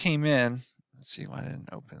just came in. Let's see why I didn't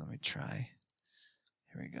open. Let me try.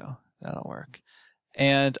 Here we go. That'll work.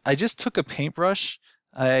 And I just took a paintbrush.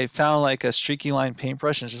 I found like a streaky line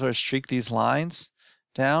paintbrush and just sort of streaked these lines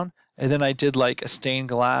down. And then I did like a stained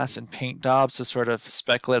glass and paint daubs to sort of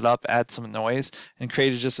speckle it up, add some noise, and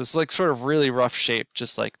created just this like sort of really rough shape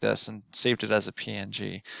just like this, and saved it as a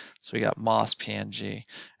PNG. So we got moss PNG.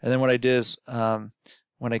 And then what I did is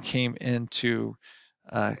when I came into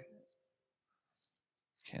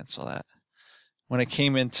cancel that. When I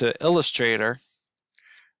came into Illustrator,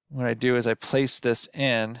 what I do is I place this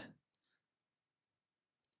in.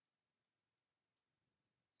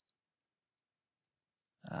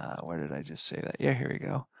 Where did I just say that? Yeah, here we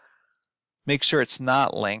go. Make sure it's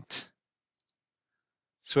not linked.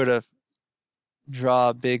 Sort of draw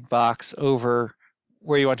a big box over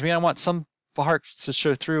where you want to be. I want some parts to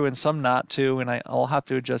show through and some not to, and I'll have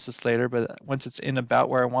to adjust this later, but once it's in about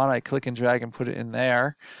where I want, I click and drag and put it in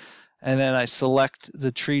there. And then I select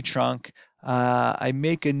the tree trunk. I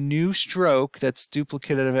make a new stroke that's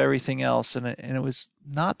duplicated of everything else, and it was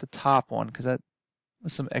not the top one because that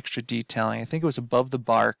was some extra detailing. I think it was above the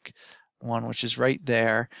bark one, which is right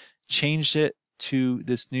there. Changed it to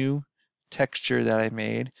this new texture that I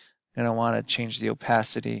made, and I want to change the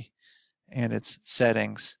opacity and its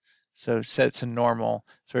settings. So set it to normal,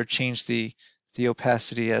 sort of change the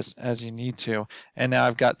opacity as you need to. And now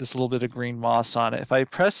I've got this little bit of green moss on it. If I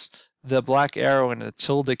press the black arrow and the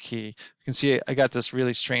tilde key, you can see I got this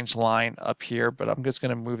really strange line up here, but I'm just going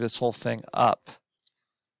to move this whole thing up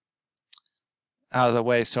out of the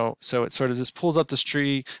way, so it sort of just pulls up this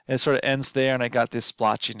tree and it sort of ends there, and I got this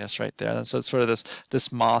splotchiness right there, and so it's sort of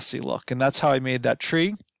this mossy look, and that's how I made that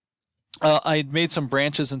tree. I made some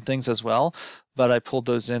branches and things as well, but I pulled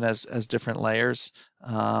those in as different layers.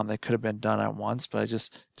 They could have been done at once, but I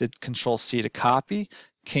just did Control C to copy,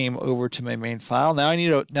 came over to my main file. Now I need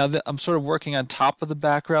to, now that I'm sort of working on top of the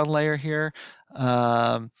background layer here.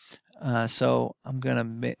 So I'm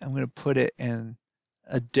gonna put it in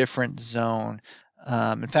a different zone.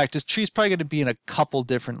 In fact, this tree is probably going to be in a couple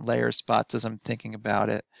different layer spots as I'm thinking about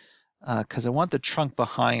it, because I want the trunk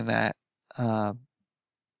behind that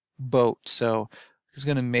boat. So I'm just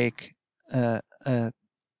going to make why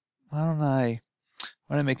don't I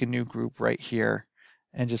make a new group right here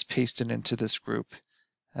and just paste it into this group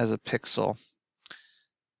as a pixel.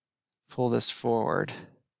 Pull this forward.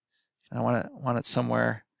 And I want it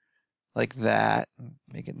somewhere like that.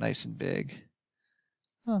 Make it nice and big.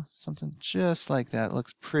 Oh, something just like that.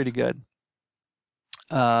 Looks pretty good.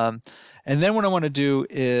 And then what I want to do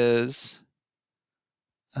is,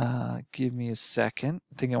 give me a second.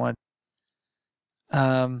 I think I want, what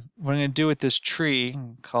I'm going to do with this tree,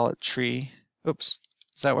 call it tree. Oops,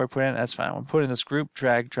 is that where I put in? That's fine. I'm going to put in this group,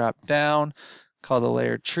 drag, drop down, call the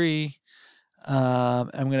layer tree.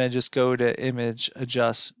 I'm going to just go to image,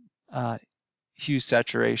 adjust hue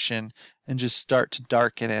saturation, and just start to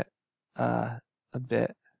darken it a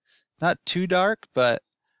bit. Not too dark, but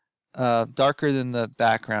darker than the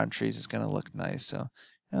background trees is going to look nice. So,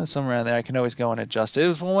 somewhere around there, I can always go and adjust it. It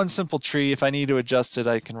was one simple tree. If I need to adjust it,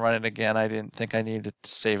 I can run it again. I didn't think I needed to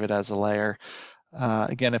save it as a layer.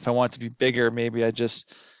 Again, if I want it to be bigger, maybe I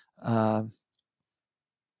just,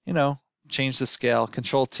 change the scale.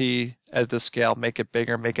 Control T, edit the scale, make it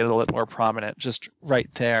bigger, make it a little more prominent, just right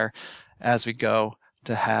there as we go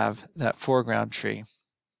to have that foreground tree.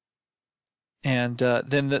 And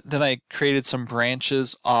then I created some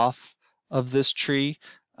branches off of this tree,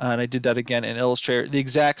 and I did that again in Illustrator the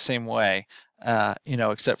exact same way,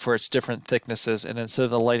 except for its different thicknesses. And instead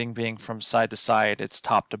of the lighting being from side to side, it's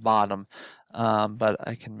top to bottom. But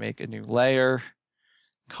I can make a new layer,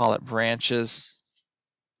 call it branches,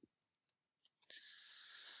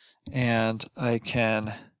 and I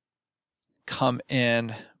can come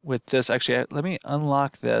in with this. Actually, let me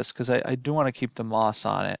unlock this because I do want to keep the moss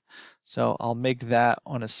on it. So I'll make that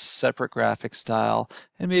on a separate graphic style,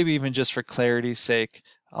 and maybe even just for clarity's sake,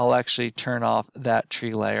 I'll actually turn off that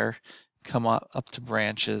tree layer, come up to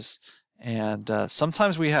branches, and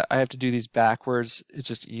sometimes I have to do these backwards. It's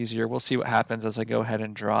just easier. We'll see what happens as I go ahead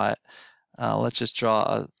and draw it. Let's just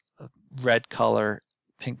draw a red color,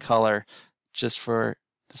 pink color, just for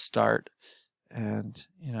the start, and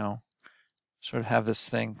sort of have this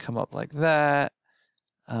thing come up like that.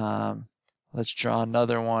 Let's draw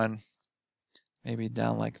another one, maybe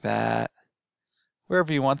down like that.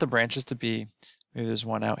 Wherever you want the branches to be. Maybe there's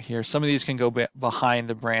one out here. Some of these can go behind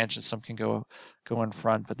the branch and some can go in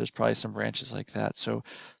front, but there's probably some branches like that. So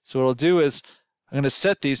what I'll do is I'm going to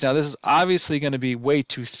set these. Now this is obviously going to be way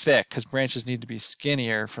too thick because branches need to be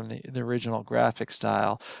skinnier from the original graphic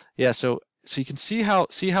style. Yeah, so you can see how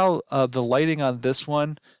the lighting on this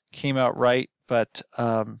one came out right, but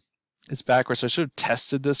it's backwards. So I should have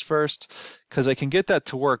tested this first because I can get that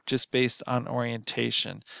to work just based on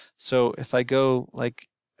orientation. So if I go like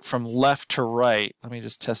from left to right, let me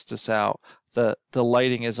just test this out. The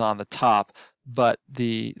lighting is on the top, but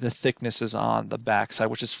the thickness is on the back side,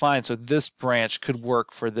 which is fine. So this branch could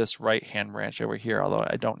work for this right-hand branch over here, although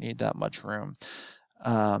I don't need that much room.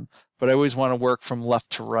 But I always want to work from left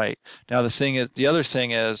to right. Now the other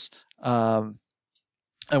thing is,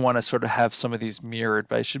 I want to sort of have some of these mirrored,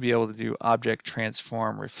 but I should be able to do Object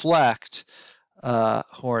Transform Reflect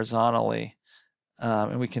horizontally,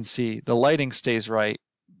 and we can see the lighting stays right,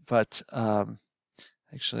 but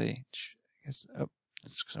actually, I guess,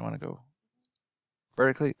 that's because I want to go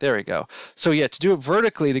vertically. There we go. So yeah, to do it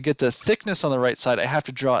vertically, to get the thickness on the right side, I have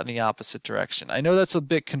to draw it in the opposite direction. I know that's a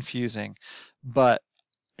bit confusing,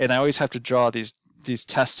 and I always have to draw these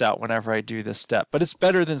tests out whenever I do this step, but it's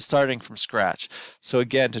better than starting from scratch. So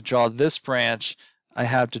again, to draw this branch, I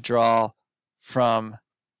have to draw from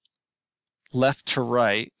left to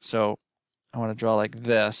right. So I want to draw like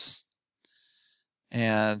this,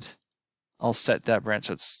 and I'll set that branch.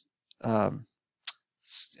 So it's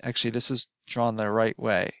actually, this is drawn the right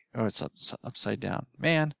way. Oh, it's upside down.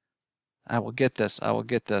 Man, I will get this.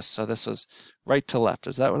 So this was right to left.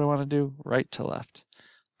 Is that what I want to do? Right to left.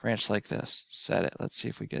 Branch like this, set it. Let's see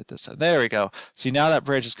if we get this. There we go. See, now that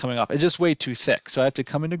branch is coming off. It's just way too thick. So I have to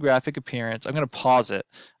come into graphic appearance. I'm going to pause it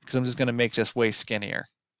because I'm just going to make this way skinnier.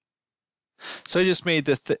 So I just made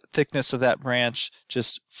the thickness of that branch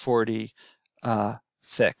just 40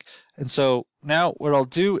 thick. And so now what I'll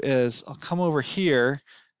do is I'll come over here,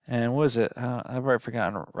 and what is it? I've already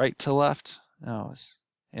forgotten. Right to left? No,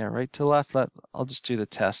 Yeah, right to left. I'll just do the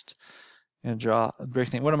test and draw a brick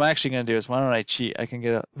thing. What I'm actually going to do is, why don't I cheat? I can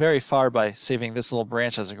get very far by saving this little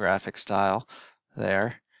branch as a graphic style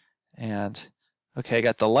there. And okay, I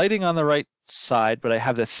got the lighting on the right side, but I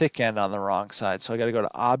have the thick end on the wrong side. So I got to go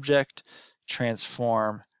to Object,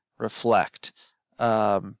 Transform, Reflect.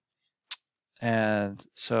 And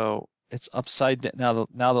so it's upside down.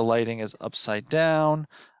 Now the lighting is upside down.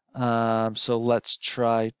 So let's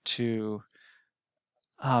try to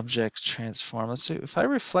Object Transform. Let's see if I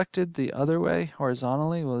reflected the other way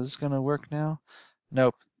horizontally. Well, is this going to work now?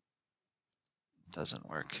 Nope, doesn't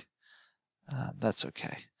work. That's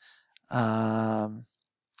okay.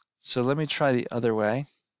 So let me try the other way.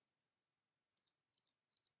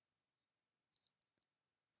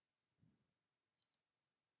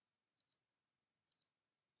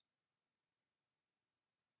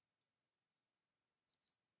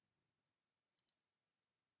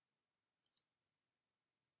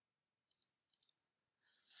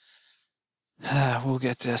 We'll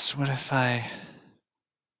get this. What if I...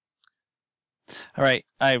 All right,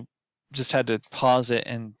 I just had to pause it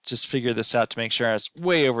and just figure this out to make sure I was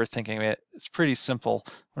way overthinking it. It's pretty simple.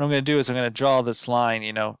 What I'm going to do is I'm going to draw this line,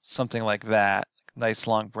 something like that. Nice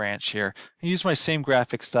long branch here. I use my same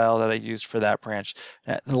graphic style that I used for that branch.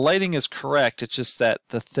 The lighting is correct, it's just that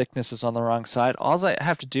the thickness is on the wrong side. All I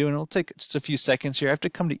have to do, and it'll take just a few seconds here, I have to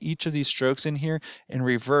come to each of these strokes in here and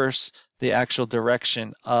reverse the actual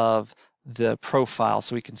direction of the profile,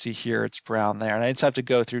 so we can see here it's brown there. And I just have to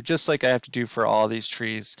go through, just like I have to do for all these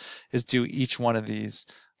trees, is do each one of these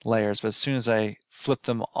layers. But as soon as I flip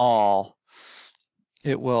them all,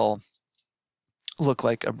 it will look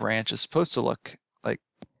like a branch is supposed to look like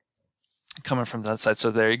coming from that side.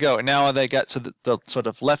 So there you go. And now when they get to the sort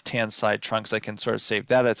of left-hand side trunks, I can sort of save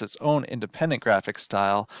that as its own independent graphic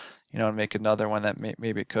style, and make another one that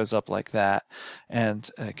maybe it goes up like that, and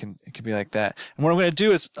it can be like that. And what I'm going to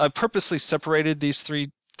do is I purposely separated these three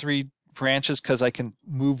branches because I can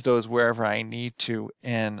move those wherever I need to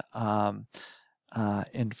in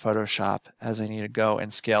Photoshop as I need to go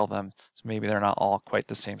and scale them. So maybe they're not all quite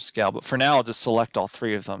the same scale, but for now I'll just select all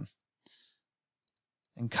three of them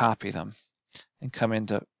and copy them and come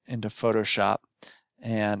into Photoshop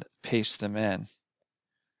and paste them in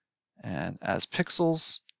and as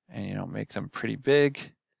pixels, and make them pretty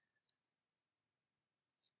big.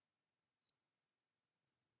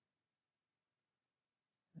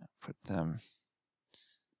 Put them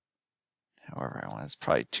however I want. It's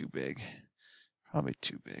probably too big. Probably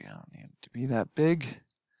too big. I don't need it to be that big.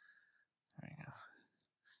 There you go.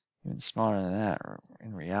 Even smaller than that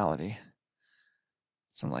in reality.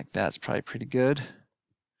 Something like that's probably pretty good.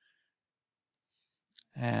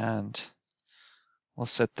 And we'll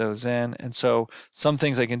set those in. And so some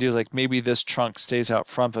things I can do is like maybe this trunk stays out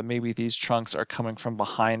front, but maybe these trunks are coming from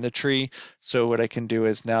behind the tree. So what I can do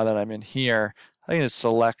is, now that I'm in here, I can just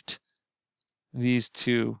select these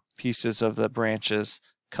two pieces of the branches,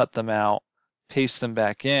 cut them out, paste them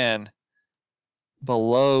back in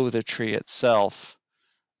below the tree itself,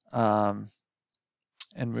 and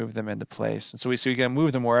move them into place. And so we can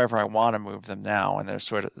move them wherever I want to move them now, and they're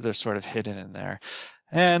sort of hidden in there.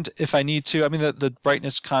 And if I need to, I mean, the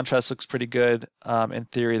brightness contrast looks pretty good. In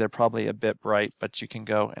theory, they're probably a bit bright, but you can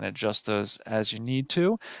go and adjust those as you need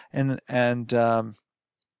to. And I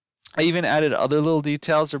even added other little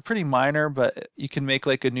details. They're pretty minor, but you can make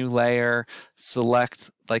like a new layer,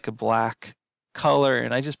 select like a black color,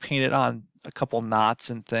 and I just painted on a couple knots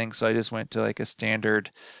and things. So I just went to like a standard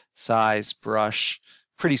size brush,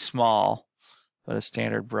 pretty small, but a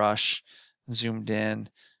standard brush, zoomed in,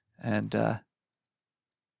 and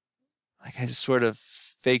like I just sort of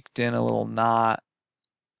faked in a little knot,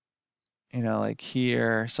 like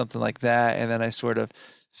here, something like that, and then I sort of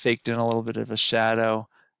faked in a little bit of a shadow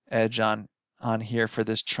edge on here for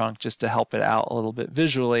this trunk just to help it out a little bit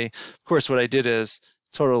visually. Of course, what I did is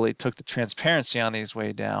totally took the transparency on these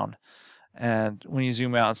way down, and when you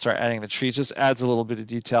zoom out and start adding the trees, just adds a little bit of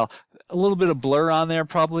detail. A little bit of blur on there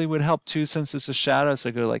probably would help too, since it's a shadow. So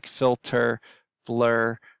I go like filter,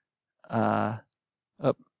 blur, or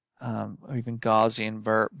even Gaussian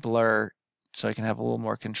blur, so I can have a little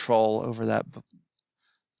more control over that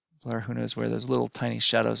blur. Who knows where those little tiny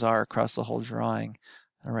shadows are across the whole drawing.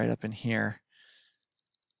 They're right up in here.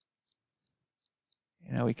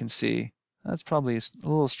 We can see that's probably a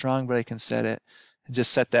little strong, but I can set it and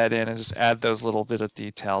just set that in and just add those little bit of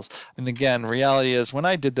details. And again, reality is when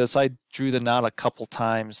I did this, I drew the knot a couple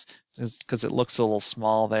times because it looks a little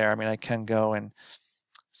small there. I mean, I can go and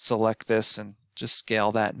select this and just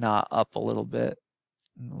scale that knot up a little bit,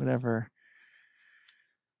 whatever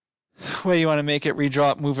way you want to make it,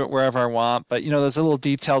 redraw it, move it wherever I want. But you know, those little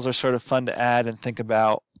details are sort of fun to add and think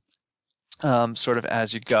about sort of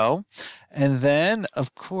as you go. And then,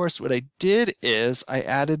 of course, what I did is I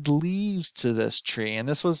added leaves to this tree, and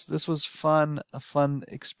this was fun, a fun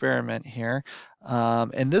experiment here.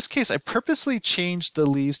 In this case, I purposely changed the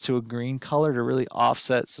leaves to a green color to really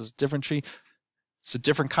offset. This is a different tree. It's a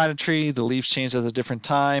different kind of tree. The leaves change at a different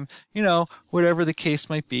time. You know, whatever the case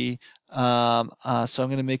might be. So I'm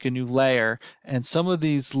going to make a new layer, and some of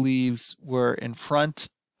these leaves were in front.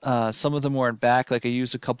 Some of them were in back, like I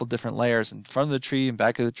used a couple different layers in front of the tree, and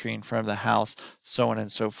back of the tree, in front of the house, so on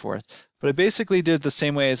and so forth. But I basically did it the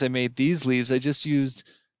same way as I made these leaves. I just used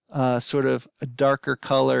sort of a darker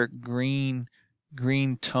color, green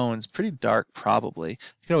tones, pretty dark probably.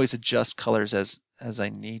 You can always adjust colors as I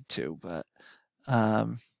need to, but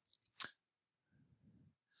I'm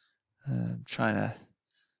trying to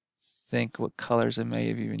think what colors I may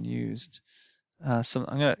have even used. So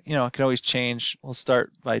I'm gonna, I can always change. We'll start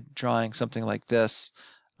by drawing something like this,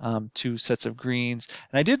 2 sets of greens.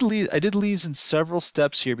 And I did leaves in several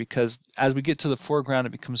steps here because as we get to the foreground,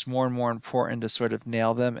 it becomes more and more important to sort of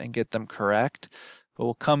nail them and get them correct. But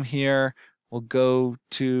we'll come here, we'll go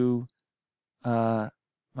to my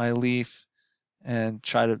leaf and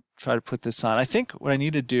try to put this on. I think what I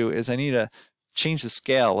need to do is I need to change the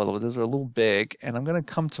scale a little bit. Those are a little big, and I'm going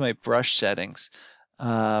to come to my brush settings.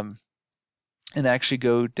 And actually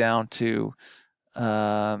go down to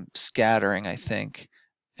scattering, I think,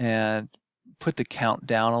 and put the count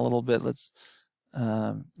down a little bit. Let's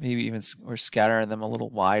maybe even or scatter them a little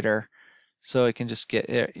wider so I can just get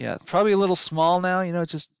it. Yeah, probably a little small now,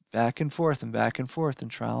 just back and forth and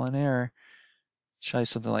trial and error. Try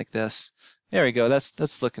something like this. There we go.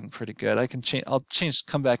 That's looking pretty good. I can change. I'll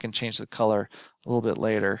come back and change the color a little bit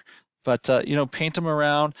later. But paint them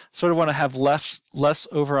around. Sort of want to have less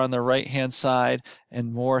over on the right-hand side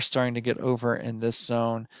and more starting to get over in this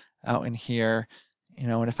zone out in here.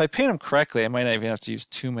 And if I paint them correctly, I might not even have to use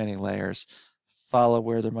too many layers. Follow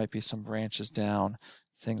where there might be some branches down,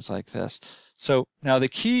 things like this. So now the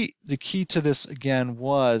key to this again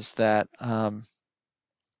was that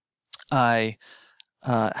I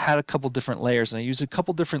had a couple different layers, and I used a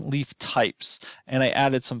couple different leaf types, and I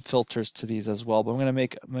added some filters to these as well. But I'm going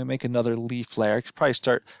to make another leaf layer. I could probably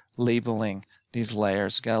start labeling these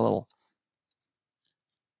layers. Got a little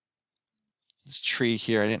this tree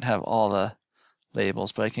here. I didn't have all the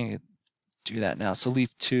labels, but I can do that now. So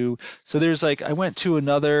leaf 2. So there's I went to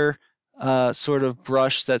another sort of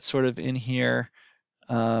brush that's sort of in here.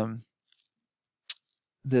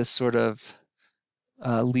 This sort of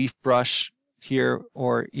leaf brush here,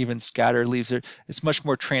 or even scattered leaves. It's much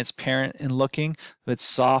more transparent in looking. It's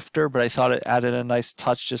softer, but I thought it added a nice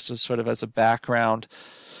touch just as sort of as a background,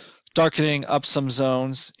 darkening up some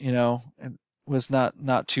zones, and was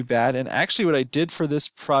not too bad. And actually what I did for this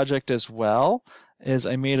project as well is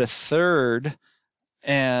I made a third,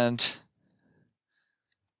 and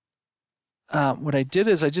what I did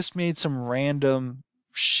is I just made some random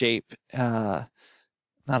shape, not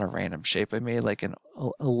a random shape, I made like an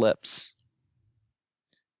ellipse,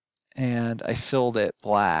 and I filled it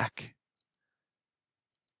black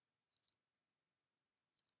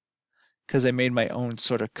because I made my own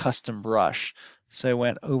sort of custom brush. So I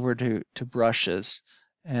went over to brushes,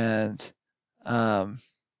 and so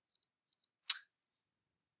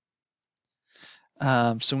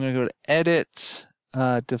I'm going to go to edit,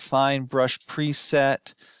 define brush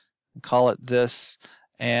preset, and call it this.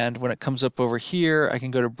 And when it comes up over here, I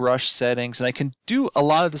can go to brush settings, and I can do a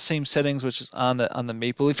lot of the same settings which is on the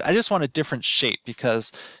maple leaf. I just want a different shape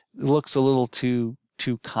because it looks a little too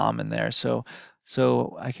common there. So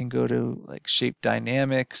I can go to like shape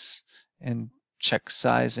dynamics and check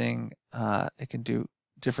sizing. I can do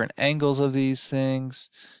different angles of these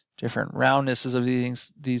things, different roundnesses of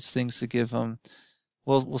these things to give them.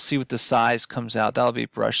 We'll see what the size comes out. That'll be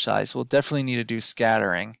brush size. We'll definitely need to do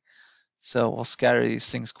scattering. So we'll scatter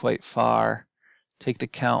these things quite far, take the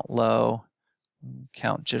count low,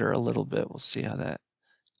 count jitter a little bit. We'll see how that,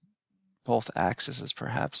 both axes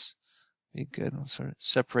perhaps be good. We'll sort of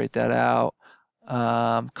separate that out.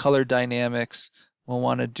 Color dynamics, we'll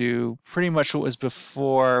want to do pretty much what was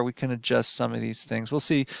before. We can adjust some of these things. We'll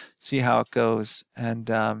see how it goes. And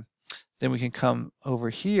then we can come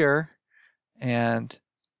over here and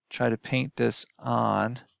try to paint this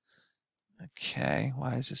on. Okay,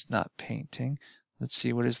 why is this not painting? Let's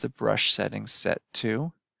see, what is the brush settings set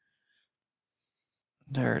to?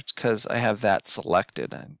 There, it's because I have that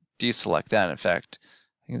selected. I deselect that. In fact,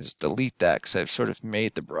 I can just delete that because I've sort of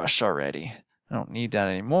made the brush already. I don't need that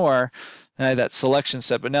anymore. And I had that selection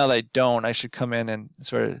set, but now that I don't, I should come in and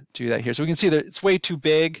sort of do that here. So we can see that it's way too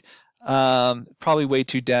big, probably way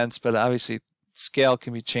too dense, but obviously scale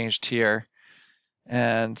can be changed here.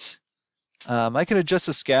 And I can adjust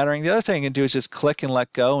the scattering. The other thing I can do is just click and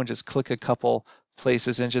let go and just click a couple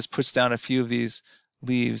places and just push down a few of these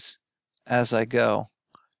leaves as I go.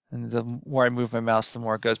 And the more I move my mouse, the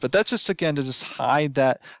more it goes. But that's just, again, to just hide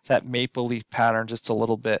that maple leaf pattern just a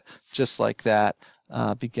little bit, just like that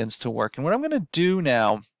begins to work. And what I'm going to do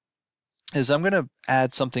now is I'm going to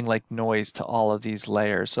add something like noise to all of these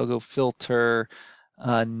layers. So I'll go filter,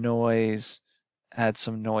 noise, add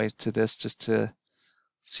some noise to this just to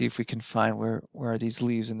see if we can find where are these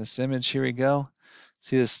leaves in this image. Here we go.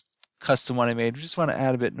 See this custom one I made. We just want to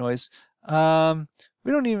add a bit noise.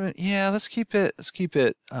 We don't even, let's keep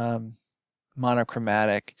it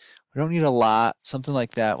monochromatic. We don't need a lot, something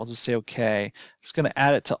like that. We'll just say okay. I'm just going to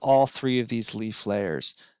add it to all 3 of these leaf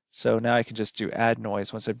layers. So now I can just do add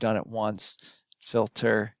noise once I've done it once.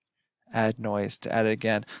 Filter, add noise to add it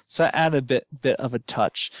again. So I add a bit of a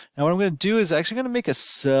touch. Now what I'm going to do is actually going to make a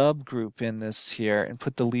subgroup in this here and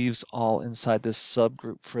put the leaves all inside this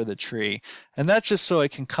subgroup for the tree. And that's just so I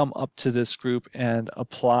can come up to this group and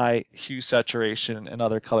apply hue, saturation, and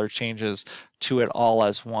other color changes to it all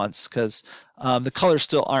as once, because the colors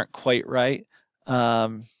still aren't quite right.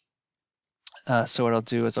 So what I'll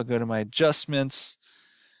do is I'll go to my adjustments,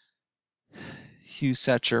 hue,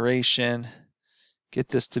 saturation, get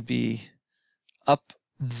this to be up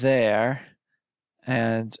there,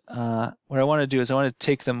 and what I want to do is I want to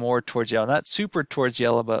take them more towards yellow, not super towards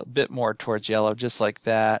yellow, but a bit more towards yellow, just like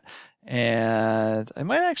that. And I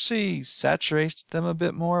might actually saturate them a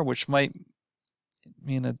bit more, which might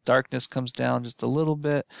mean the darkness comes down just a little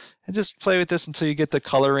bit. And just play with this until you get the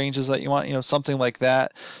color ranges that you want. You know, something like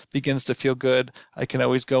that begins to feel good. I can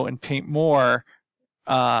always go and paint more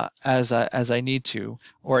as I need to,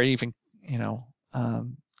 or even, you know,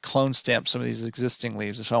 clone stamp some of these existing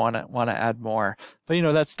leaves if I want to add more. But you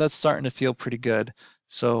know, that's starting to feel pretty good.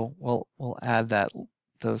 So we'll add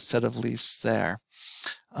those set of leaves there.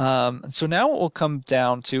 And so now what we'll come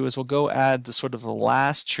down to is we'll go add the sort of the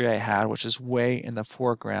last tree I had, which is way in the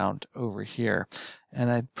foreground over here. And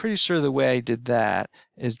I'm pretty sure the way I did that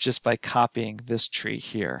is just by copying this tree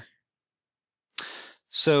here.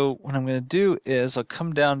 So what I'm going to do is I'll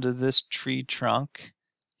come down to this tree trunk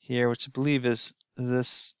here, which I believe is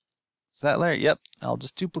this. Is that layer? Yep. I'll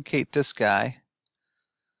just duplicate this guy.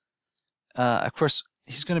 Of course,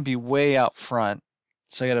 he's going to be way out front.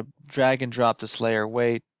 So I got to drag and drop this layer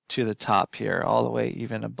way to the top here, all the way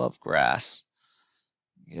even above grass.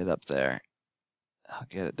 Get up there. I'll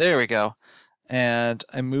get it. There we go. And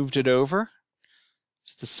I moved it over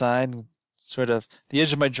to the side. Sort of the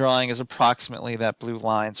edge of my drawing is approximately that blue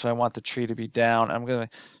line, so I want the tree to be down. I'm going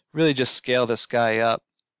to really just scale this guy up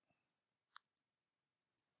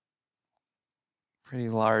pretty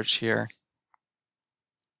large here.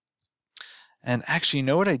 And actually, you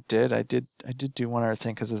know what I did? I did do one other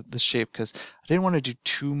thing because of the shape, because I didn't want to do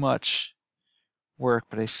too much work,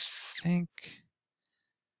 but I think,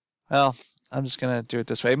 well, I'm just going to do it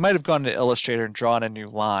this way. I might have gone to Illustrator and drawn a new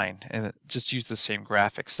line and just use the same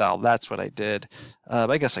graphic style. That's what I did.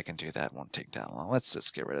 But I guess I can do that. It won't take that long. Let's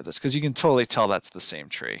just get rid of this because you can totally tell that's the same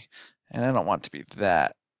tree. And I don't want it to be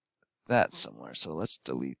that similar. So let's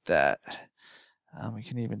delete that. We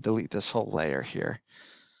can even delete this whole layer here.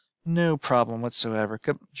 No problem whatsoever.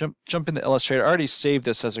 Jump into Illustrator. I already saved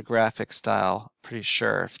this as a graphic style, pretty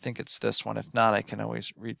sure. I think it's this one. If not, I can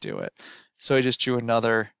always redo it. So I just drew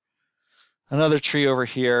another tree over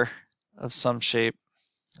here of some shape.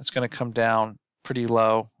 It's going to come down pretty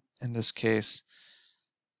low in this case.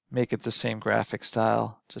 Make it the same graphic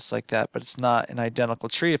style, just like that. But it's not an identical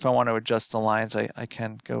tree. If I want to adjust the lines, I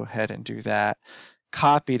can go ahead and do that.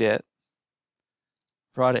 Copied it,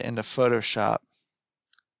 brought it into Photoshop.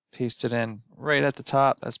 Paste it in right at the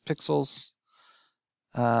top as pixels.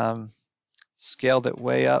 Scaled it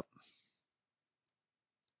way up.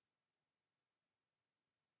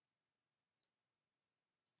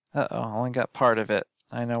 Uh-oh, I only got part of it.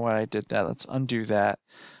 I know why I did that. Let's undo that.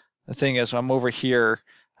 The thing is, when I'm over here,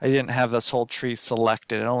 I didn't have this whole tree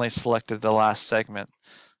selected. It only selected the last segment.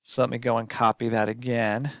 So let me go and copy that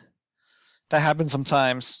again. That happens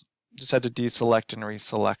sometimes. Just had to deselect and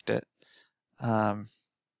reselect it.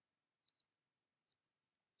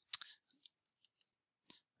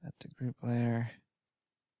 At the group layer,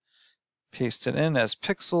 paste it in as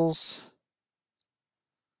pixels.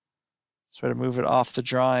 Try to move it off the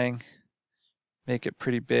drawing, make it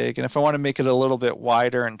pretty big. And if I want to make it a little bit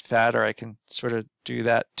wider and fatter, I can sort of do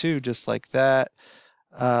that too, just like that.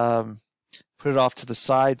 Put put it off to the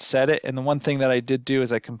side, set it, and the one thing that I did do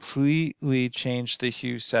is I completely changed the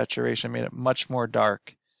hue saturation, made it much more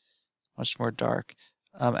dark. Much more dark.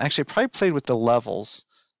 Actually, I probably played with the levels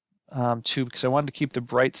too, because I wanted to keep the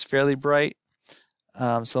brights fairly bright.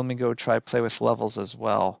 So let me go try play with levels as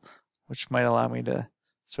well, which might allow me to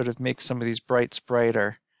sort of make some of these brights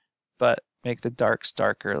brighter, but make the darks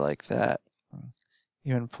darker like that.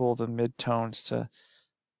 Even pull the midtones to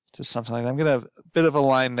something like that. I'm gonna have a bit of a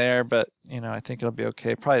line there, but I think it'll be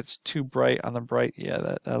okay. Probably it's too bright on the bright.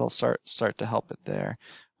 Yeah, that'll start to help it there.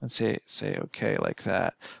 And say okay like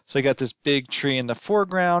that. So I got this big tree in the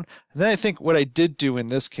foreground, and then I think what I did do in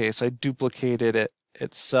this case, I duplicated it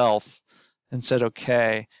itself and said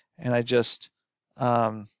okay, and I just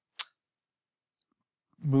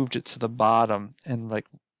moved it to the bottom and like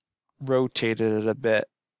rotated it a bit.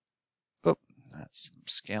 Oh, that's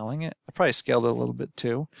scaling it. I probably scaled it a little bit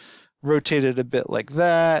too. Rotated a bit like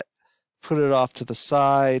that, put it off to the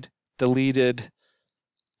side, deleted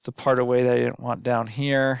the part away that I didn't want down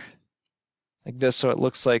here, like this, so it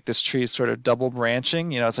looks like this tree is sort of double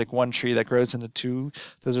branching. It's like one tree that grows into two.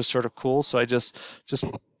 Those are sort of cool. So I just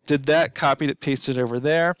did that, copied it, pasted it over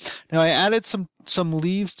there. Now I added some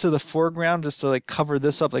leaves to the foreground just to like cover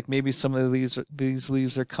this up. Like maybe some of these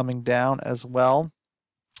leaves are coming down as well.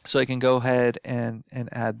 So I can go ahead and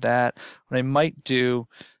add that. What I might do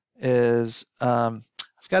is I've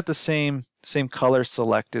got the same color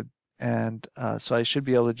selected. And so I should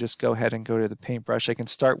be able to just go ahead and go to the paintbrush. I can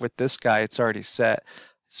start with this guy. It's already set.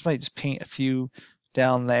 This might just paint a few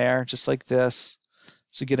down there, just like this,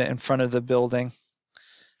 to get it in front of the building.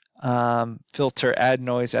 Filter, add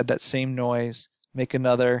noise, add that same noise. Make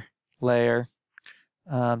another layer.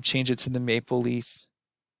 Change it to the maple leaf.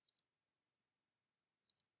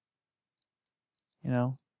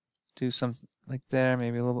 Do something like there,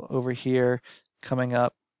 maybe a little over here, coming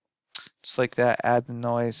up, just like that. Add the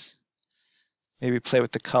noise. Maybe play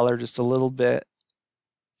with the color just a little bit,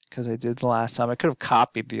 because I did the last time. I could have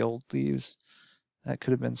copied the old leaves. That could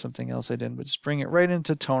have been something else I did, but just bring it right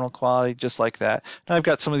into tonal quality, just like that. Now I've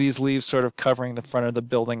got some of these leaves sort of covering the front of the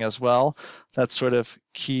building as well. That's sort of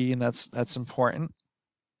key, and that's important.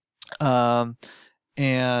 And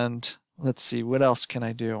let's see, what else can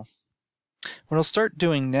I do? What I'll start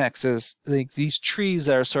doing next is like these trees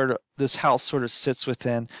that are sort of this house sort of sits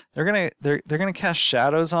within. They're gonna cast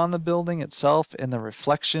shadows on the building itself, and the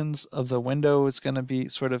reflections of the window is going to be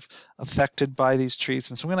sort of affected by these trees.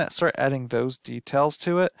 And so I'm going to start adding those details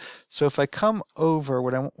to it. So if I come over,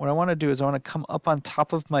 what I want to do is I want to come up on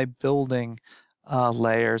top of my building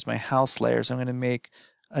layers, my house layers. I'm going to make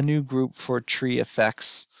a new group for tree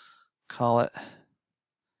effects. Call it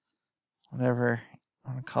whatever.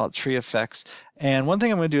 I'm going to call it tree effects. And one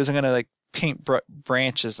thing I'm going to do is I'm going to like paint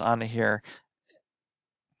branches onto here.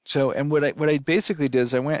 So, and what I basically did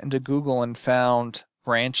is I went into Google and found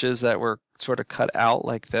branches that were sort of cut out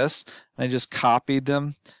like this. And I just copied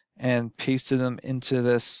them and pasted them into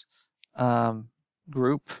this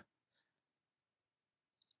group.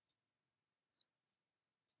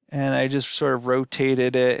 And I just sort of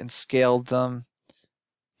rotated it and scaled them,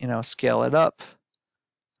 scale it up.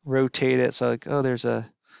 Rotate it, so like, oh, there's a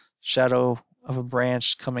shadow of a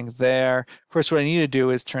branch coming there. Of course, what I need to do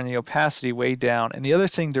is turn the opacity way down. And the other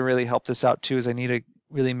thing to really help this out too is I need to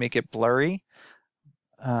really make it blurry.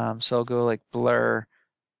 So I'll go like blur,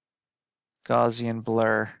 Gaussian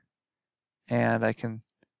blur, and I can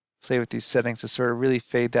play with these settings to sort of really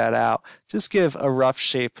fade that out. Just give a rough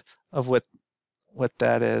shape of what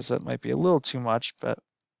that is. That might be a little too much, but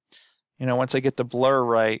once I get the blur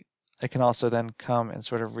right, I can also then come and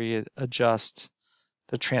sort of readjust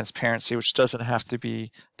the transparency, which doesn't have to be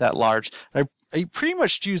that large. I pretty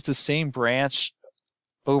much use the same branch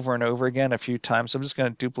over and over again a few times. I'm just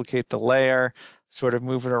going to duplicate the layer, sort of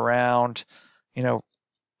move it around. I'm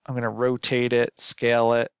going to rotate it,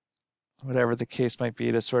 scale it, whatever the case might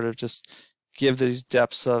be, to sort of just give these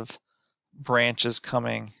depths of branches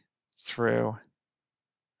coming through.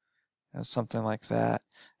 Something like that.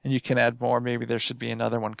 And you can add more. Maybe there should be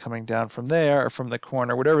another one coming down from there or from the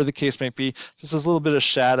corner, whatever the case might be. Just as a little bit of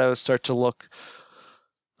shadows start to look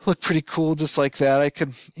pretty cool, just like that. I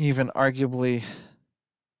could even arguably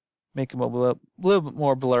make them a little bit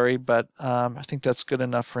more blurry, but I think that's good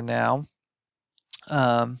enough for now.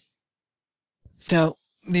 Now,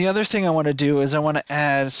 the other thing I want to do is I want to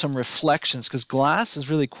add some reflections, because glass is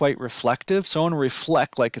really quite reflective. So I want to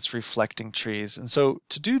reflect like it's reflecting trees. And so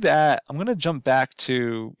to do that, I'm going to jump back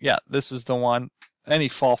to, this is the one. Any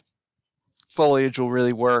fall foliage will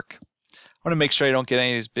really work. I want to make sure I don't get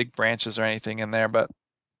any of these big branches or anything in there, but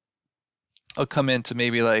I'll come into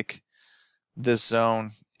maybe like this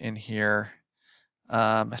zone in here.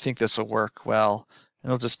 I think this will work well. And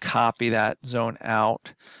it'll just copy that zone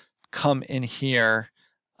out, come in here,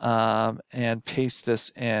 and paste this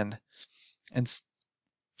in. And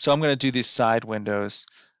so I'm going to do these side windows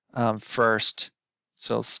first.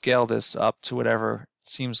 So I'll scale this up to whatever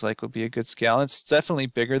seems like would be a good scale. It's definitely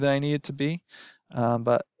bigger than I need it to be,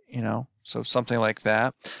 but you know, so something like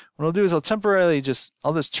that. What I'll do is I'll temporarily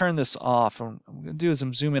I'll just turn this off. And what I'm going to do is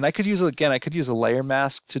I'm zoom in. I could use a layer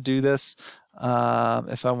mask to do this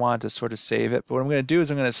if I wanted to sort of save it. But what I'm going to do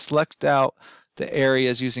is I'm going to select out the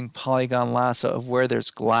areas using polygon lasso of where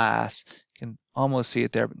there's glass. You can almost see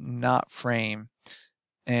it there, but not frame.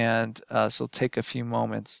 And so it'll take a few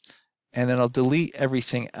moments. And then I'll delete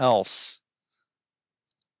everything else.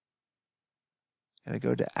 Gotta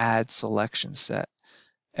go to add selection set.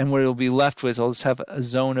 And what it'll be left with is I'll just have a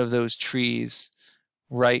zone of those trees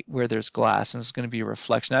right where there's glass, and it's going to be a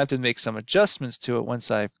reflection. I have to make some adjustments to it once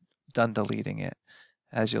I've done deleting it,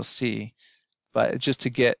 as you'll see. But just to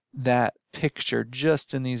get that picture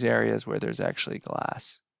just in these areas where there's actually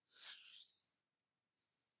glass.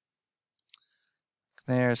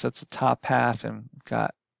 There, so that's the top half, and we've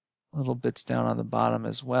got little bits down on the bottom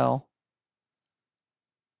as well.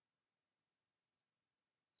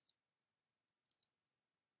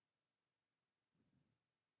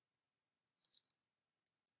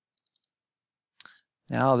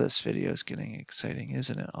 Now this video is getting exciting,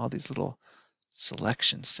 isn't it? All these little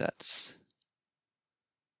selection sets.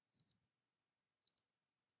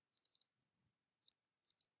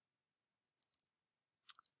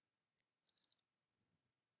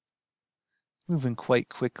 Moving quite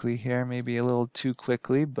quickly here, maybe a little too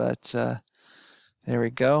quickly, but there we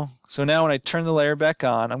go. So now when I turn the layer back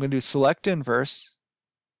on, I'm going to do select inverse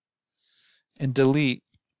and delete.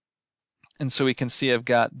 And so we can see I've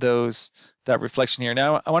got that reflection here.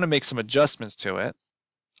 Now I want to make some adjustments to it.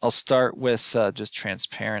 I'll start with just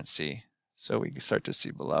transparency so we can start to see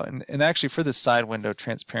below. And actually for this side window,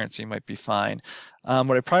 transparency might be fine.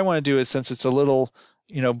 What I probably want to do is, since it's a little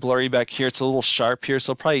blurry back here, it's a little sharp here,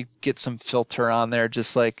 so I'll probably get some filter on there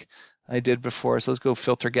just like I did before. So let's go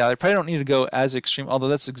filter gallery. Probably don't need to go as extreme, although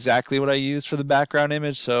that's exactly what I used for the background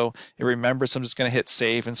image, so it remembers. So I'm just going to hit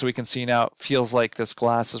save, and so we can see now it feels like this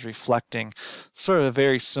glass is reflecting sort of a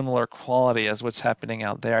very similar quality as what's happening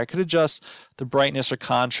out there. I could adjust the brightness or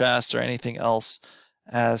contrast or anything else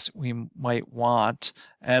as we might want.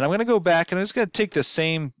 And I'm going to go back and I'm just going to take the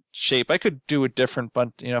same shape. I could do a different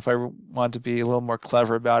bunch, if I want to be a little more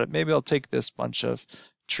clever about it. Maybe I'll take this bunch of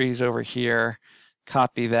trees over here,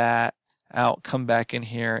 copy that out, come back in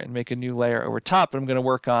here and make a new layer over top. And I'm going to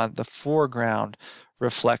work on the foreground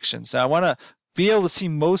reflections. Now I want to be able to see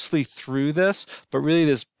mostly through this, but really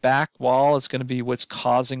this back wall is going to be what's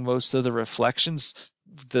causing most of the reflections.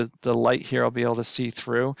 The light here I'll be able to see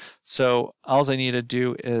through. So all I need to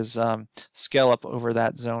do is scale up over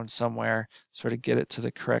that zone somewhere, sort of get it to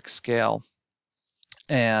the correct scale.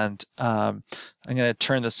 And I'm going to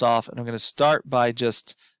turn this off, and I'm going to start by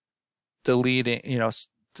just deleting,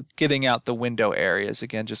 getting out the window areas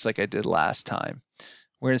again, just like I did last time.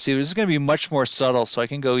 We're going to see this is going to be much more subtle, so I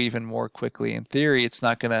can go even more quickly. In theory, it's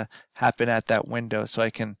not going to happen at that window, so I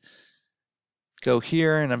can go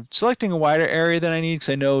here, and I'm selecting a wider area than I need because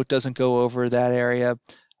I know it doesn't go over that area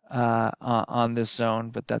on this zone,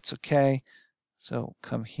 but that's okay. So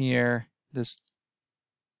come here, this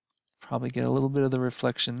probably get a little bit of the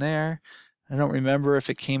reflection there. I don't remember if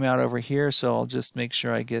it came out over here, so I'll just make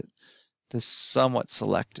sure I get this somewhat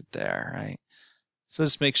selected there, right? So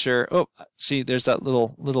just make sure. Oh, see, there's that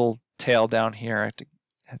little tail down here. I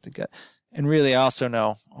have to get. And really, I also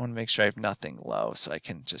know I want to make sure I have nothing low, so I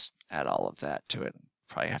can just add all of that to it.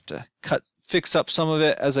 Probably have to fix up some of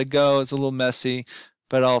it as I go. It's a little messy,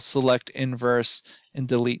 but I'll select inverse and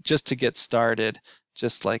delete just to get started,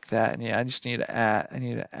 just like that. And yeah, I just need to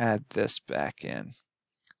add this back in.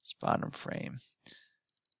 This bottom frame.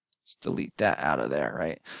 Let's delete that out of there,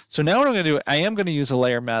 right? So now what I'm going to do, I am going to use a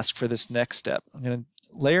layer mask for this next step. I'm going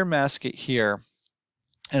to layer mask it here,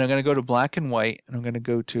 and I'm going to go to black and white, and I'm going to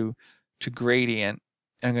go to gradient,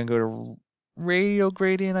 and I'm going to go to radial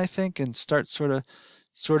gradient, I think, and start sort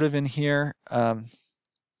of in here.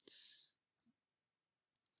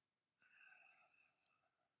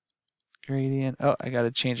 Gradient. Oh, I got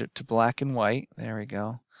to change it to black and white. There we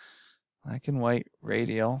go. Black and white,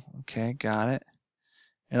 radial. Okay, got it.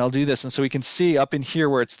 And I'll do this, and so we can see up in here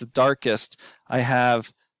where it's the darkest, I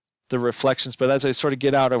have the reflections, but as I sort of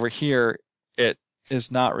get out over here, it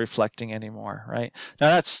is not reflecting anymore, right? Now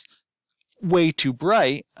that's way too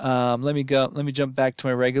bright. Let me jump back to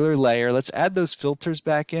my regular layer. Let's add those filters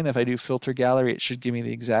back in. If I do filter gallery, it should give me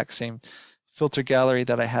the exact same filter gallery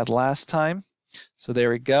that I had last time. So there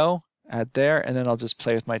we go. Add there, and then I'll just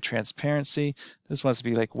play with my transparency. This wants to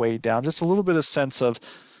be like way down, just a little bit of sense of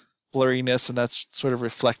blurriness, and that's sort of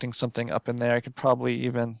reflecting something up in there. I could probably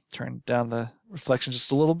even turn down the reflection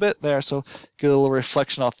just a little bit there, so get a little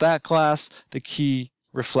reflection off that glass. The key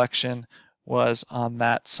reflection was on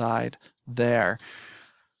that side there.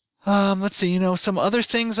 Let's see, some other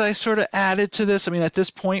things I sort of added to this. I mean, at this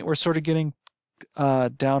point, we're sort of getting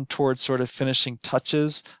down towards sort of finishing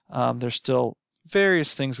touches. There's still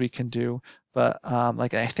various things we can do, but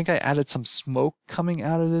like I think I added some smoke coming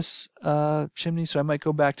out of this chimney, so I might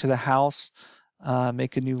go back to the house,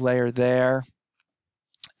 make a new layer there,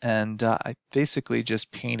 and I basically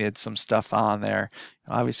just painted some stuff on there,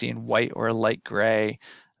 obviously in white or light gray.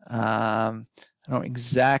 I don't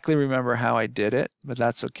exactly remember how I did it, but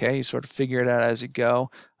that's okay. You sort of figure it out as you go.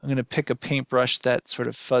 I'm going to pick a paintbrush that's sort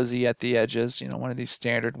of fuzzy at the edges, one of these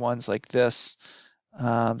standard ones like this.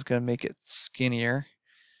 I'm going to make it skinnier.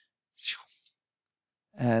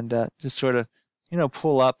 And just sort of,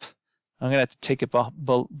 pull up. I'm going to have to take it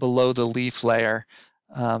below the leaf layer.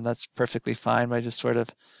 That's perfectly fine, but I just sort of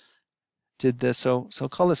did this. So I'll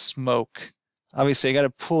call this smoke. Obviously, I got to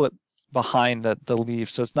pull it behind the leaf,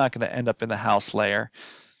 so it's not going to end up in the house layer.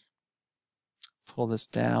 Pull this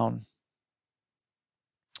down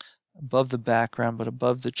above the background, but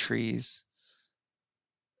above the trees.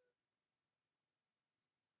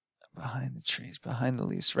 Behind the trees, behind the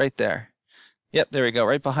leaves, right there. Yep, there we go,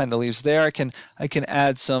 right behind the leaves there. I can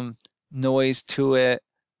add some noise to it,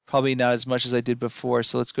 probably not as much as I did before,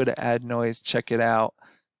 so let's go to add noise, check it out.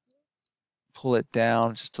 Pull it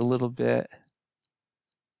down just a little bit.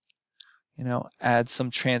 Add some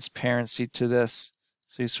transparency to this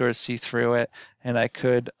so you sort of see through it. And I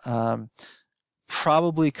could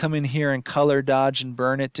probably come in here and color dodge and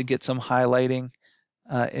burn it to get some highlighting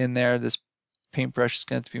in there. This paintbrush is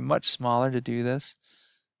going to be much smaller to do this.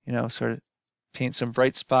 Sort of paint some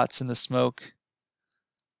bright spots in the smoke.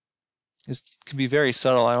 This can be very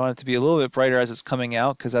subtle. I want it to be a little bit brighter as it's coming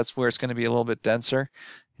out because that's where it's going to be a little bit denser.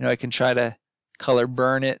 I can try to color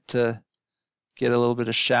burn it to get a little bit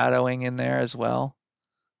of shadowing in there as well.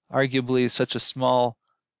 Arguably such a small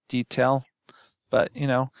detail, but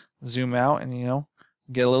zoom out and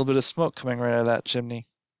get a little bit of smoke coming right out of that chimney.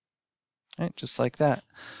 Right, just like that.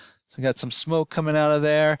 So we got some smoke coming out of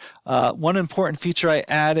there. One important feature I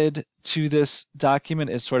added to this document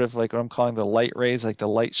is sort of like what I'm calling the light rays, like the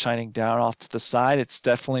light shining down off to the side. It's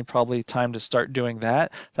definitely probably time to start doing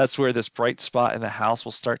that. That's where this bright spot in the house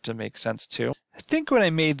will start to make sense too. I think when I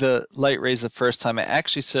made the light rays the first time, I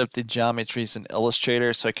actually set up the geometries in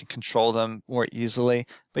Illustrator so I can control them more easily.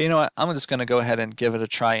 But you know what? I'm just going to go ahead and give it a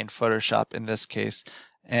try in Photoshop in this case.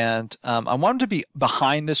 And I want them to be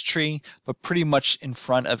behind this tree, but pretty much in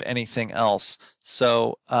front of anything else.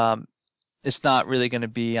 So it's not really going to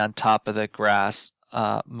be on top of the grass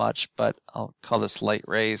much, but I'll call this light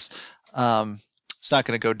rays. It's not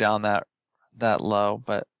going to go down that low,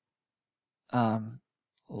 but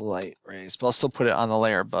light rays. But I'll still put it on the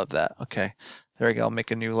layer above that. Okay, there we go. I'll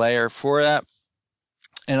make a new layer for that,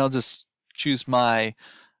 and I'll just choose my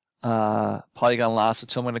polygon lasso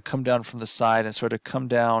tool. I'm going to come down from the side and sort of come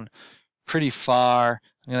down pretty far.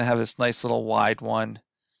 I'm going to have this nice little wide one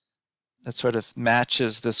that sort of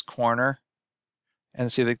matches this corner.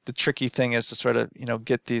 And see, the tricky thing is to sort of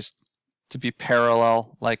get these to be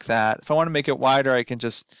parallel like that. If I want to make it wider, I can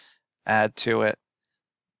just add to it.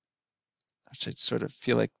 I should sort of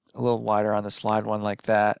feel like a little wider on the slide one like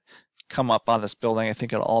that. Come up on this building, I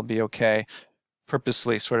think it'll all be okay.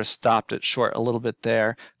 Purposely sort of stopped it short a little bit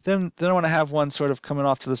there. Then I want to have one sort of coming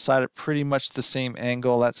off to the side at pretty much the same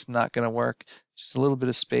angle. That's not going to work. Just a little bit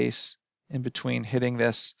of space in between hitting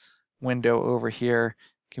this window over here.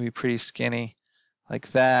 Can be pretty skinny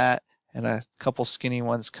like that, and a couple skinny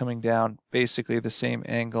ones coming down basically the same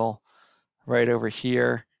angle right over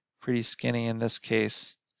here. Pretty skinny in this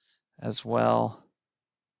case as well.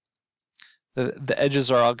 The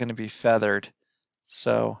edges are all going to be feathered,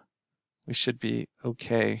 so we should be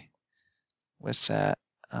okay with that.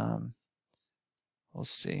 We'll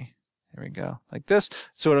see. Here we go, like this.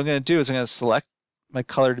 So what I'm going to do is I'm going to select my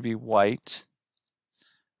color to be white.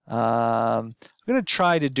 I'm going to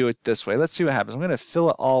try to do it this way. Let's see what happens. I'm going to fill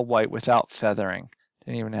it all white without feathering.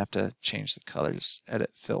 Didn't even have to change the color, just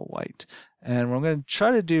edit fill white. And what I'm going to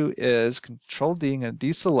try to do is Control D, I'm going to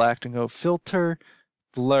deselect and go filter,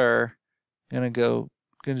 blur. I'm going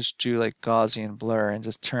to just do like Gaussian blur and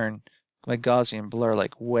just turn my Gaussian blur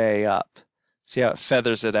like way up. See how it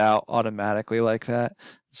feathers it out automatically like that?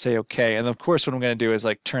 Say okay. And of course what I'm going to do is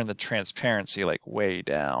like turn the transparency like way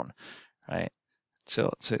down, right?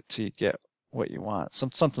 Till you get what you want,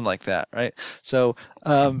 something like that, right? So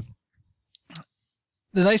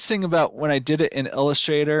the nice thing about when I did it in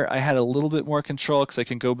Illustrator, I had a little bit more control because I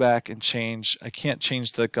can go back and change. I can't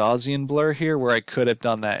change the Gaussian blur here where I could have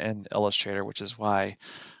done that in Illustrator, which is why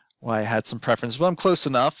I had some preference. But I'm close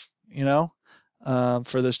enough, you know,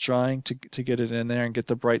 for this drawing to get it in there and get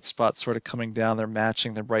the bright spots sort of coming down. They're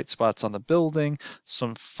matching the bright spots on the building.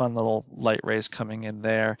 Some fun little light rays coming in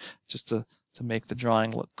there just to make the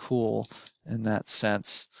drawing look cool in that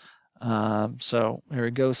sense. So here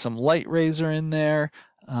we go, some light rays are in there.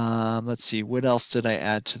 Let's see, what else did I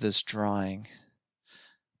add to this drawing?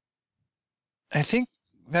 I think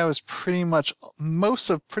that was pretty much most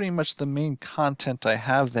of the main content I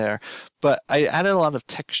have there, but I added a lot of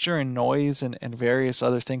texture and noise and various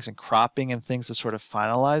other things and cropping and things to sort of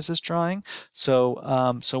finalize this drawing.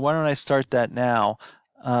 So so why don't I start that now?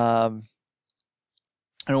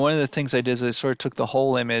 And one of the things I did is I sort of took the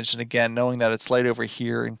whole image, and again, knowing that it's light over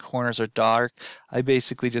here and corners are dark, I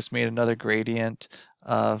basically just made another gradient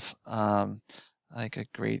of like a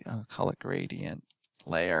I'll call it gradient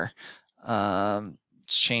layer.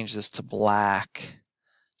 Change this to black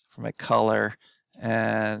for my color,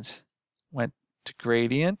 and went to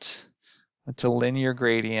gradient, went to linear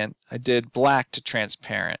gradient. I did black to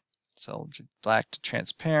transparent. So black to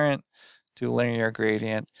transparent, do linear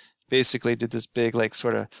gradient. Basically did this big like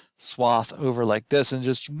sort of swath over like this and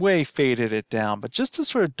just way faded it down, but just to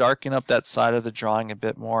sort of darken up that side of the drawing a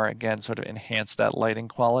bit more, again sort of enhance that lighting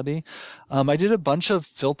quality. I did a bunch of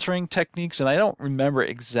filtering techniques, and I don't remember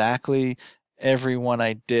exactly every one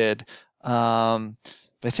I did, but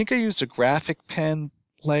I think I used a graphic pen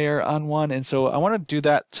layer on one, and so I want to do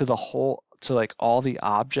that to the whole, to like all the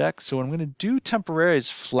objects. So what I'm going to do temporarily is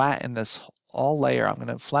flatten this all layer. I'm going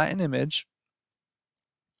to flatten image.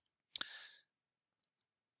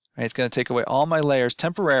 Right, it's going to take away all my layers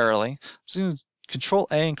temporarily. I'm just going to Control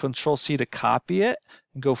A and Control C to copy it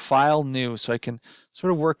and go File New, so I can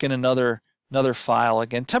sort of work in another file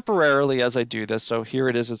again temporarily as I do this. So here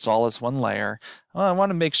it is, it's all as one layer. Well, I want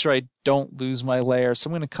to make sure I don't lose my layer, so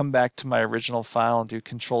I'm going to come back to my original file and do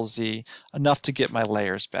Control Z, enough to get my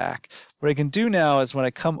layers back. What I can do now is when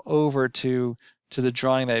I come over to the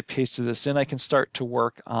drawing that I pasted this in, I can start to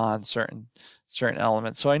work on certain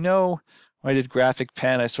elements. So I know when I did graphic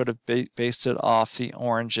pen, I sort of based it off the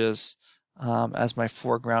oranges as my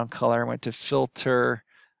foreground color. I went to filter,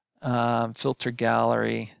 filter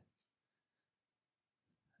gallery,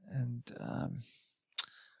 and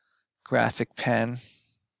graphic pen.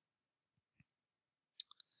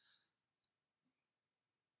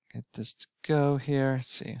 Get this to go here.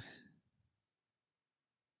 Let's see.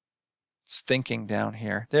 It's thinking down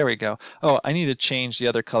here. There we go. Oh, I need to change the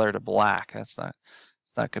other color to black. It's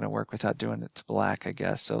not going to work without doing it to black, I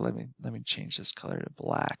guess. So let me change this color to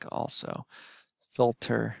black also.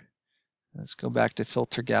 Filter. Let's go back to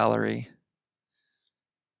filter gallery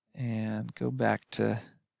and go back to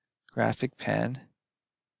graphic pen.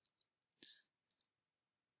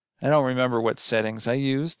 I don't remember what settings I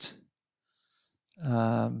used.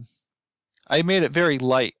 I made it very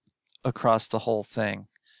light across the whole thing.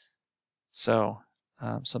 So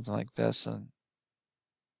something like this, and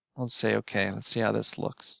let's say okay, let's see how this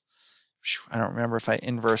looks. I don't remember if I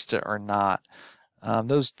inversed it or not.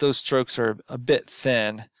 Those strokes are a bit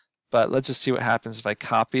thin, but let's just see what happens if I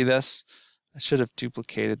copy this. I should have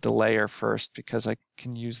duplicated the layer first because I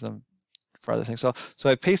can use them for other things. So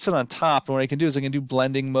I paste it on top, and what I can do is I can do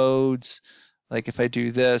blending modes, like if I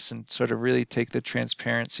do this and sort of really take the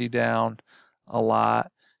transparency down a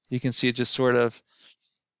lot, you can see it just sort of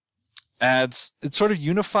adds, it sort of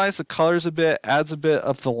unifies the colors a bit, adds a bit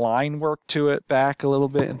of the line work to it back a little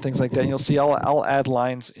bit and things like that. And you'll see I'll add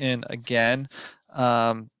lines in again.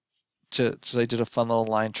 So I did a fun little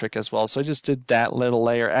line trick as well. So I just did that little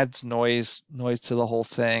layer, adds noise to the whole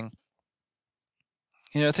thing.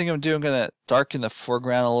 You know, the thing I'm doing, I'm going to darken the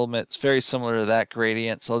foreground a little bit. It's very similar to that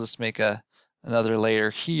gradient. So I'll just make another layer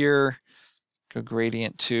here, go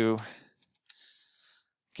gradient 2.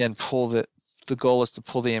 Again, the goal is to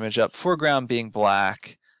pull the image up. Foreground being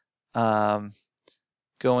black, going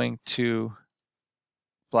to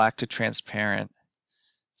black to transparent,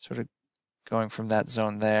 sort of going from that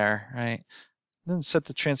zone there, right? Then set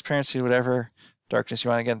the transparency to whatever darkness you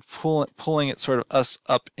want. Again, pulling it sort of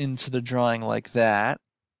up into the drawing like that.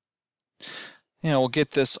 You know, we'll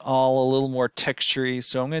get this all a little more textury.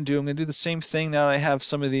 So I'm going to do the same thing now that I have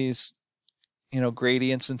some of these, you know,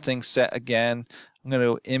 gradients and things set again. I'm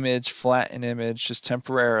going to image, flatten image just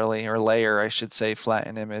temporarily, or layer, I should say,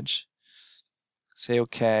 flatten image. Say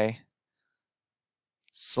OK.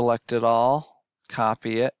 Select it all,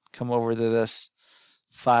 copy it, come over to this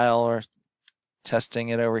file or testing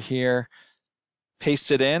it over here.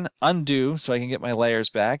 Paste it in, undo so I can get my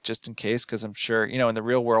layers back just in case, because I'm sure, you know, in the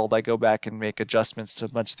real world I go back and make adjustments to a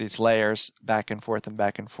bunch of these layers back and forth and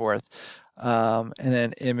back and forth. And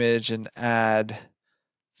then image and add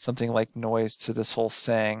something like noise to this whole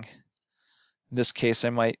thing. In this case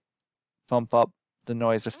I might bump up the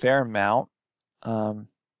noise a fair amount. So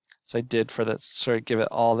I did for that, sort of give it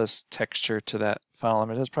all this texture to that final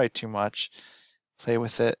image. That's probably too much. Play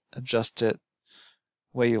with it, adjust it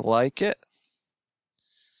the way you like it.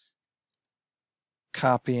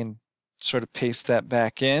 Copy and sort of paste that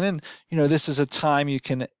back in, and you know, this is a time you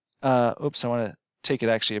can oops, I want to take it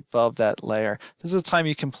actually above that layer. This is a time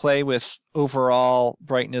you can play with overall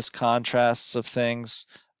brightness, contrasts of things,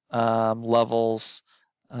 levels.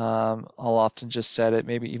 I'll often just set it,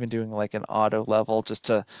 maybe even doing like an auto level just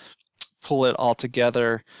to pull it all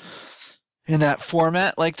together in that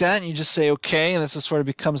format like that, and you just say okay, and this is sort of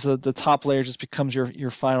becomes the top layer just becomes your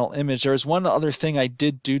final image. There's one other thing I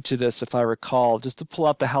did do to this, if I recall, just to pull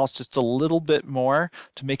out the house just a little bit more,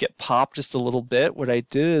 to make it pop just a little bit. What I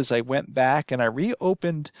did is I went back and I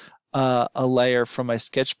reopened a layer from my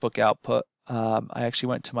sketchbook output. I actually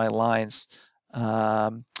went to my lines. I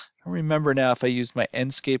don't remember now if I used my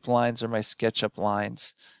Enscape lines or my SketchUp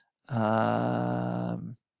lines.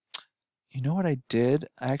 You know what I did?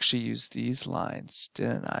 I actually used these lines,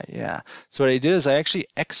 didn't I? Yeah. So what I did is I actually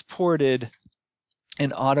exported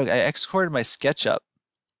I exported my SketchUp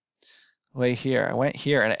way here. I went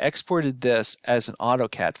here and I exported this as an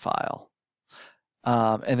AutoCAD file.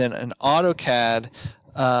 And then an AutoCAD,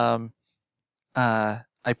 I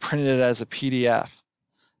printed it as a PDF.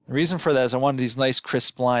 The reason for that is I wanted these nice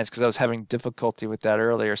crisp lines because I was having difficulty with that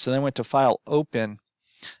earlier. So then I went to File, Open,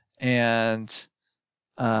 and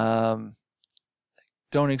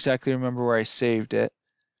don't exactly remember where I saved it.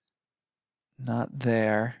 Not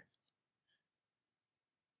there.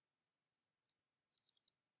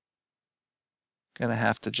 Gonna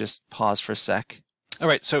have to just pause for a sec. All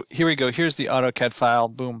right, so here we go. Here's the AutoCAD file.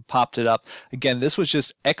 Boom, popped it up. Again, this was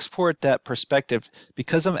just export that perspective.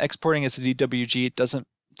 Because I'm exporting as a DWG, it doesn't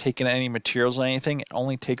take in any materials or anything. It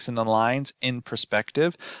only takes in the lines in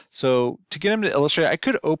perspective. So to get into Illustrator, I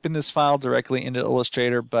could open this file directly into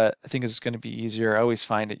Illustrator, but I think it's going to be easier. I always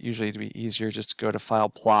find it usually to be easier just to go to File,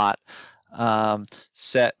 Plot,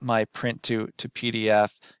 set my print to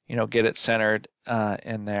PDF, you know, get it centered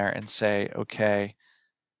in there and say, okay,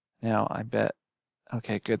 now I bet,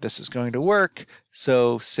 okay, good, this is going to work.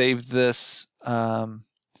 So save this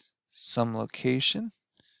some location.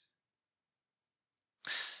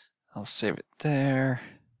 I'll save it there.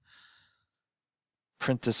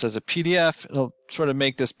 Print this as a PDF. It'll sort of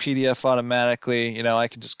make this PDF automatically. You know, I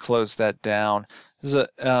can just close that down. This is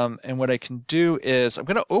and what I can do is I'm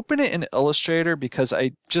going to open it in Illustrator because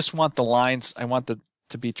I just want the lines. I want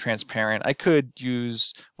to be transparent. I could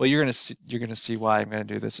use, well, you're going to see why I'm going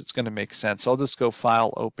to do this. It's going to make sense. So I'll just go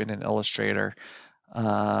File, Open in Illustrator.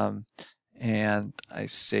 And I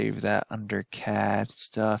save that under CAD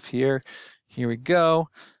stuff here. Here we go.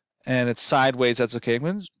 And it's sideways, that's okay. I'm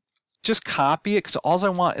going to just copy it because all I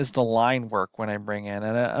want is the line work when I bring in,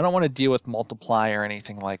 and I don't want to deal with multiply or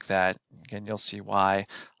anything like that. Again, you'll see why.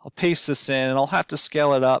 I'll paste this in and I'll have to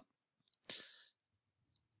scale it up.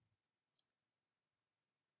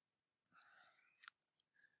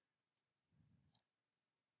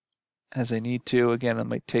 As I need to. Again, it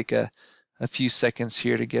might take a few seconds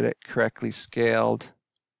here to get it correctly scaled.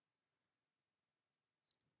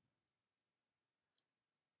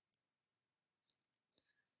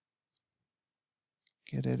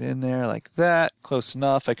 Get it in there like that, close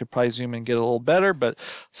enough. I could probably zoom in and get a little better, but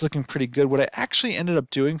it's looking pretty good. What I actually ended up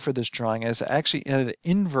doing for this drawing is I actually ended up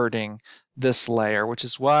inverting this layer, which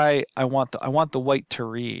is why I want the white to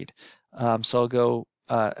read. So I'll go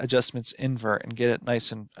adjustments, invert, and get it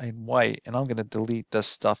nice and white. And I'm going to delete this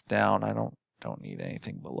stuff down. I don't need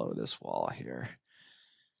anything below this wall here.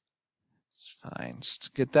 It's fine.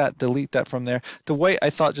 Just get that, delete that from there. The white I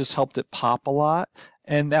thought just helped it pop a lot.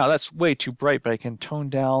 And now that's way too bright, but I can tone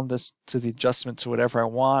down this to the adjustment to whatever I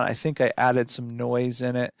want. I think I added some noise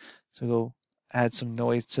in it. So go add some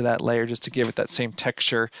noise to that layer just to give it that same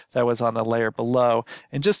texture that was on the layer below.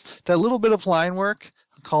 And just that little bit of line work,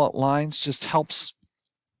 I'll call it lines, just helps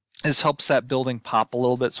that building pop a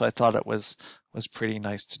little bit. So I thought it was pretty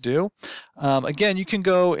nice to do. Again, you can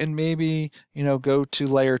go and maybe, you know, go to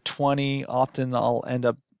layer 20. Often I'll end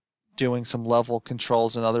up doing some level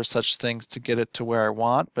controls and other such things to get it to where I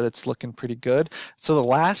want, but it's looking pretty good. So the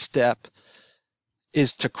last step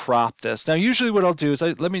is to crop this. Now usually what I'll do is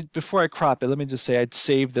before I crop it, let me just say I'd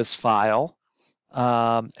save this file.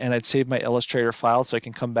 and I'd save my Illustrator file so I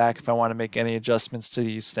can come back if I want to make any adjustments to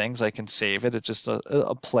these things. I can save it. It's just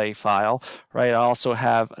a play file, right? I also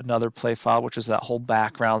have another play file, which is that whole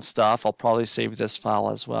background stuff. I'll probably save this file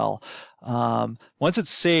as well. Once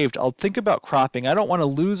it's saved, I'll think about cropping. I don't want to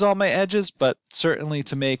lose all my edges, but certainly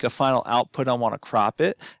to make a final output, I want to crop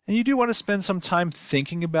it. And you do want to spend some time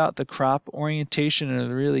thinking about the crop orientation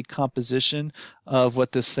and really composition of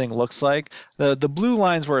what this thing looks like. The blue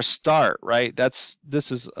lines were a start, right? This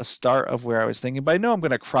is a start of where I was thinking, but I know I'm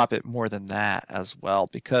going to crop it more than that as well,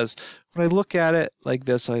 because when I look at it like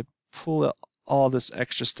this, I pull all this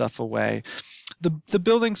extra stuff away. The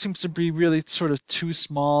building seems to be really sort of too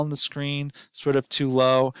small on the screen, sort of too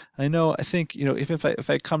low. I think, you know, if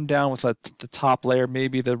I come down with the top layer,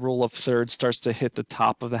 maybe the rule of thirds starts to hit the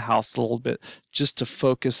top of the house a little bit, just to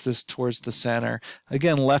focus this towards the center.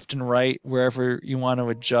 Again, left and right, wherever you want to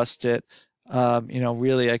adjust it. You know,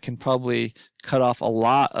 really, I can probably cut off a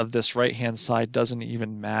lot of this right-hand side. Doesn't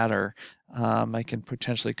even matter. I can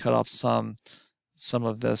potentially cut off some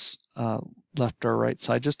of this left or right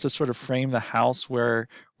side, just to sort of frame the house where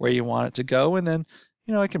you want it to go. And then,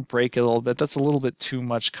 you know, I can break it a little bit. That's a little bit too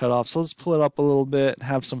much cut off. So let's pull it up a little bit and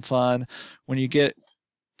have some fun. When you get,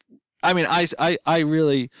 I mean, I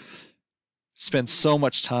really spend so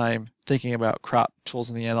much time thinking about crop tools.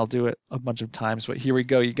 In the end, I'll do it a bunch of times, but here we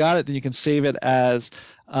go. You got it. Then you can save it as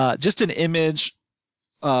just an image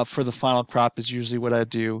for the final crop is usually what I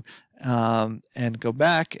do. And go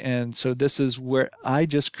back, and so this is where I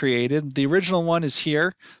just created. The original one is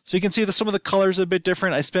here, so you can see that some of the colors are a bit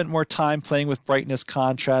different. I spent more time playing with brightness,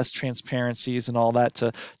 contrast, transparencies, and all that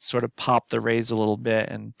to sort of pop the rays a little bit.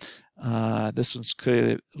 And this one's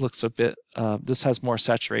clearly looks a bit. This has more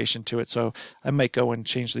saturation to it, so I might go and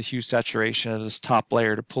change the hue saturation of this top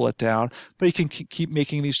layer to pull it down. But you can keep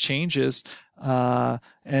making these changes,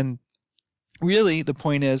 and really, the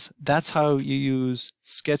point is that's how you use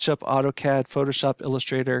SketchUp, AutoCAD, Photoshop,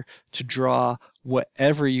 Illustrator to draw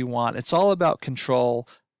whatever you want. It's all about control.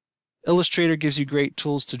 Illustrator gives you great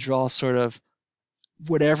tools to draw sort of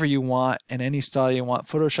whatever you want and any style you want.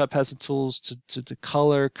 Photoshop has the tools to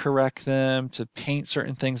color correct them, to paint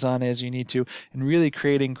certain things on as you need to, and really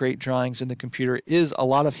creating great drawings in the computer is a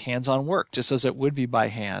lot of hands-on work, just as it would be by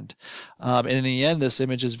hand. And in the end, this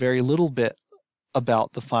image is very little bit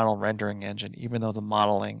about the final rendering engine, even though the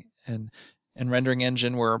modeling and rendering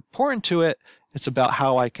engine were important to it. It's about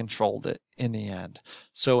how I controlled it in the end.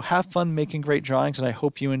 So have fun making great drawings, and I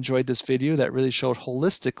hope you enjoyed this video that really showed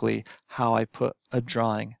holistically how I put a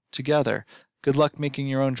drawing together. Good luck making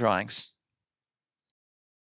your own drawings.